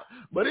way out.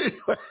 But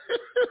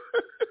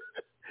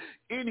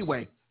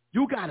anyway,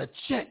 you got to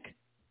check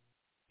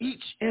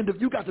each end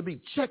of, you got to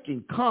be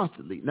checking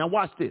constantly. Now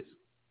watch this.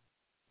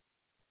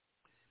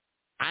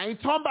 I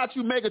ain't talking about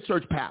you mega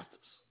church pastors,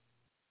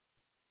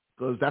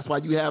 because that's why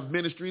you have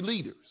ministry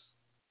leaders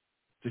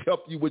to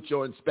help you with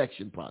your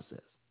inspection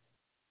process.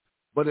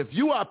 But if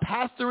you are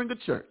pastoring a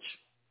church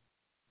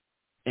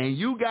and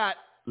you got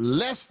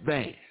less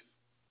than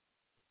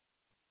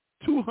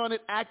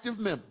 200 active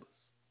members,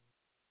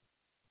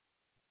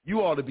 you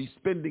ought to be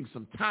spending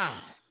some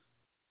time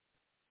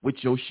with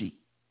your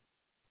sheep,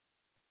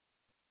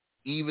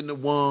 even the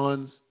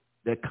ones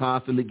that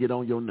constantly get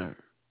on your nerve.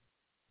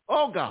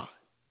 Oh, God.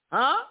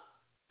 Huh?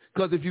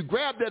 Because if you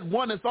grab that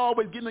one that's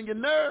always getting on your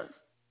nerve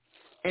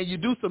and you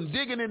do some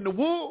digging in the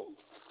wool,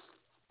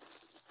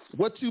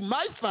 what you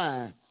might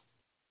find,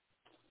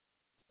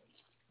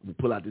 let me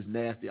pull out this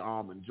nasty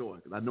almond joy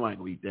because I know I ain't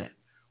going to eat that.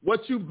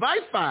 What you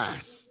might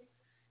find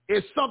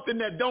is something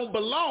that don't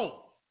belong,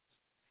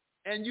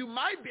 and you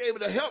might be able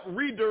to help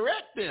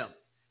redirect them.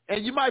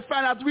 And you might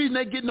find out the reason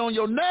they're getting on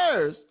your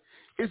nerves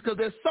is because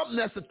there's something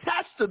that's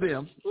attached to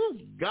them. Oh,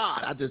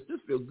 God, this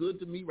feels good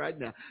to me right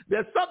now.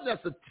 There's something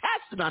that's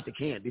attached to, not the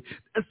candy.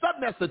 There's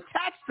something that's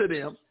attached to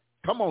them,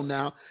 come on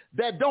now,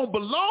 that don't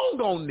belong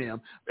on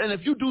them. And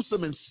if you do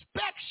some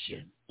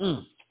inspection,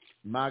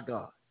 my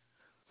God.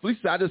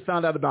 Lisa, I just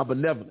found out about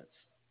benevolence.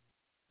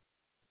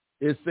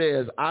 It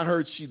says, I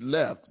heard she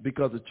left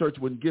because the church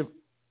wouldn't give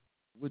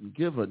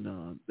her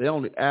none. They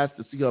only asked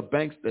to see her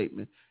bank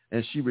statement,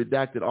 and she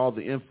redacted all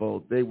the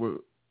info.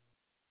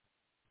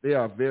 They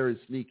are very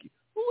sneaky.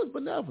 Who is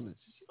benevolence?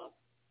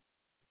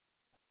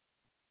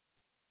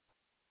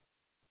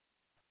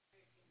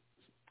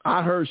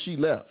 I heard she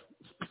left.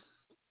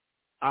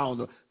 I don't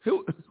know.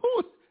 Who?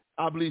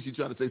 I believe she's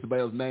trying to say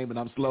somebody else's name, and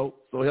I'm slow,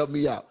 so help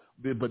me out.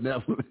 Being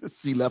benevolent,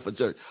 she left a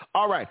church.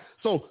 All right,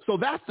 so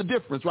that's the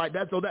difference, right?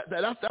 That's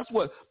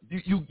what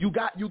you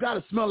got. You got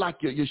to smell like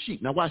your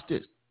sheep. Now watch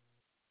this.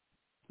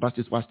 Watch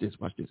this.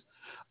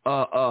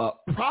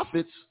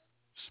 Prophets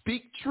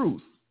speak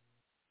truth.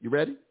 You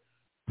ready?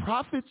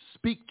 Prophets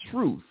speak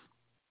truth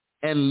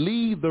and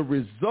leave the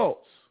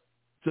results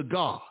to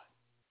God.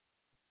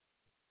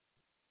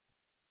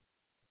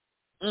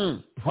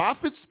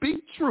 Prophets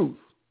speak truth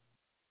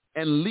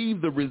and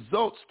leave the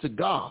results to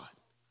God.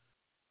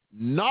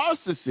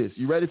 Narcissists,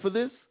 you ready for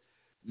this?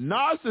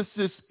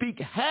 Narcissists speak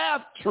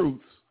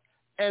half-truths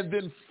and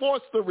then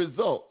force the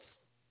results.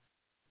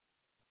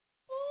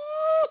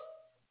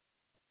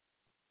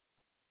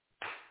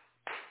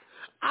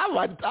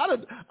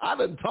 I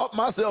done taught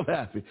myself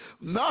happy.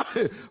 No,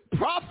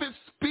 prophets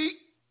speak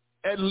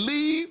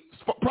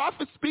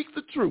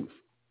the truth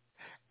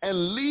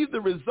and leave the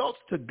results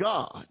to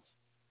God.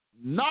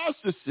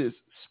 Narcissists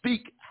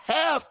speak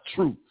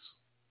half-truths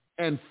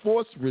and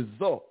force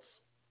results.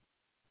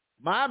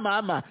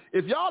 My.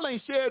 If y'all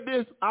ain't shared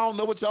this, I don't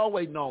know what y'all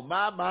waiting on.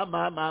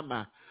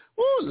 My.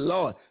 Oh,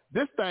 Lord.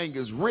 This thing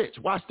is rich.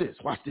 Watch this.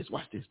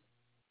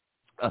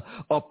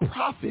 A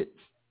prophet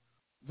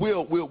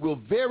will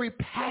very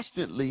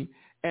passionately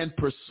and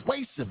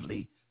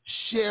persuasively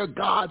share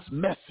God's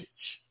message.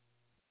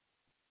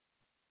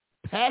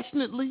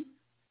 Passionately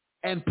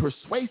and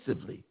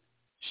persuasively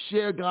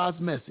share God's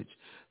message.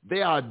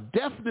 They are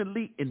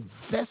definitely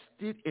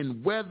invested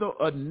in whether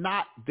or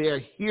not their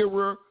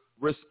hearer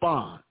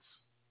responds.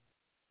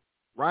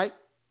 Right?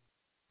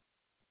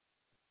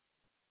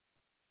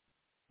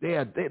 They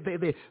are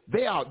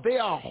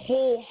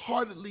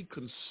wholeheartedly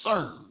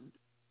concerned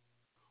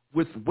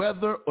with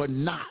whether or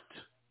not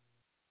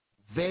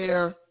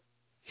their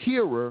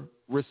hearer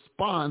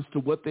responds to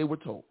what they were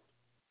told.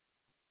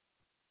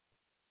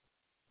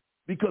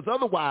 Because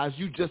otherwise,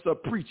 you just are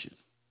preaching.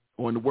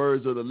 Or in the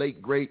words of the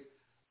late, great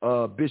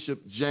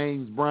Bishop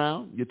James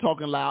Brown, you're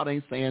talking loud,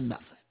 ain't saying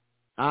nothing.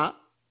 Huh?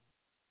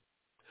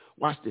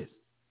 Watch this.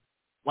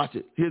 Watch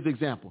it. Here's the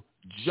example.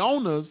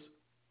 Jonah's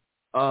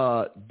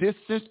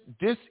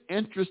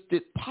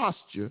disinterested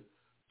posture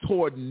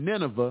toward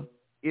Nineveh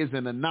is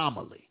an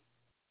anomaly.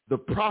 The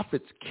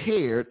prophets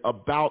cared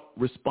about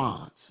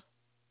response,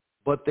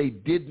 but they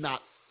did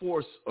not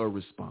force a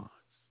response.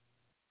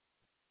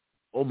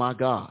 Oh my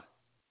God.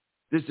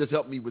 This just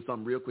helped me with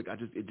something real quick. I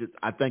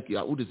thank you.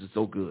 Oh, this is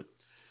so good.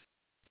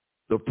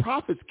 The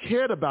prophets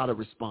cared about a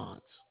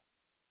response,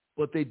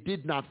 but they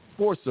did not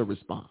force a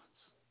response.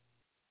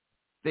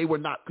 They were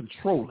not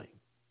controlling.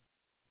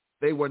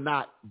 They were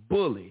not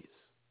bullies.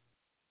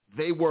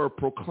 They were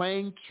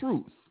proclaimed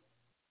truth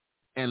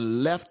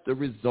and left the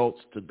results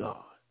to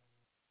God.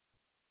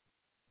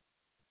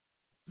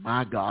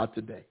 My God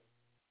today.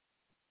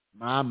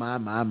 My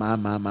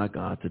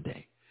God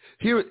today.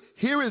 Here's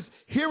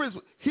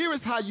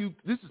how you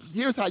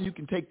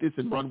can take this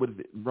and run with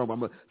it.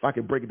 If I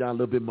can break it down a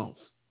little bit more.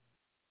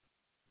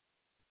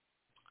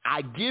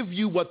 I give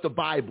you what the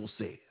Bible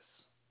says.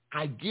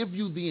 I give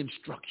you the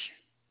instruction.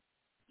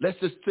 Let's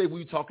just say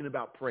we're talking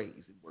about praise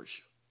and worship.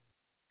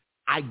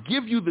 I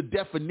give you the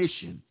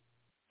definition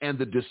and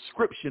the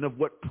description of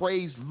what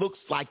praise looks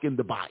like in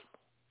the Bible.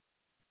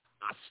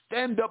 I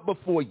stand up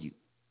before you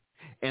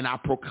and I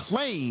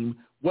proclaim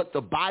what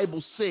the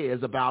Bible says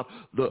about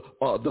the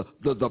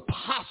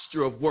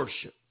posture of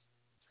worship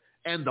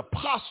and the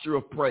posture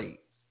of praise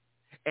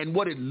and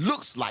what it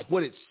looks like,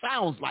 what it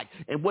sounds like,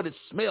 and what it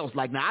smells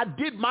like. Now, I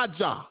did my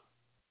job.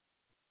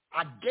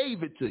 I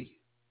gave it to you.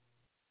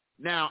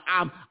 Now,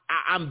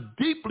 I'm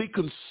deeply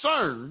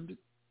concerned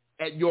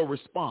at your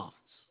response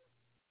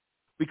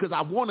because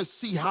I want to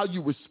see how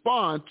you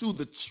respond to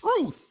the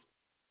truth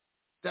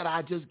that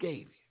I just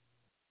gave you.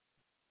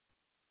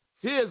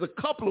 Here's a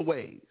couple of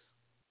ways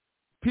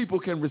people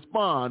can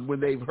respond when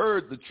they've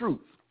heard the truth.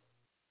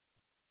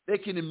 They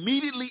can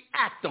immediately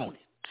act on it.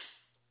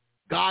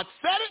 God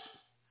said it.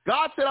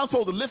 God said I'm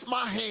supposed to lift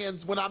my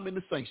hands when I'm in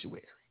the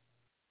sanctuary.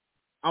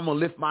 I'm going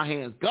to lift my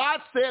hands. God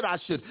said I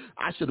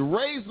should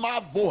raise my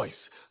voice.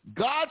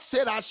 God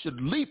said I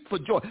should leap for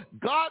joy.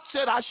 God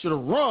said I should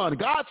run.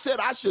 God said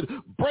I should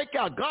break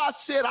out. God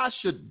said I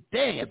should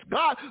dance.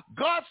 God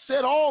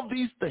said all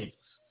these things.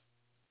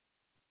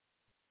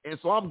 And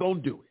so I'm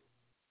going to do it.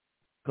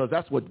 Because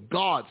that's what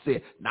God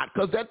said. Not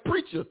because that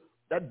preacher,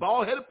 that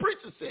bald-headed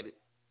preacher said it,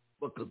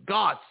 but because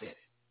God said it.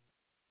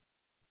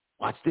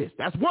 Watch this.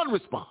 That's one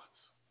response.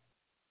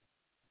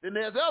 Then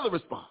there's the other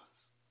response.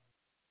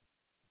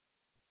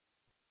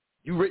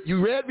 You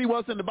read me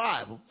once in the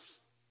Bible,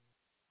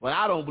 but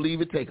I don't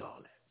believe it take all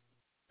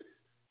that.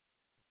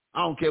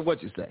 I don't care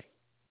what you say.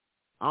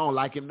 I don't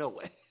like him no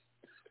way.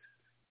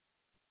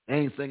 I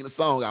ain't singing a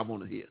song I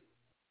want to hear.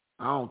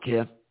 I don't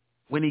care.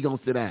 When he going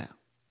to sit down?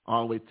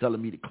 Always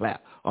telling me to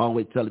clap.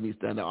 Always telling me to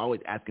stand up.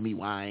 Always asking me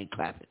why I ain't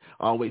clapping.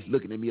 Always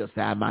looking at me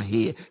upside my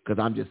head because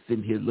I'm just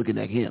sitting here looking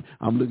at him.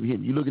 I'm looking at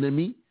him. You looking at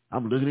me?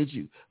 I'm looking at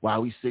you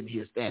while we sitting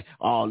here standing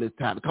all this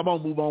time. Come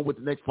on, move on with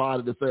the next part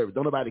of the service.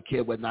 Don't nobody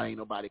care whether or not ain't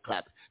nobody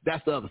clapping.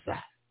 That's the other side.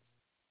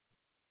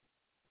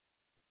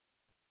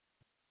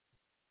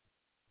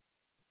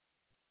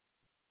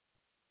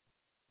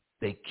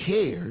 They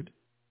cared,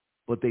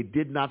 but they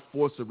did not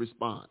force a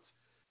response.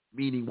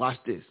 Meaning, watch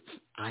this.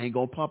 I ain't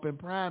going to pump and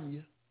prime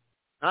you.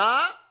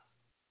 Huh?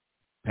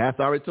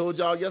 Pastor already told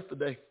y'all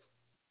yesterday.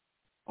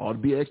 Ought to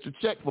be an extra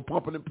check for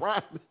pumping and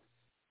priming.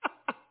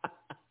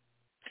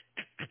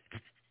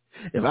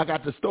 If I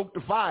got to stoke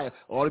the fire,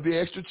 ought to be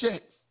an extra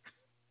check.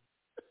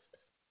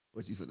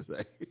 What you finna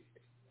say?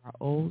 I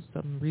owe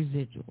some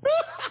residual.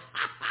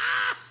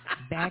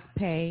 Back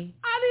pay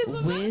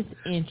with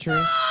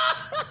interest.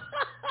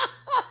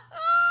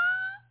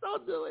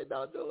 Don't do it.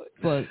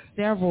 For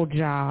several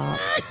jobs.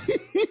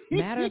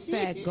 Matter of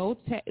fact,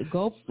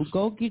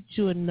 go get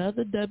you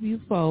another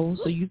W-4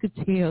 so you could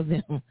tell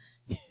them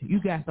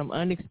you got some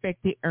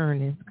unexpected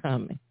earnings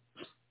coming.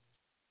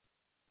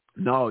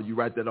 No, you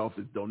write that off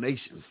as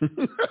donations.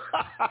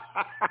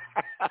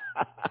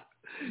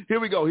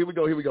 Here we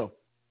go.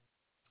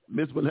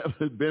 Miss Benevolent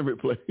has been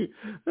replaced.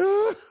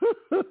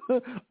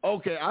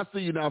 Okay, I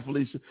see you now,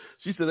 Felicia.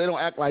 She said they don't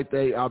act like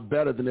they are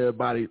better than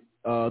everybody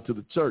to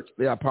the church.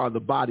 They are part of the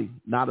body,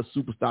 not a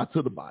superstar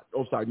to the body.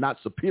 Oh, sorry, not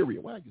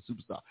superior. Why I get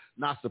superstar?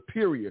 Not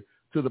superior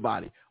to the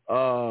body.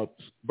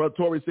 Brother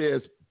Torrey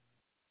says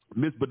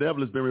Miss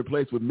Benevolent has been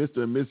replaced with Mr.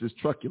 and Mrs.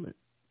 Truculent.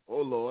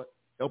 Oh, Lord,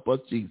 help us,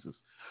 Jesus.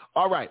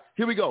 All right,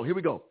 here we go.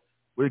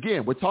 Well,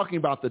 again, we're talking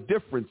about the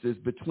differences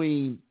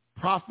between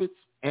prophets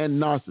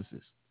and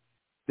narcissists.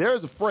 There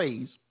is a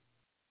phrase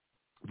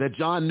that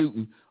John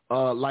Newton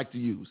liked to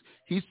use.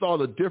 He saw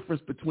the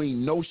difference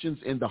between notions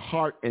in the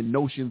heart and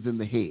notions in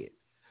the head.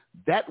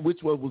 That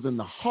which was in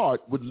the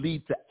heart would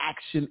lead to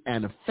action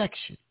and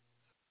affection,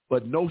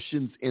 but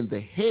notions in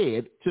the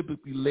head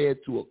typically led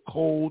to a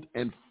cold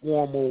and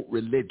formal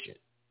religion.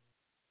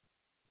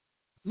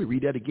 Let me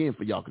read that again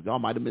for y'all because y'all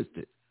might have missed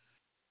it.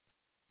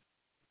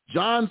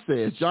 John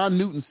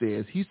Newton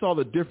says, he saw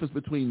the difference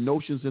between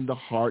notions in the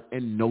heart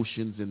and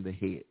notions in the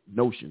head.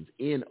 Notions,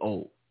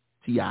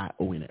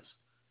 N-O-T-I-O-N-S.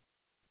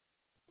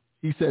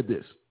 He said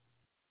this,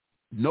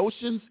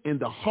 notions in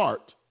the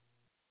heart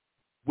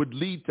would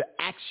lead to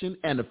action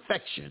and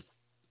affection.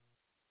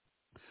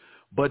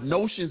 But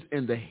notions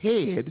in the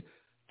head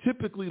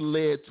typically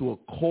led to a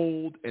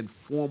cold and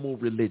formal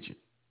religion.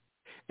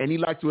 And he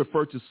likes to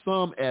refer to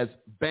some as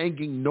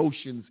banging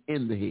notions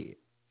in the head.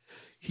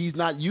 He's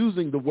not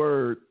using the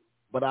word,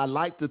 but I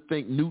like to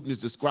think Newton is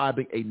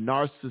describing a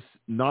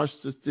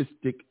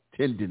narcissistic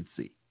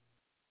tendency.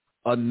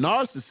 A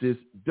narcissist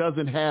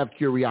doesn't have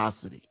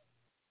curiosity.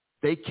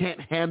 They can't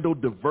handle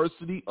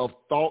diversity of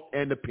thought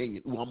and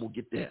opinion. Ooh, I'm going to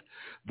get there.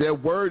 Their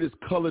word is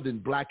colored in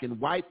black and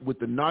white, with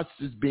the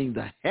narcissist being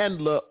the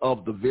handler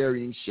of the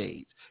varying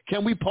shades.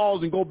 Can we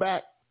pause and go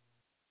back?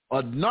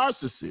 A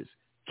narcissist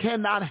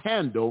cannot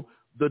handle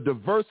the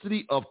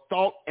diversity of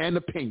thought and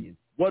opinion.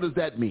 What does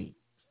that mean?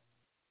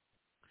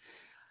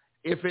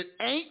 If it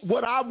ain't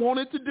what I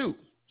wanted to do,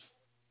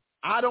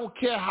 I don't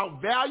care how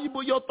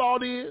valuable your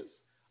thought is.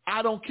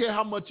 I don't care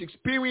how much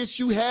experience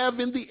you have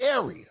in the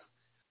area.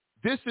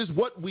 This is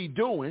what we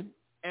doing,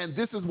 and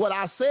this is what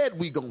I said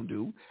we gonna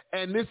do,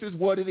 and this is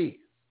what it is.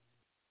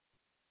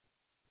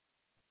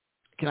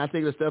 Can I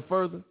take it a step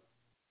further?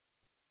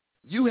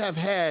 You have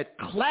had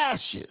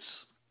clashes,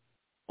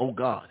 oh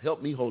God,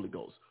 help me, Holy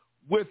Ghost,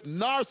 with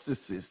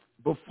narcissists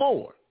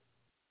before.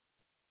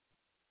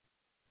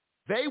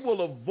 They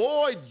will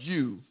avoid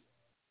you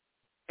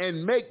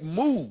and make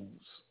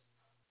moves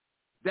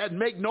that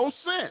make no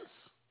sense.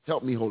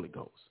 Help me, Holy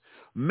Ghost.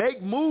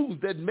 Make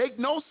moves that make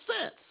no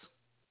sense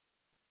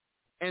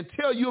and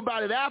tell you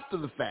about it after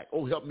the fact.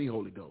 Oh, help me,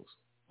 Holy Ghost.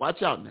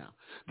 Watch out now.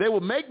 They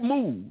will make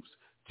moves,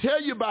 tell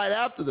you about it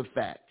after the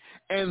fact,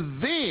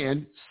 and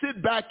then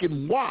sit back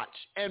and watch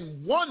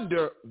and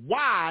wonder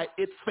why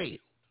it failed.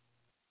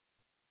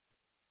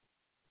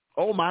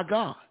 Oh, my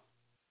God.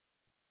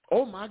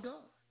 Oh, my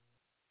God.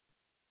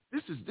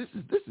 This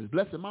is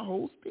blessing my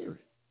whole spirit.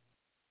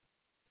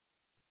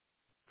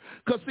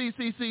 Because see,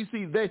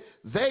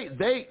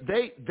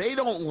 they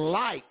don't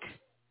like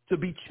to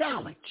be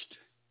challenged.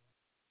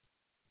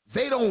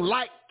 They don't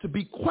like to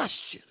be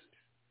questioned.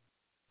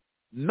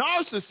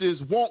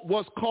 Narcissists want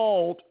what's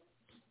called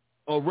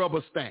a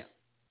rubber stamp.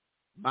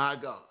 My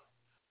God.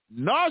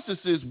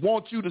 Narcissists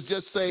want you to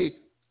just say,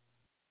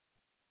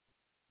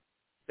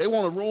 they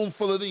want a room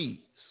full of these.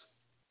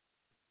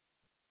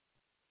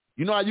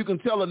 You know how you can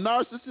tell a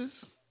narcissist?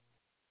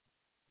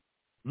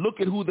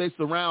 Look at who they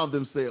surround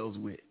themselves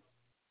with.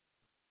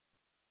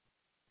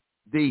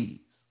 These.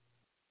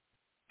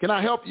 Can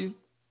I help you?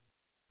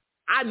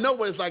 I know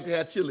what it's like to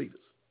have cheerleaders.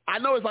 I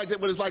know it's like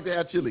that, what it's like to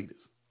have cheerleaders,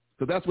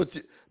 because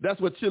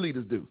that's what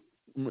cheerleaders do.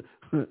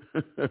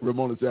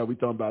 Ramona said, we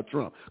talking about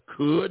Trump.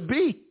 Could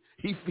be.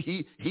 He's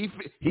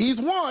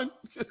one.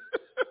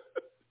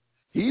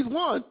 He's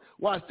one.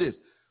 Watch this.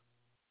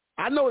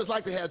 I know what it's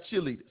like to have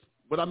cheerleaders.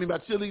 What I mean by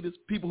cheerleaders,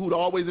 people who are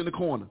always in the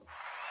corner.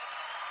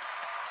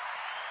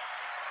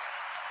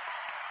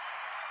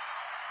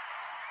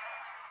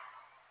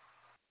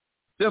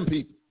 Them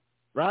people,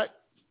 right?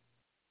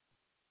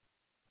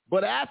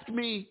 But ask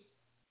me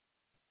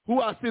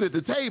who I sit at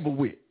the table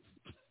with.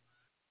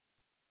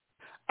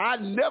 I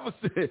never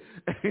said,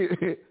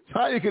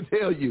 Tanya can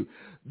tell you,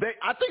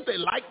 I think they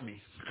like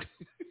me,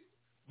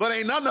 but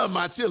ain't none of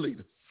my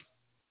cheerleaders.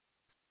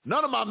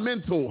 None of my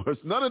mentors,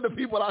 none of the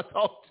people I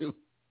talk to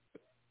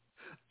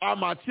are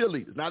my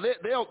cheerleaders. Now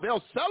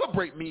they'll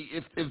celebrate me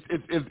if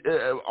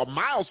a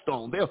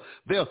milestone.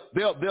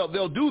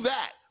 They'll do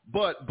that,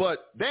 but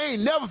they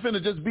ain't never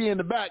finna just be in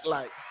the back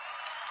like.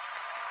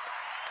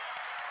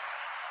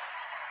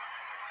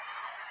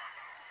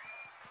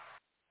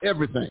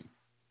 Everything.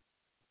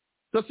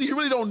 So see, you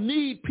really don't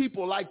need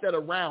people like that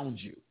around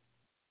you.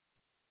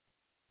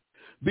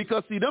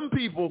 Because see, them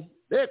people,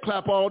 they'll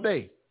clap all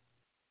day.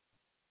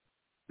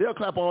 They'll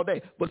clap all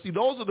day. But see,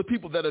 those are the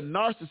people that a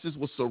narcissist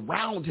will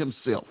surround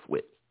himself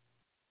with.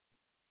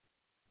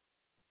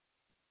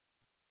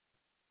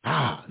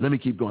 Let me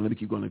keep going.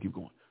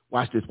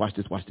 Watch this.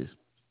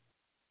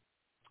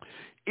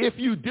 If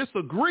you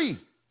disagree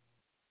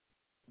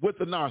with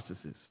the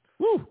narcissist,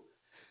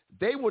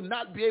 they will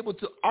not be able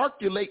to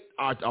articulate.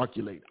 I'm going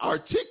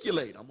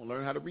to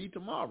learn how to read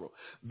tomorrow.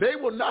 They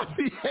will not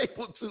be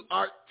able to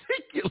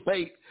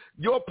articulate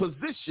your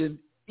position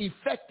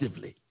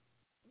effectively.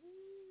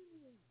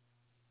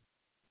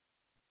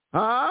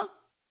 Huh?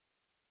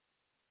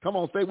 Come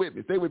on, stay with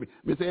me. Let me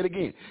say it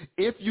again.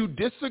 If you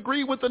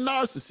disagree with the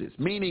narcissist,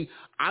 meaning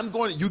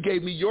you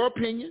gave me your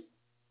opinion,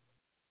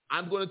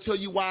 I'm going to tell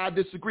you why I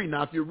disagree.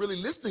 Now, if you're really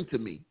listening to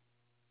me,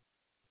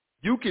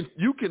 you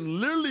can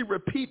literally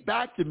repeat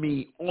back to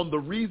me on the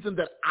reason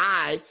that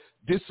I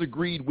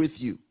disagreed with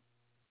you.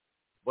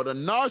 But a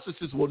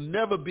narcissist will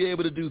never be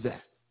able to do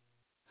that.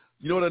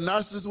 You know what a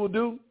narcissist will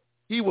do?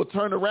 He will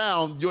turn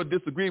around your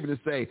disagreement and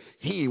say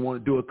he didn't want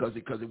to do it because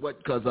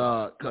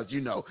I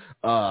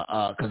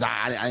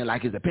didn't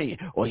like his opinion,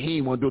 or he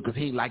didn't want to do it because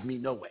he didn't like me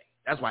no way.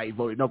 That's why he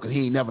voted no, because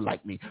he ain't never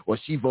liked me, or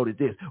she voted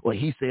this, or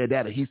he said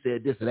that, or he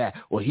said this or that,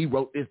 or he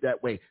wrote this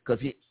that way because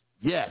he.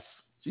 Yes,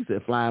 she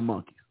said flying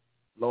monkeys.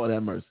 Lord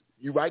have mercy.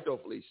 You right though,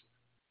 Felicia.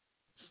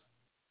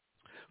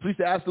 Police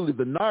said, absolutely.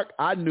 The narc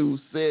I knew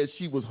said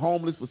she was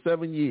homeless for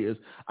 7 years.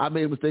 I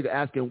made a mistake of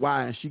asking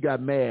why, and she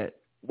got mad.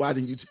 Why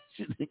did you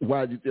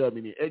tell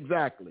me that?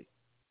 Exactly.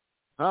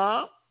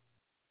 Huh?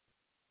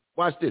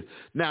 Watch this.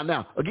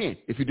 Now, again,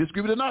 if you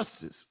disagree with a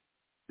narcissist,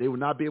 they will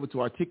not be able to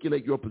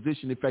articulate your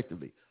position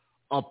effectively.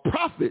 A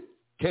prophet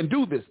can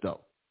do this, though.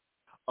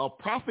 A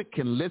prophet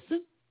can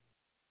listen.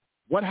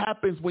 What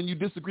happens when you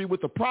disagree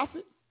with a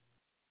prophet?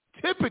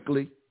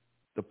 Typically,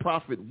 the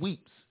prophet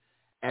weeps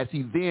as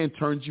he then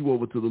turns you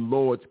over to the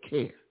Lord's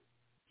care.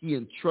 He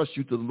entrusts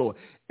you to the Lord.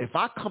 If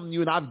I come to you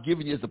and I've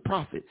given you as a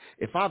prophet,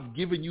 if I've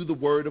given you the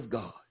word of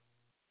God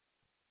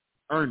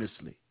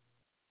earnestly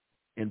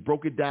and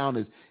broke it down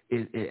as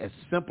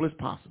simple as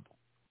possible,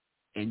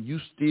 and you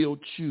still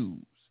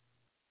choose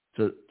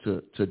to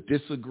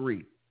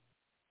disagree,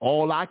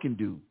 all I can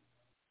do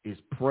is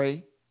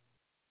pray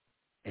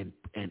and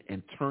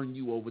turn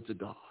you over to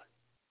God.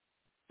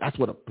 That's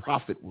what a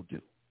prophet will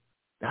do.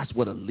 That's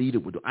what a leader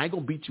will do. I ain't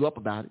going to beat you up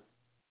about it.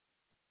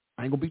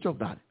 I'm going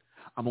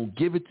to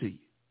give it to you.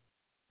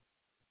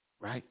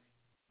 Right?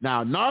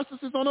 Now, a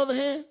narcissist, on the other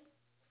hand,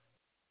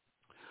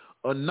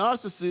 a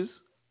narcissist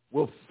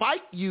will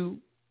fight you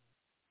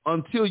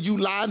until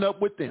you line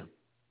up with them.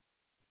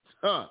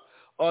 A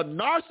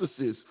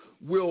narcissist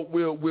will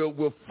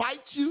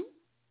fight you,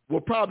 will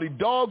probably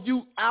dog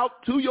you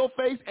out to your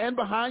face and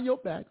behind your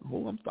back.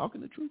 Oh, I'm talking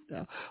the truth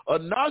now. A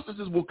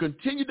narcissist will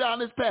continue down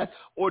this path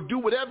or do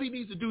whatever he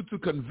needs to do to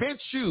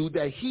convince you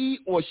that he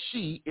or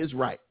she is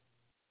right.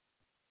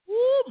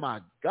 Oh,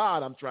 my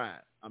God, I'm trying.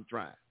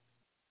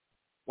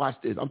 Watch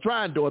this. I'm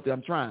trying, Dorothy,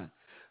 I'm trying.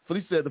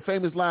 Felicia said the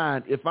famous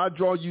line, if I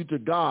draw you to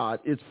God,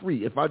 it's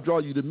free. If I draw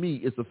you to me,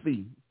 it's a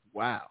fee.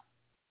 Wow.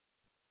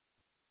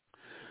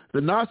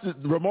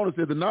 Ramona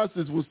said the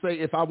narcissist will say,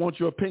 if I want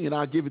your opinion,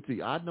 I'll give it to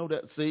you. I know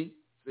that. See?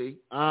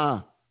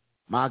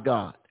 My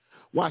God.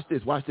 Watch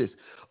this.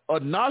 A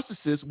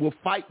narcissist will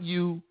fight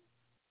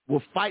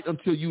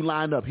until you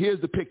line up. Here's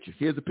the picture.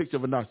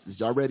 Of a narcissist.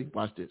 Y'all ready?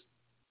 Watch this.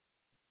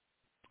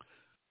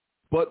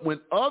 But when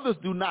others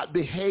do not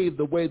behave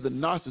the way the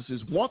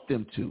narcissist want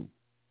them to,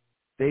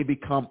 they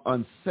become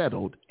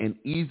unsettled and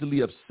easily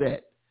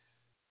upset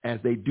as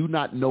they do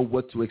not know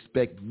what to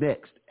expect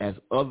next, as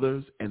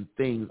others and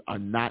things are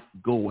not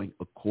going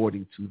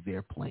according to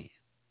their plan.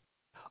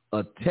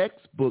 A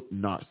textbook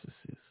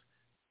narcissist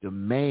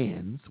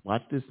demands,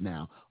 watch this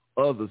now,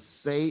 others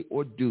say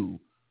or do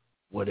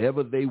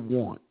whatever they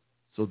want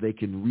so they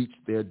can reach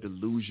their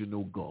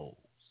delusional goals,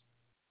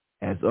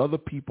 as other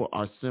people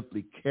are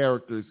simply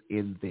characters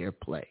in their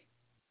play,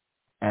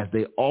 as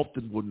they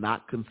often will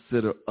not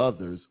consider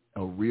others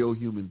a real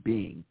human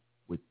being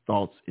with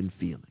thoughts and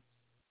feelings.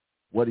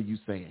 What are you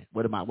saying?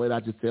 What did I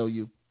just tell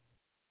you?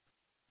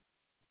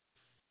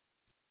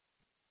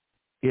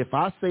 If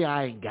I say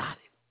I ain't got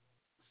it,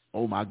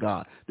 oh my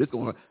God, I'm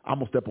going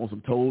to step on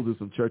some toes in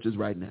some churches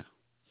right now.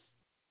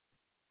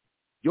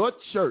 Your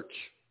church,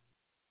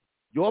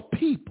 your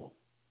people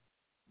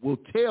will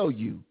tell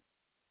you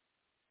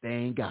they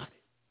ain't got it.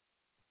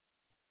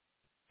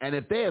 And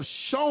if they have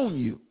shown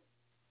you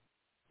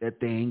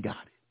that they ain't got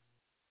it,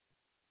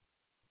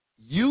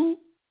 you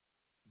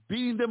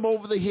beating them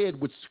over the head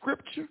with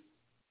scripture,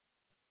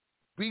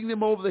 beating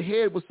them over the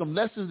head with some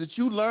lessons that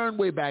you learned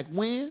way back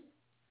when,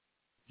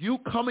 you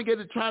coming at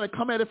it, trying to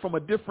come at it from a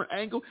different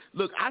angle.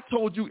 Look, I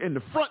told you in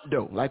the front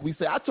door, like we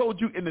say, I told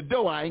you in the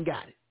door I ain't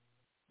got it.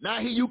 Now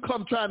here you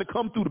come trying to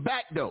come through the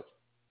back door.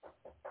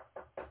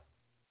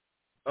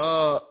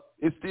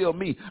 It's still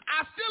me.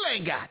 I still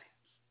ain't got it.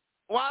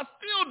 Well, I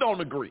still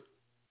don't agree.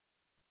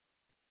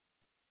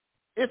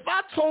 If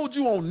I told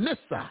you on this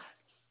side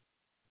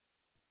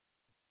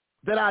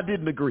that I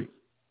didn't agree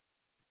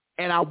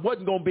and I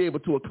wasn't going to be able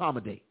to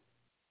accommodate,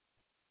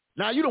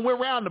 now you done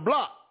went around the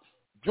block,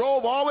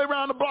 drove all the way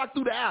around the block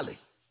through the alley,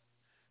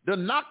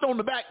 then knocked on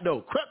the back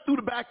door, crept through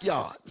the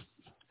backyard,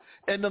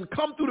 and then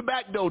come through the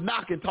back door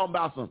knocking, talking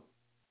about something.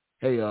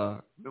 Hey, remember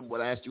what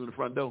I asked you in the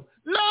front door?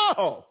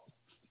 No!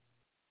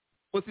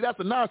 Well, see, that's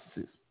a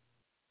narcissist.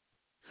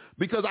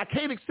 Because I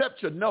can't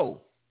accept your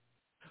no.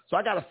 So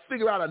I got to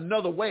figure out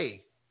another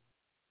way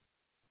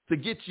to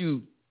get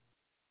you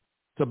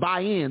to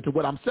buy in to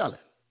what I'm selling.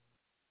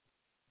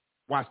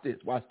 Watch this.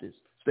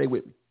 Stay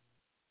with me.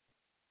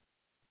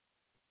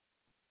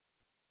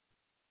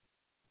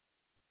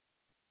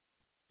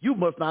 You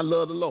must not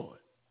love the Lord.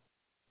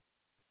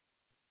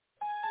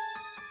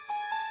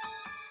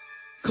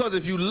 Because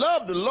if you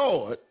love the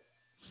Lord,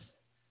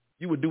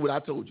 you would do what I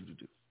told you to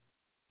do.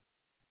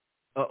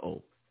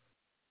 Uh-oh.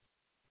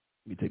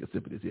 Let me take a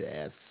sip of this here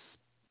ass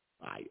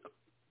fire.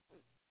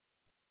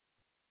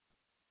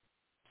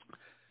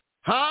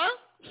 Huh?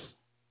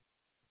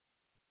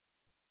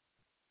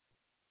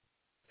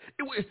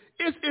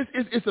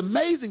 It's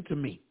amazing to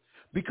me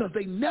because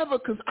they never,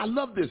 because I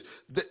love this.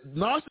 The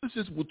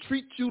narcissists will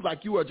treat you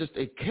like you are just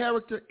a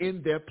character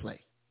in their play.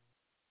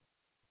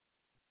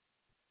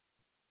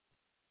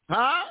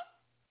 Huh?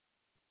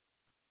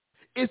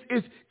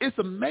 It's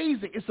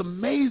amazing. It's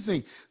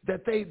amazing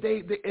that they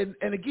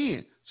and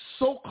again,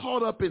 so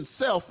caught up in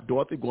self,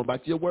 Dorothy, going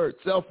back to your word,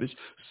 selfish,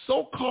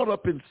 so caught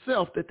up in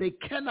self that they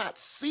cannot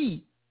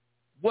see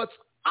what's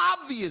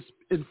obvious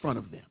in front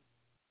of them.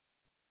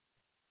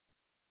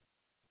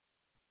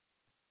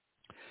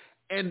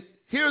 And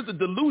here's the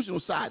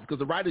delusional side, because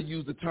the writer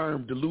used the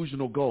term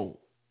delusional gold.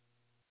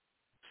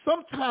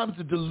 Sometimes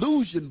the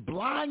delusion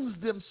blinds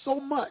them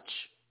so much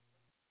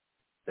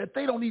that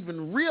they don't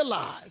even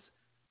realize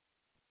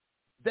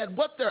that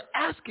what they're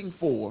asking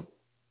for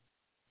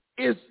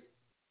is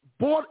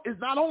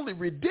not only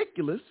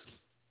ridiculous,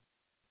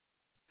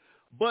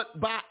 but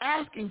by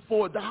asking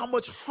for it, how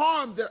much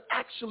harm they're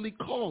actually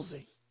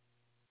causing.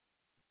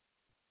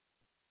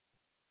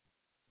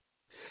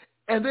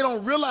 And they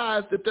don't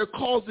realize that they're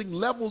causing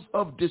levels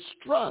of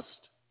distrust.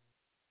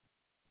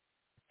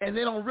 And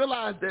they don't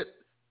realize that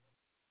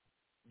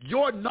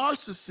your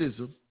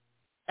narcissism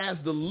as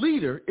the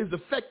leader is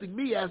affecting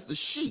me as the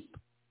sheep.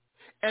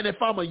 And if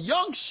I'm a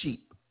young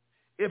sheep,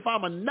 if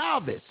I'm a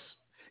novice,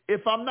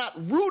 if I'm not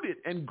rooted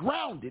and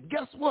grounded,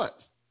 guess what?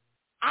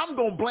 I'm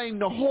going to blame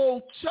the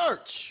whole church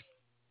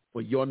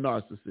for your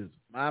narcissism.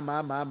 My.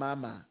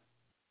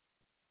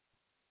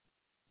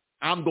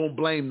 I'm going to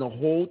blame the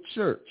whole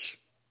church.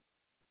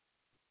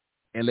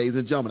 And ladies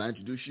and gentlemen, I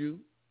introduce you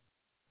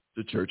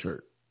to church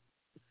hurt.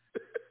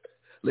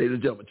 Ladies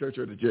and gentlemen, church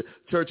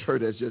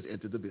hurt has just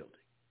entered the building.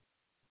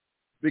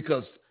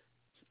 Because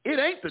it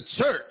ain't the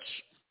church,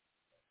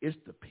 it's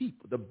the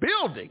people. The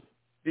building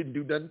didn't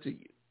do nothing to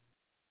you.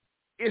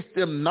 It's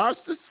them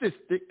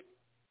narcissistic,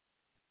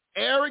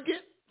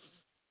 arrogant,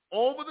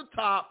 over the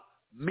top,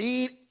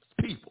 mean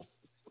people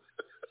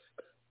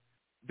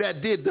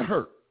that did the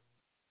hurt.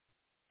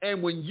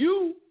 And when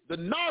you, the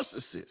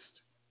narcissist,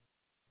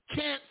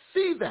 can't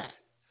see that,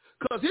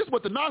 because here's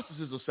what the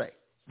narcissist will say.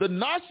 The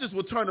narcissist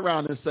will turn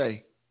around and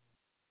say,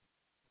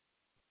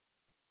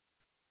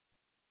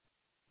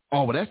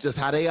 oh, well, that's just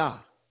how they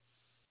are.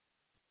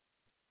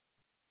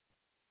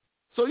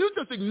 So you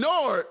just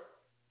ignored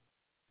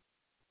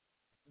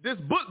this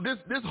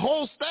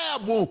whole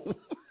stab wound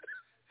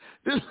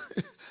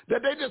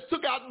that they just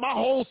took out my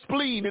whole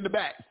spleen in the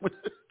back.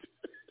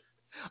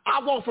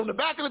 I walked from the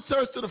back of the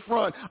church to the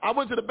front. I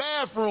went to the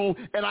bathroom,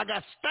 and I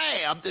got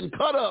stabbed and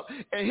cut up.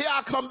 And here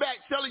I come back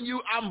telling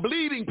you I'm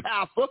bleeding,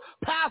 pastor,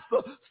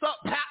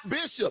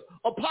 bishop,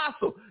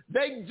 apostle.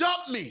 They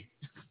jumped me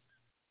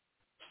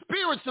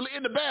spiritually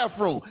in the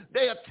bathroom.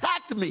 They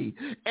attacked me.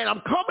 And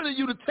I'm coming to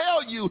you to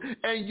tell you,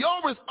 and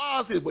your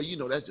response is, well, you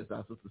know, that's just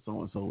our sister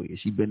so-and-so is.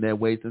 She's been that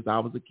way since I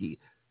was a kid.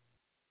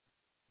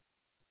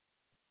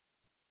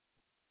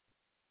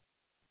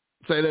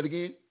 Say that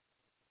again.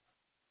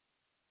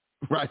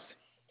 Right.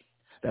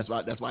 That's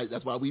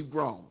why we've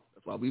grown.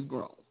 That's why we've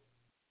grown.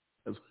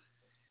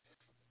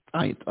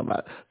 I ain't talking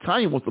about.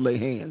 Tanya wants to lay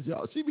hands,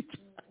 y'all.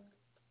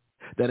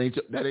 That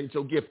ain't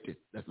your gifting.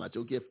 That's not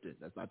your gifting.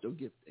 That's not your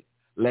gifting.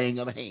 Laying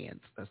of the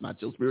hands. That's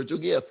not your spiritual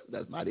gift.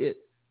 That's not it.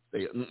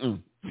 Say it.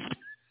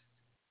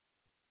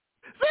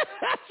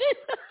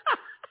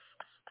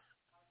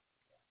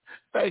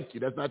 Thank you.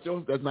 That's not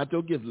your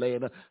gift.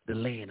 The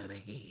laying of the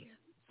hands.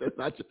 That's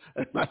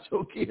not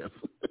your gift.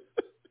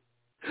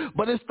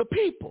 But it's the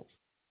people.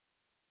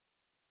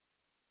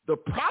 The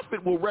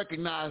prophet will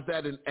recognize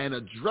that and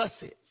address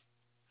it.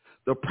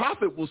 The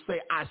prophet will say,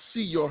 I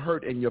see your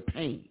hurt and your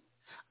pain.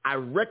 I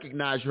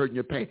recognize your hurt and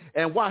your pain.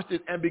 And watch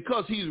this. And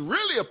because he's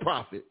really a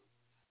prophet,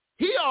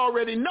 he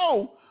already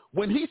know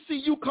when he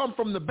see you come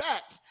from the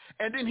back,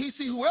 and then he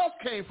see who else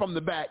came from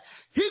the back,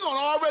 he going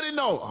to already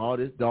know, oh,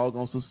 this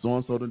doggone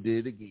so-and-so done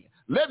did it again.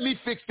 Let me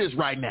fix this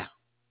right now.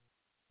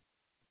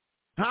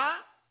 Huh?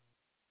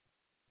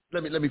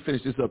 Let me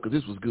finish this up because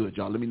this was good,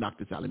 y'all. Let me knock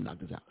this out.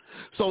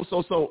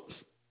 So,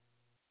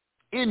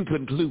 in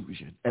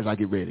conclusion, as I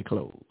get ready to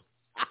close,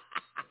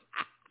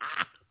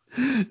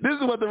 this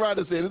is what the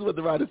writer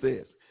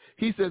says.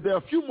 He says there are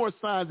a few more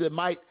signs that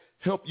might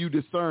help you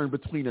discern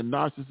between a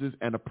narcissist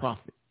and a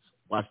prophet.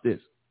 Watch this.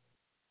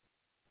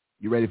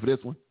 You ready for this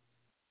one?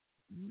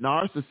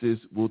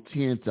 Narcissists will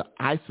tend to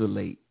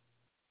isolate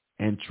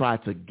and try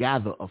to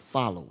gather a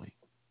following.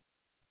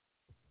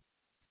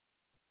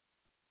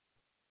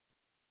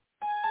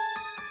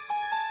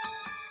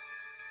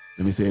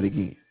 Let me say it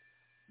again.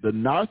 The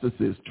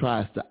narcissist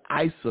tries to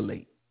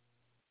isolate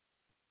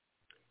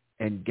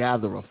and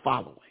gather a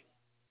following.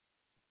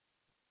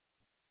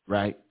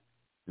 Right?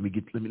 Let me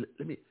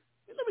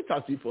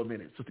talk to you for a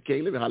minute. Sister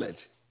Kay, let me holler at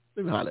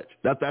you.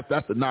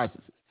 That's the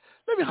narcissist.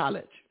 Let me holler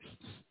at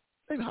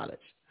you.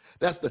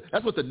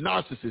 That's what the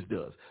narcissist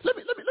does. Let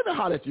me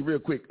holler at you real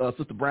quick,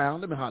 Sister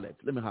Brown. Let me holler at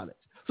you.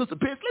 Sister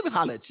Pitts, let me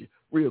holler at you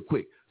real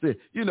quick. See,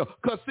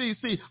 because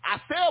see, I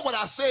said what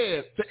I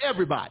said to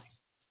everybody.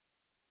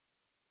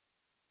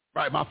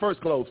 Right, my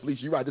first close,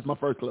 Felicia. You're right, this is my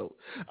first close.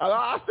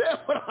 I said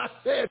what I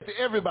said to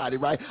everybody,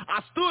 right?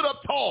 I stood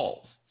up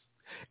tall,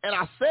 and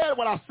I said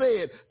what I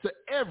said to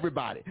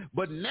everybody.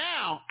 But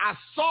now I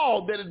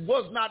saw that it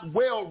was not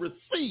well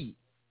received.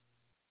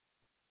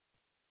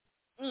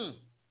 I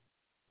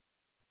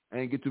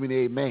ain't get too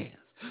many amens.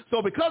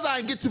 So because I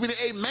didn't get too many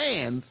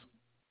amens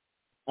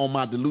on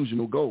my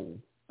delusional goal,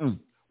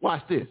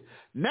 watch this.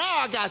 Now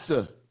I got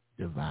to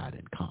divide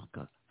and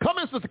conquer. Come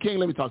in, Sister King.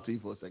 Let me talk to you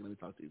for a second.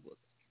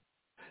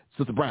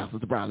 Sister Brown,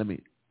 let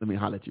me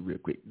holler at you real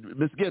quick.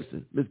 Miss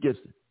Gibson.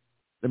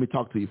 Let me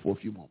talk to you for a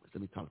few moments.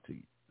 Let me talk to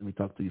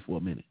you for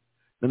a minute.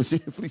 Let me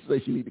see if Felicia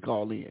says she need to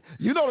call in.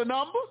 You know the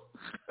number?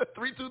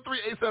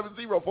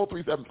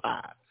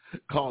 323-870-4375.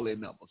 Call in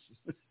numbers.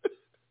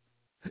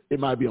 It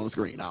might be on the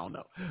screen. I don't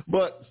know.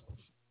 But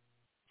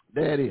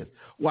there it is.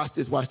 Watch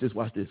this.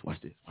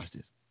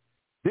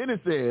 Then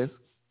it says,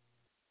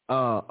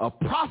 a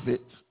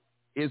prophet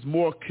is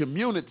more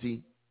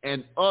community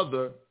and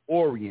other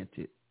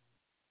oriented.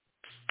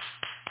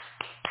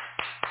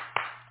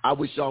 I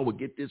wish y'all would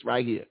get this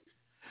right here.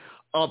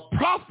 A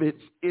prophet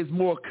is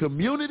more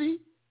community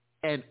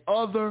and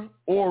other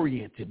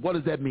oriented. What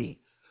does that mean?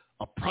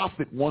 A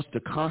prophet wants to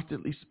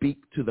constantly speak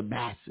to the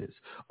masses.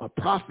 A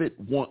prophet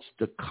wants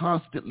to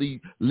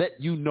constantly let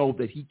you know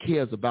that he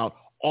cares about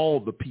all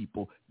the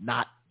people,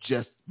 not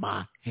just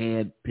my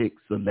hand-picked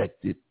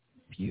selected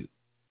few.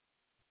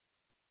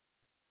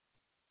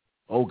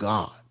 Oh,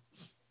 God.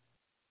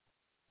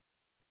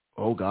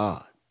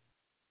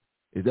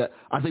 Is that?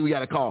 I think we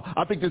got a call.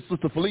 I think this is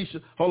Sister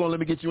Felicia. Hold on, let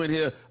me get you in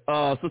here.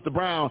 Sister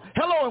Brown,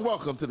 hello and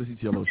welcome to the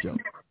CTLO show.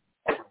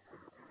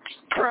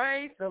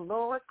 Praise the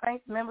Lord,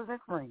 thanks, members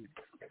and friends.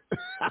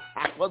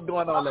 What's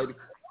going on, lady?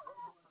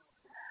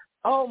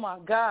 Oh, my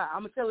God.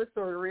 I'm going to tell this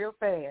story real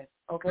fast.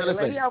 Okay, the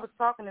lady I was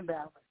talking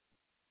about.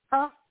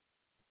 Huh?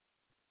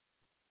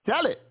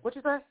 Tell it. What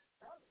you say?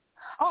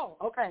 Oh,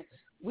 okay.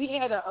 We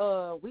had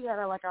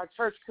like our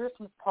church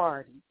Christmas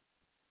party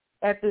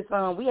at this,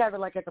 we have it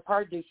like at the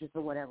park district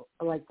or whatever,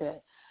 like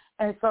that.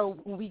 And so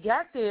when we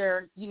got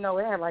there, you know,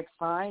 it had like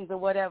signs or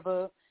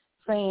whatever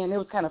saying, it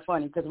was kind of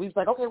funny because we was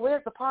like, okay,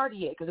 where's the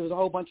party at? Because there was a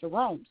whole bunch of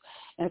rooms.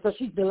 And so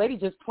the lady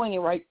just pointed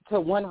right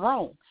to one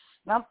room.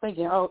 And I'm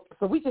thinking, oh,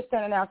 so we just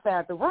standing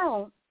outside the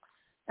room,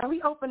 and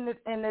we opened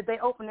it, and they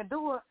opened the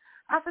door.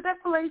 I said, that's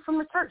the lady from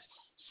the church.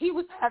 She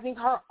was having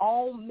her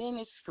own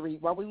ministry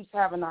while we was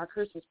having our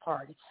Christmas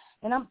party.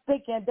 And I'm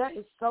thinking, that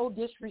is so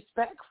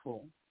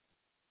disrespectful.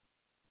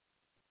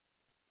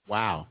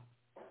 Wow.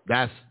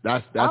 That's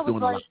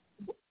doing a lot.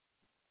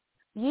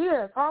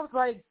 Yeah, so I was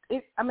like,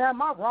 am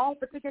I wrong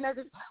for thinking that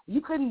you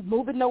couldn't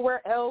move it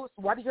nowhere else?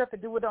 Why did you have to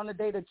do it on the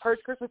day of the church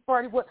Christmas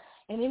party? What?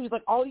 And it was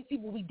like all these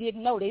people we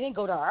didn't know. They didn't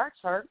go to our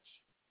church.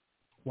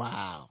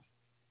 Wow.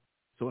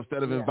 So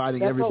instead of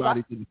inviting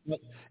everybody to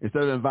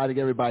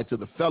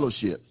the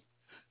fellowship,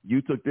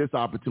 you took this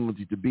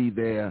opportunity to be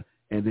there,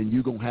 and then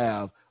you're gonna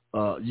have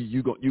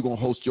you're gonna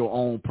host your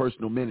own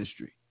personal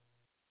ministry.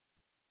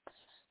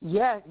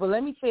 Yes, but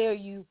let me tell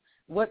you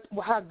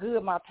how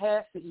good my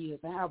pastor is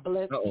and how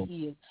blessed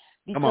he is.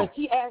 Because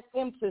she asked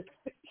him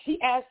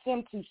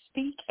to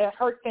speak at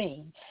her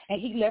thing,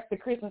 and he left the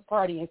Christmas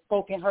party and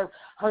spoke in her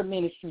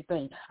ministry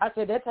thing. I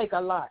said, that take a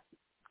lot.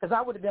 Because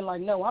I would have been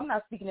like, no, I'm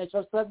not speaking at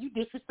your stuff. You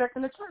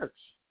disrespecting the church.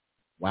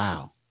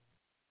 Wow.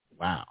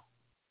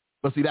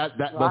 But see I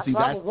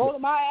was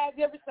rolling my eyes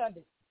every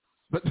Sunday.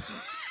 But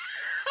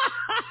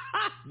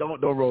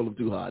don't roll them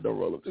too hard.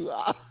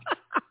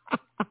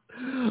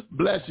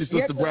 Bless you,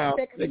 Sister Brown.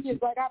 Thank you.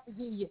 Like I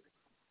forgive you.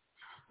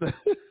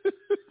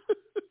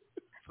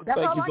 That's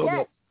all I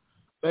got.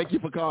 Thank you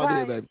for calling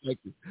in, baby. Thank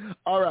you.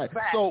 All right.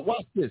 Bye. So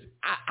watch this.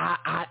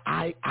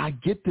 I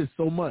get this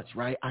so much,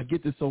 right?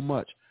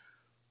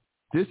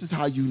 This is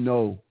how you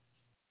know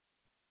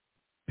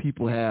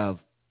people have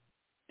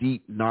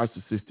deep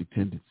narcissistic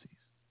tendencies.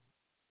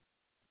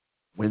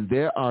 When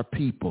there are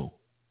people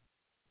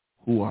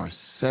who are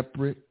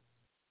separate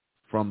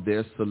from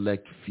their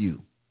select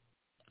few,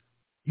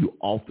 you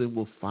often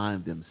will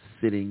find them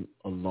sitting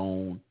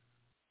alone,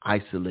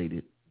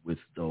 isolated with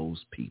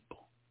those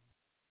people.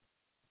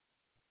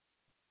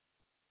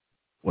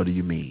 What do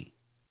you mean?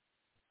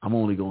 I'm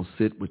only going to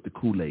sit with the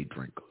Kool-Aid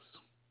drinkers.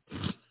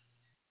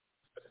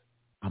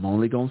 I'm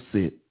only going to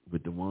sit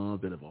with the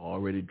ones that have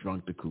already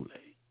drunk the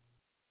Kool-Aid.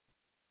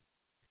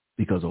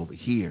 Because over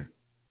here,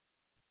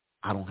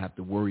 I don't have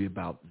to worry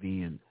about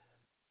being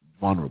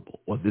vulnerable,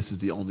 or this is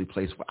the only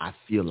place where I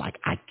feel like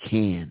I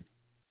can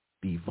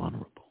be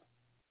vulnerable.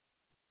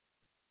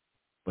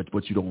 But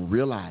what you don't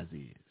realize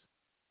is,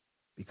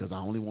 because I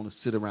only want to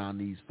sit around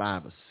these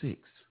 5 or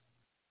 6,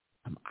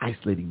 I'm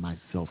isolating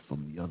myself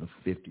from the other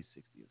 50,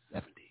 60, or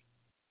 70.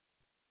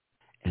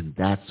 And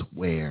that's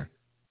where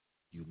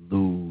you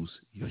lose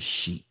your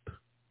sheep.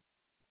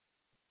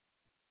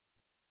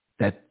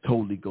 That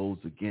totally goes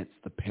against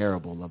the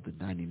parable of the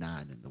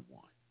 99 and the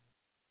 1.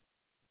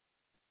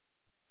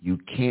 You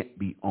can't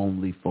be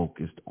only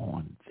focused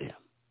on them.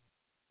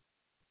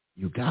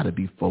 You got to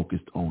be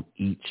focused on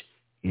each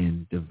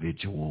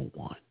individual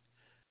one.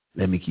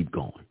 Let me keep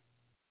going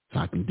so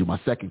I can do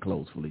my second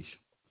close, Felicia.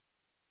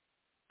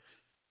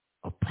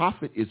 A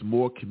prophet is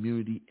more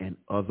community and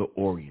other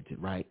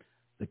oriented, right?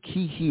 The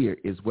key here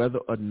is whether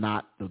or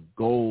not the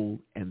goal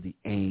and the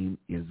aim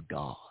is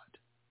God.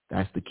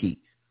 That's the key.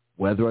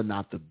 Whether or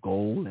not the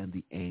goal and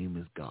the aim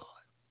is God.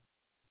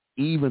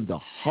 even the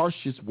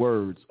harshest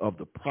words of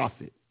the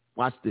prophet,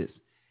 watch this,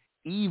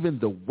 even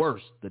the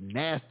worst, the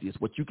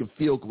nastiest, what you can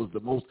feel was the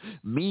most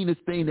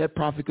meanest thing that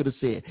prophet could have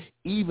said,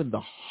 even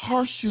the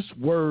harshest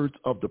words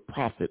of the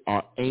prophet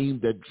are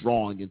aimed at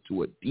drawing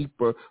into a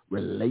deeper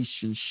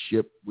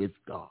relationship with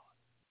God.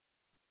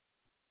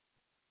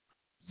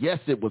 Yes,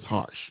 it was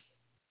harsh,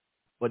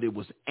 but it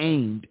was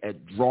aimed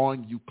at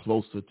drawing you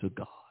closer to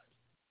God.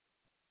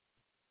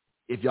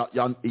 If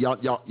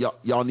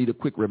y'all need a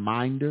quick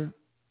reminder,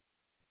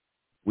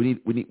 we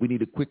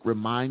need a quick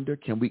reminder.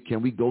 Can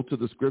we go to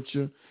the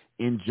scripture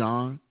in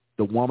John,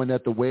 the woman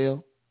at the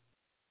well?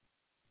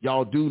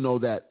 Y'all do know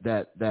that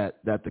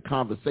the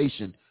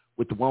conversation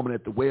with the woman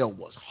at the well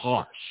was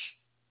harsh.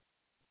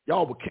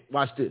 Y'all will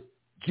watch this.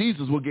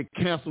 Jesus will get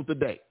canceled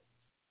today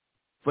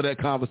for that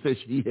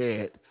conversation he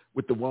had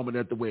with the woman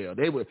at the well.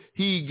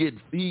 He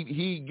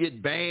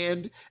get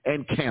banned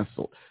and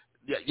canceled.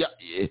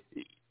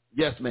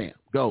 Yes, ma'am.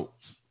 Go.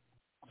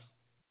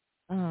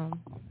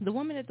 The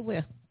woman at the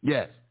well.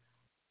 Yes.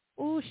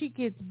 Oh, she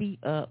gets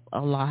beat up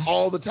a lot.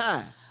 All the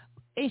time.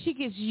 And she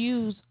gets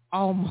used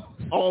almost.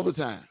 All the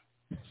time.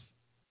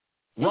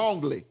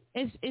 Wrongly.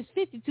 It's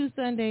 52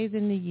 Sundays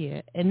in the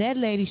year, and that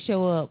lady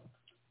show up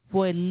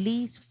for at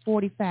least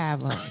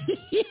 45 of them.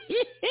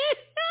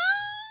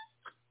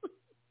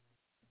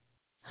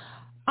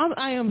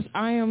 I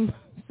am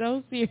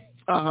so serious.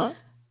 Uh-huh.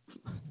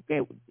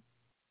 Okay.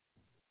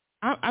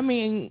 I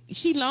mean,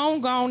 she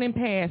long gone and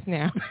past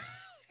now.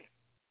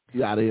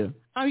 You out of here.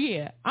 Oh,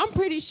 yeah. I'm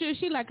pretty sure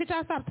she like, could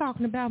y'all stop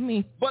talking about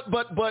me? But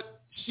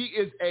she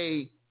is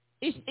a...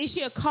 Is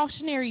she a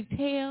cautionary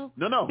tale?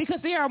 No. Because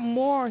there are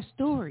more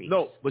stories.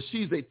 No, but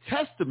she's a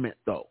testament,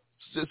 though.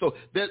 So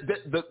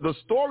the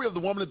story of the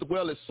woman at the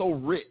well is so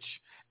rich.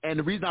 And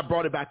the reason I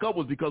brought it back up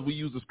was because we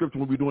used the scripture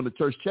when we were doing the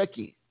church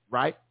check-in,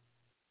 right?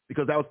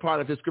 Because that was part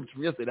of his scripture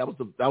from yesterday. That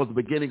was the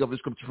beginning of his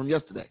scripture from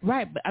yesterday.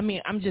 Right, but I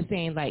mean, I'm just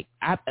saying, like,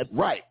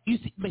 right. You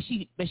see, but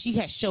she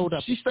has showed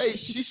up. But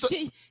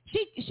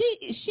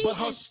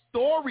her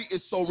story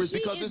is so rich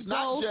because it's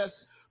not just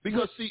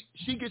because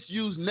she gets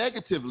used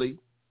negatively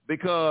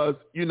because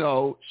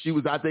she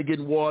was out there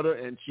getting water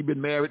and she'd been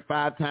married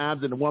 5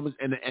 times and the woman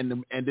and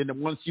then the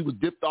one she was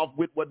dipped off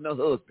with wasn't her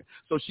husband.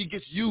 So she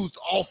gets used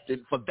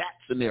often for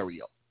that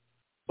scenario.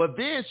 But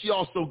then she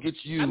also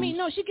gets used. I mean,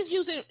 no, she gets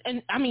used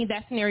in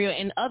that scenario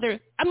and other.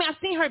 I mean, I've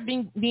seen her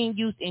being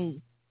used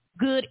in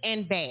good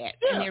and bad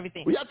and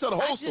everything. We got to tell the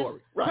whole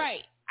story, right?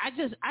 Right. I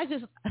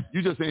just.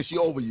 You just saying she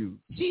overused.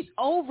 She's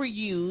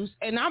overused,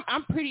 and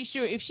I'm pretty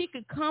sure if she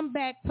could come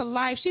back to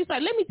life, she's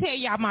like, let me tell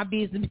y'all my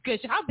business because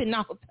y'all been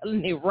all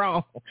telling it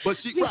wrong. But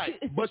she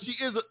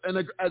is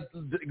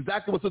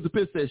exactly what Sister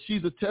Pitt says.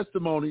 She's a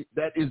testimony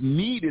that is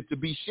needed to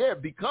be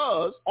shared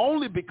because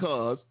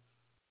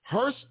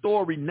her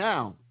story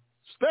now,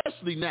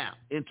 especially now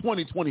in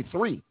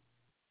 2023,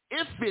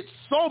 it fits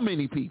so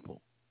many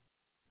people.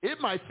 It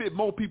might fit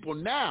more people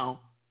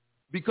now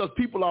because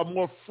people are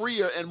more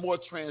freer and more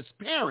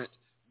transparent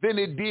than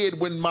it did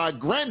when my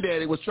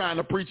granddaddy was trying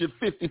to preach it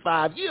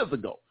 55 years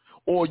ago,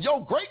 or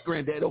your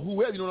great-granddaddy, or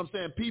whoever, you know what I'm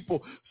saying,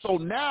 people. So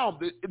now,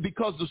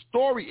 because the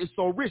story is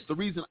so rich, the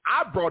reason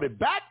I brought it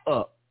back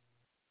up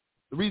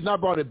was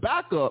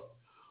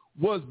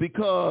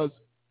because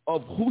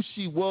of who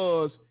she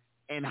was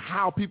and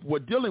how people were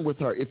dealing with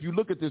her. If you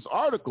look at this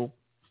article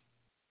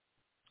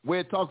where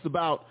it talks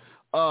about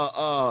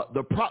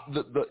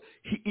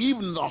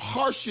even the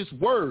harshest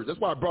words, that's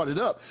why I brought it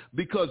up,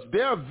 because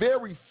there are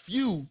very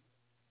few.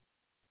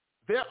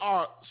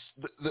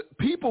 The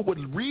people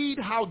would read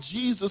how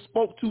Jesus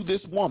spoke to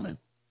this woman,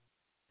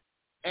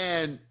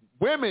 and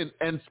women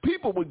and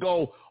people would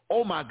go,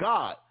 "Oh my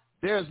God,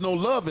 there's no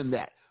love in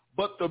that."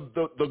 But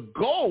the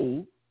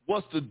goal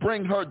was to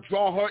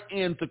draw her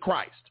into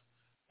Christ.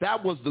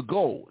 That was the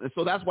goal. And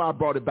so that's why I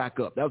brought it back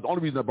up. That was the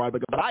only reason I brought it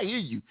back up. But I hear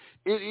you.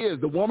 It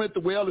is. The woman at the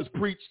well is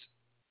preached.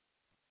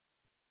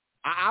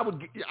 I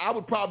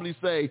would probably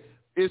say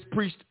it's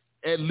preached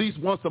at least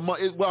once a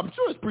month. I'm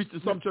sure it's preached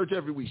in some church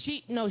every week.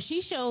 She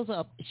shows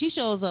up. She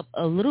shows up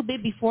a little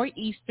bit before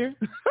Easter.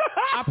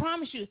 I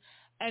promise you.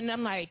 And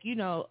I'm like,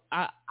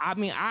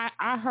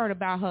 I heard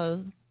about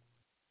her.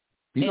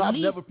 I've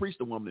never preached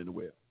a woman in the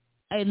well.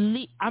 At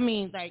least, I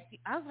was like,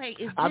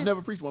 I've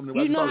never preached one.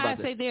 You know how I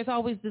say there's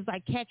always this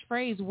like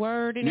catchphrase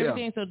word and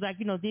everything. So like,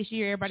 this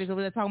year everybody's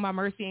over there talking about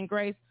mercy and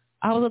grace.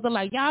 I was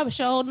like, y'all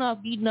showing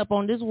up, beating up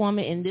on this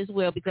woman in this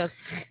well because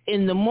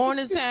in the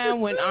morning time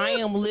when I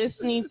am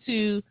listening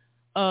to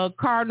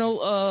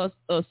Cardinal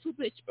Supich,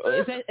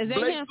 is that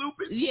him?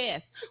 Supich?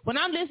 Yes. When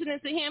I'm listening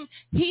to him,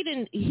 he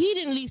didn't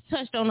at least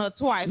touched on her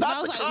twice.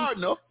 Not the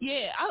Cardinal.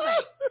 Yeah. I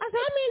said, how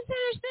many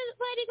times this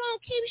lady gonna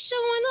keep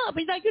showing up?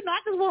 He's like, I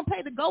just want to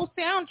play the Ghost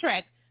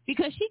soundtrack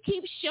because she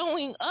keeps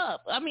showing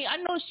up. I mean, I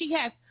know she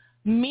has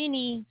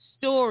many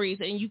stories,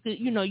 and you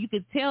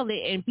could tell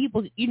it, and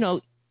people, you're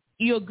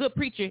a good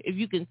preacher if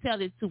you can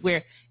tell it to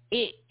where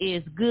it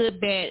is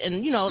good, bad,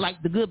 and,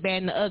 like the good,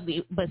 bad, and the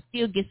ugly, but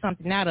still get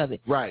something out of it.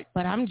 Right.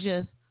 But I'm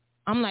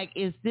like,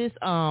 is this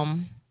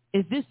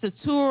the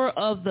tour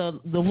of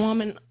the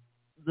woman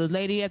the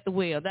lady at the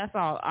well. That's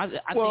all. I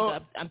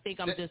think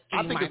I'm just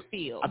feeding my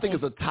field. I think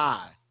it's a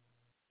tie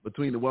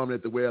between the woman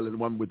at the well and the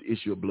woman with the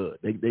issue of blood.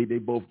 They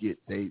both get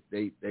they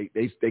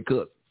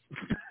cousins.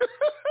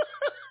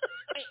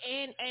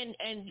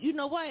 And you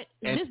know what?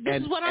 This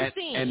is what I'm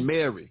seeing. And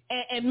Mary.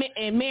 And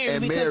Mary.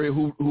 And Mary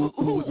who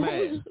was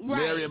mad. Right.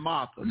 Mary and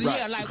Martha. Right.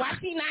 Yeah, like why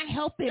she not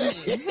helping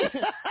me?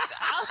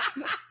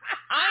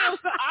 I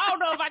don't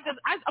know if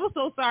I'm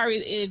so sorry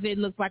if it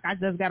looks like I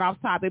just got off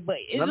topic, but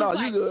it's like,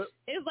 you good.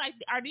 It's like,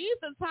 are these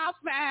the top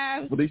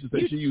 5? Felicia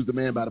said she used the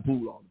man by the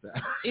pool all the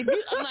time. If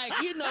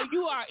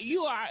you are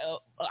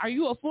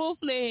you a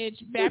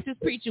full-fledged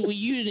Baptist preacher when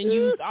you done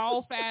used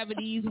all 5 of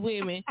these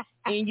women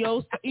in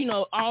your,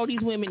 all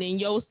these women in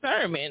your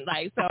sermon?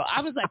 Like, so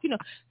I was like,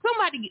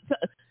 somebody,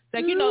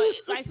 like,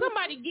 like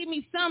somebody give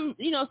me some,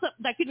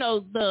 like,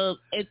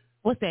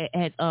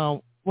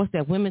 what's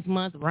that Women's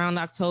Month around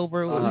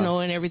October,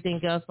 and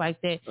everything else like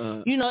that.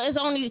 It's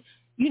only,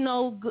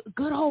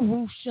 good old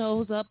Ruth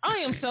shows up. I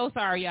am so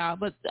sorry, y'all,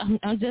 but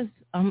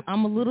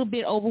I'm a little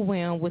bit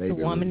overwhelmed with the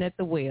woman at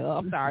the well.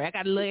 I'm sorry. I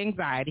got a little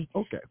anxiety.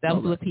 Okay. That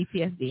was a little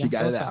PTSD. I'm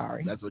so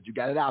sorry. That's what you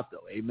got it out,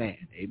 though. Amen.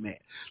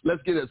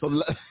 Let's get it.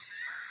 So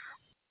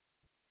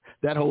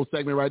that whole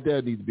segment right there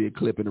needs to be a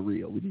clip in a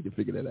reel. We need to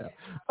figure that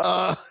out.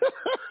 I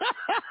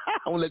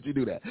won't let you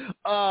do that.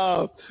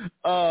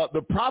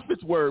 The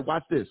prophet's word,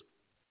 watch this.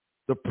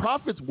 The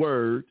prophet's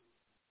word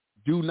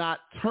do not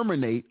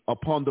terminate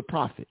upon the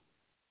prophet.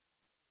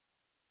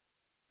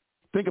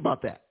 Think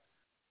about that.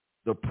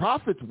 The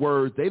prophet's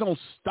words, they don't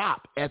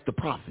stop at the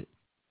prophet.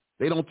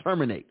 They don't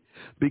terminate.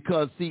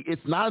 Because, see,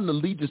 it's not an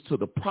allegiance to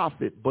the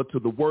prophet, but to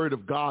the word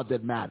of God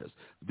that matters.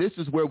 This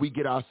is where we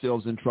get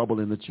ourselves in trouble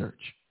in the church.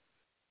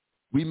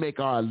 We make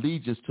our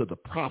allegiance to the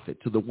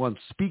prophet, to the one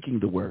speaking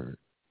the word,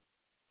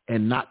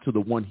 and not to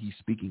the one he's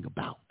speaking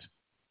about.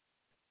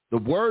 The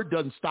word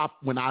doesn't stop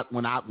when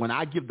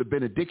I give the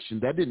benediction.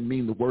 That didn't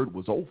mean the word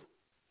was over.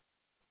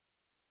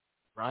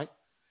 Right?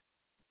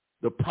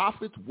 The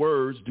prophet's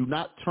words do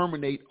not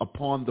terminate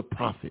upon the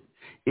prophet.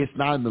 It's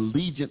not an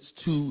allegiance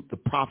to the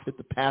prophet,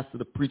 the pastor,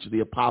 the preacher,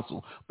 the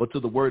apostle, but to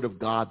the word of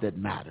God that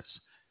matters.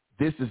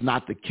 This is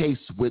not the case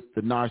with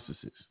the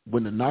narcissist.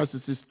 When the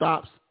narcissist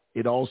stops,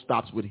 it all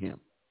stops with him.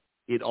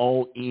 It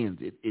all ends.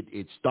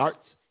 It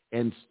starts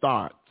and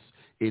starts.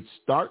 It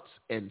starts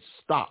and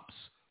stops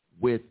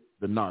with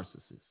the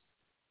narcissist.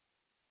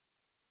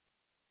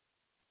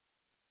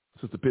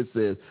 Sister Pitt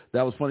says,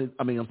 that was funny.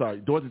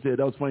 Dorothy said,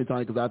 that was funny,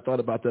 Tony, because I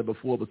thought about that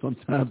before, but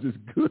sometimes it's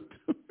good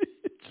to me.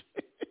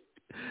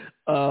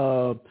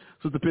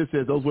 Sister Pitt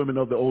says, those women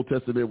of the Old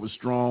Testament were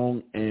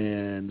strong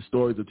and the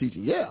stories of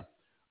teaching. Yeah.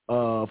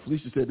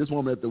 Felicia said, this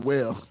woman at the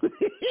well.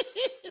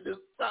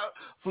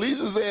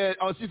 Felicia said,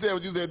 she said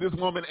what you said, this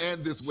woman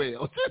and this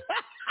well.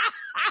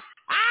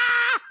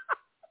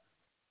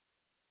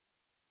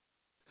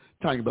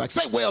 Tanya be like,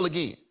 say well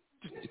again.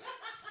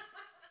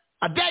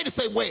 I dare you to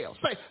say well.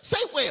 Say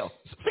well.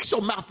 Fix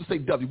your mouth to say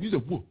W. You say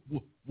woo,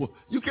 woo, woo.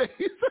 You can't.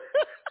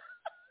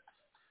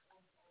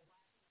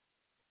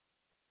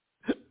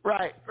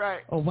 Right.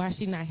 Oh, why is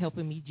she not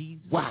helping me,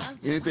 Jesus? Why?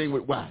 Anything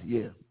with why?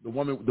 Yeah. The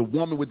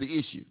woman with the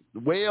issue. The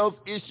wells,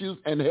 issues,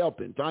 and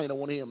helping. Tanya don't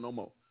want to hear him no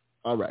more.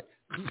 All right.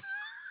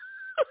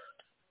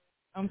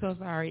 I'm so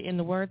sorry. In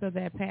the words of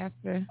that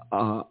pastor.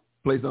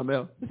 Play something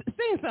else.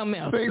 Sing something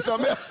else. Sing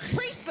something else.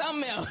 Preach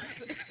something else.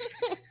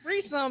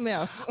 Preach something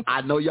else.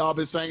 I know y'all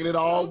been singing it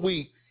all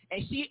week.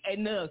 And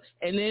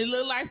it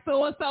look like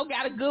so and so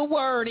got a good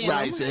word in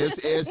right. them.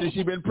 Right. Since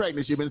she been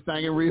pregnant, she been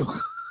singing real.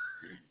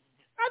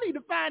 I need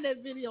to find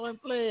that video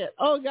and play it.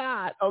 Oh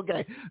God.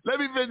 Okay. Let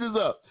me finish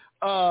this up.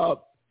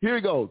 Here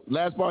it goes.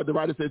 Last part. The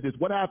writer says this: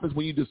 what happens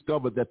when you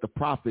discover that the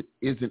prophet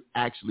isn't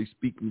actually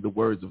speaking the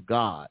words of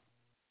God,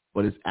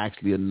 but is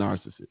actually a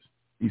narcissist?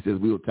 He says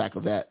we will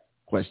tackle that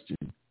question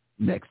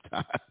next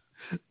time.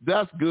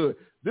 That's good.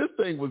 This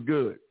thing was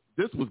good.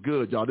 This was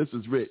good, y'all. This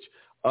is rich.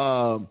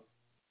 I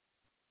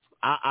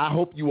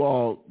hope you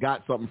all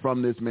got something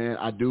from this, man.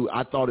 I do.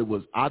 I thought it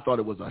was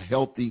a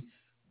healthy,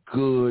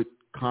 good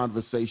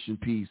conversation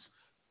piece.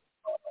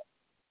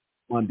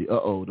 Monday.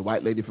 The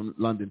white lady from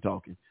London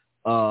talking.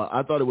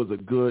 I thought it was a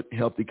good,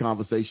 healthy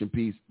conversation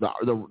piece.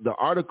 The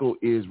article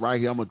is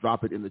right here. I'm gonna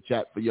drop it in the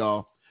chat for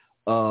y'all.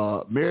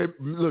 Mary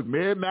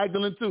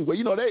Magdalene too.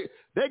 Well, they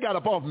got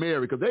up off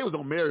Mary because they was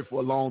on Mary for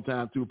a long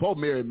time too. Poor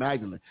Mary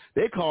Magdalene.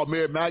 They called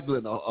Mary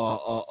Magdalene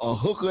a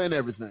hooker and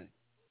everything.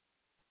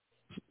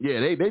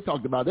 Yeah, they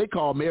talked about. They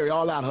called Mary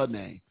all out her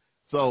name.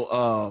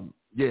 So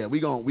yeah, we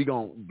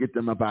gonna get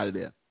them up out of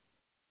there.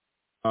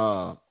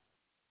 All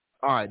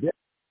right.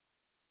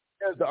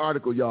 There's the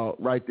article, y'all,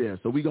 right there.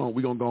 So we're gonna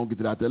go and get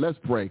it out there. Let's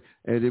pray,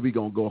 and then we're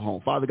gonna go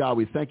home. Father God,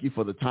 we thank you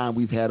for the time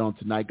we've had on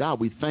tonight. God,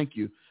 we thank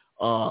you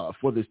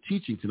for this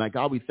teaching tonight.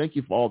 God, we thank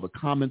you for all the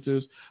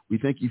commenters. We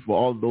thank you for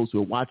all of those who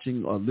are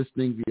watching or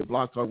listening via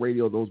Blog Talk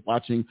Radio, those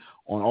watching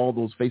on all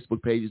those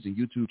Facebook pages and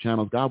YouTube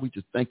channels. God, we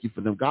just thank you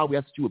for them. God, we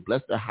ask that you would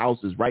bless their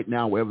houses right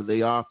now, wherever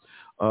they are.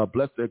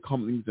 Bless their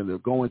companies and their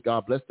goings.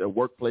 God, bless their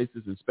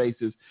workplaces and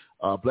spaces.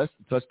 Bless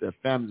and touch their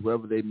families,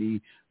 wherever they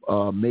may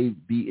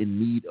be in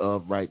need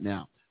of right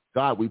now.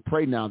 God, we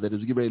pray now that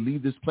as we get ready to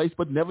leave this place,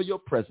 but never your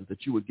presence,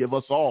 that you would give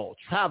us all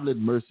traveling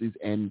mercies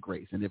and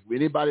grace. And if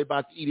anybody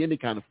about to eat any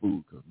kind of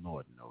food, because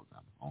Lord knows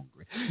I'm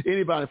hungry,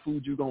 anybody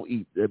food you're going to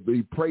eat,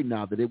 we pray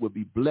now that it would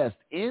be blessed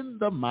in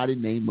the mighty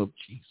name of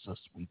Jesus,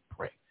 we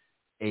pray.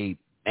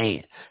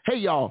 Amen. Hey,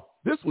 y'all,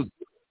 this was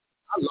good.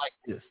 I like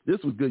this.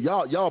 This was good.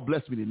 Y'all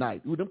blessed me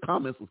tonight. Ooh, them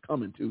comments was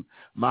coming too.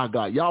 My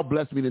God, y'all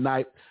blessed me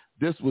tonight.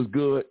 This was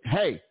good.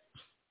 Hey,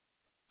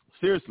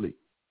 seriously,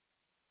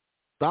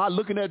 start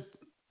looking at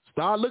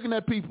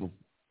people.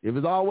 If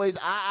it's always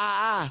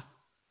I,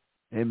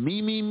 and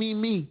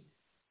me,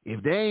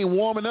 if they ain't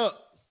warming up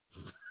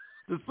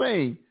to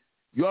sing,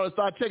 you ought to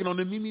start checking on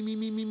them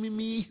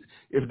me.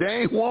 If they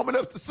ain't warming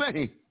up to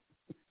sing,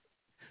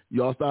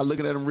 you ought to start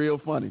looking at them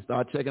real funny.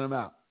 Start checking them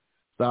out.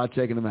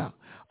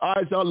 All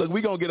right, y'all, look,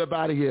 we're going to get up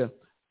out of here.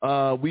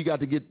 We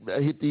got to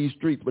hit these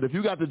streets. But if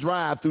you got to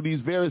drive through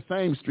these very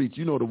same streets,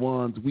 you know the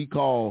ones we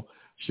call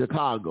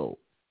Chicago.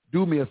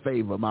 Do me a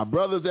favor, my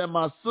brothers and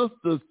my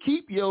sisters,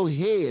 keep your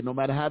head, no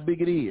matter how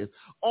big it is,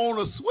 on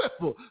a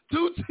swivel.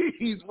 2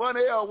 T's, 1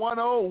 L, 1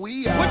 O.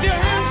 We are. With your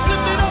hands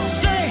lifted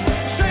up, say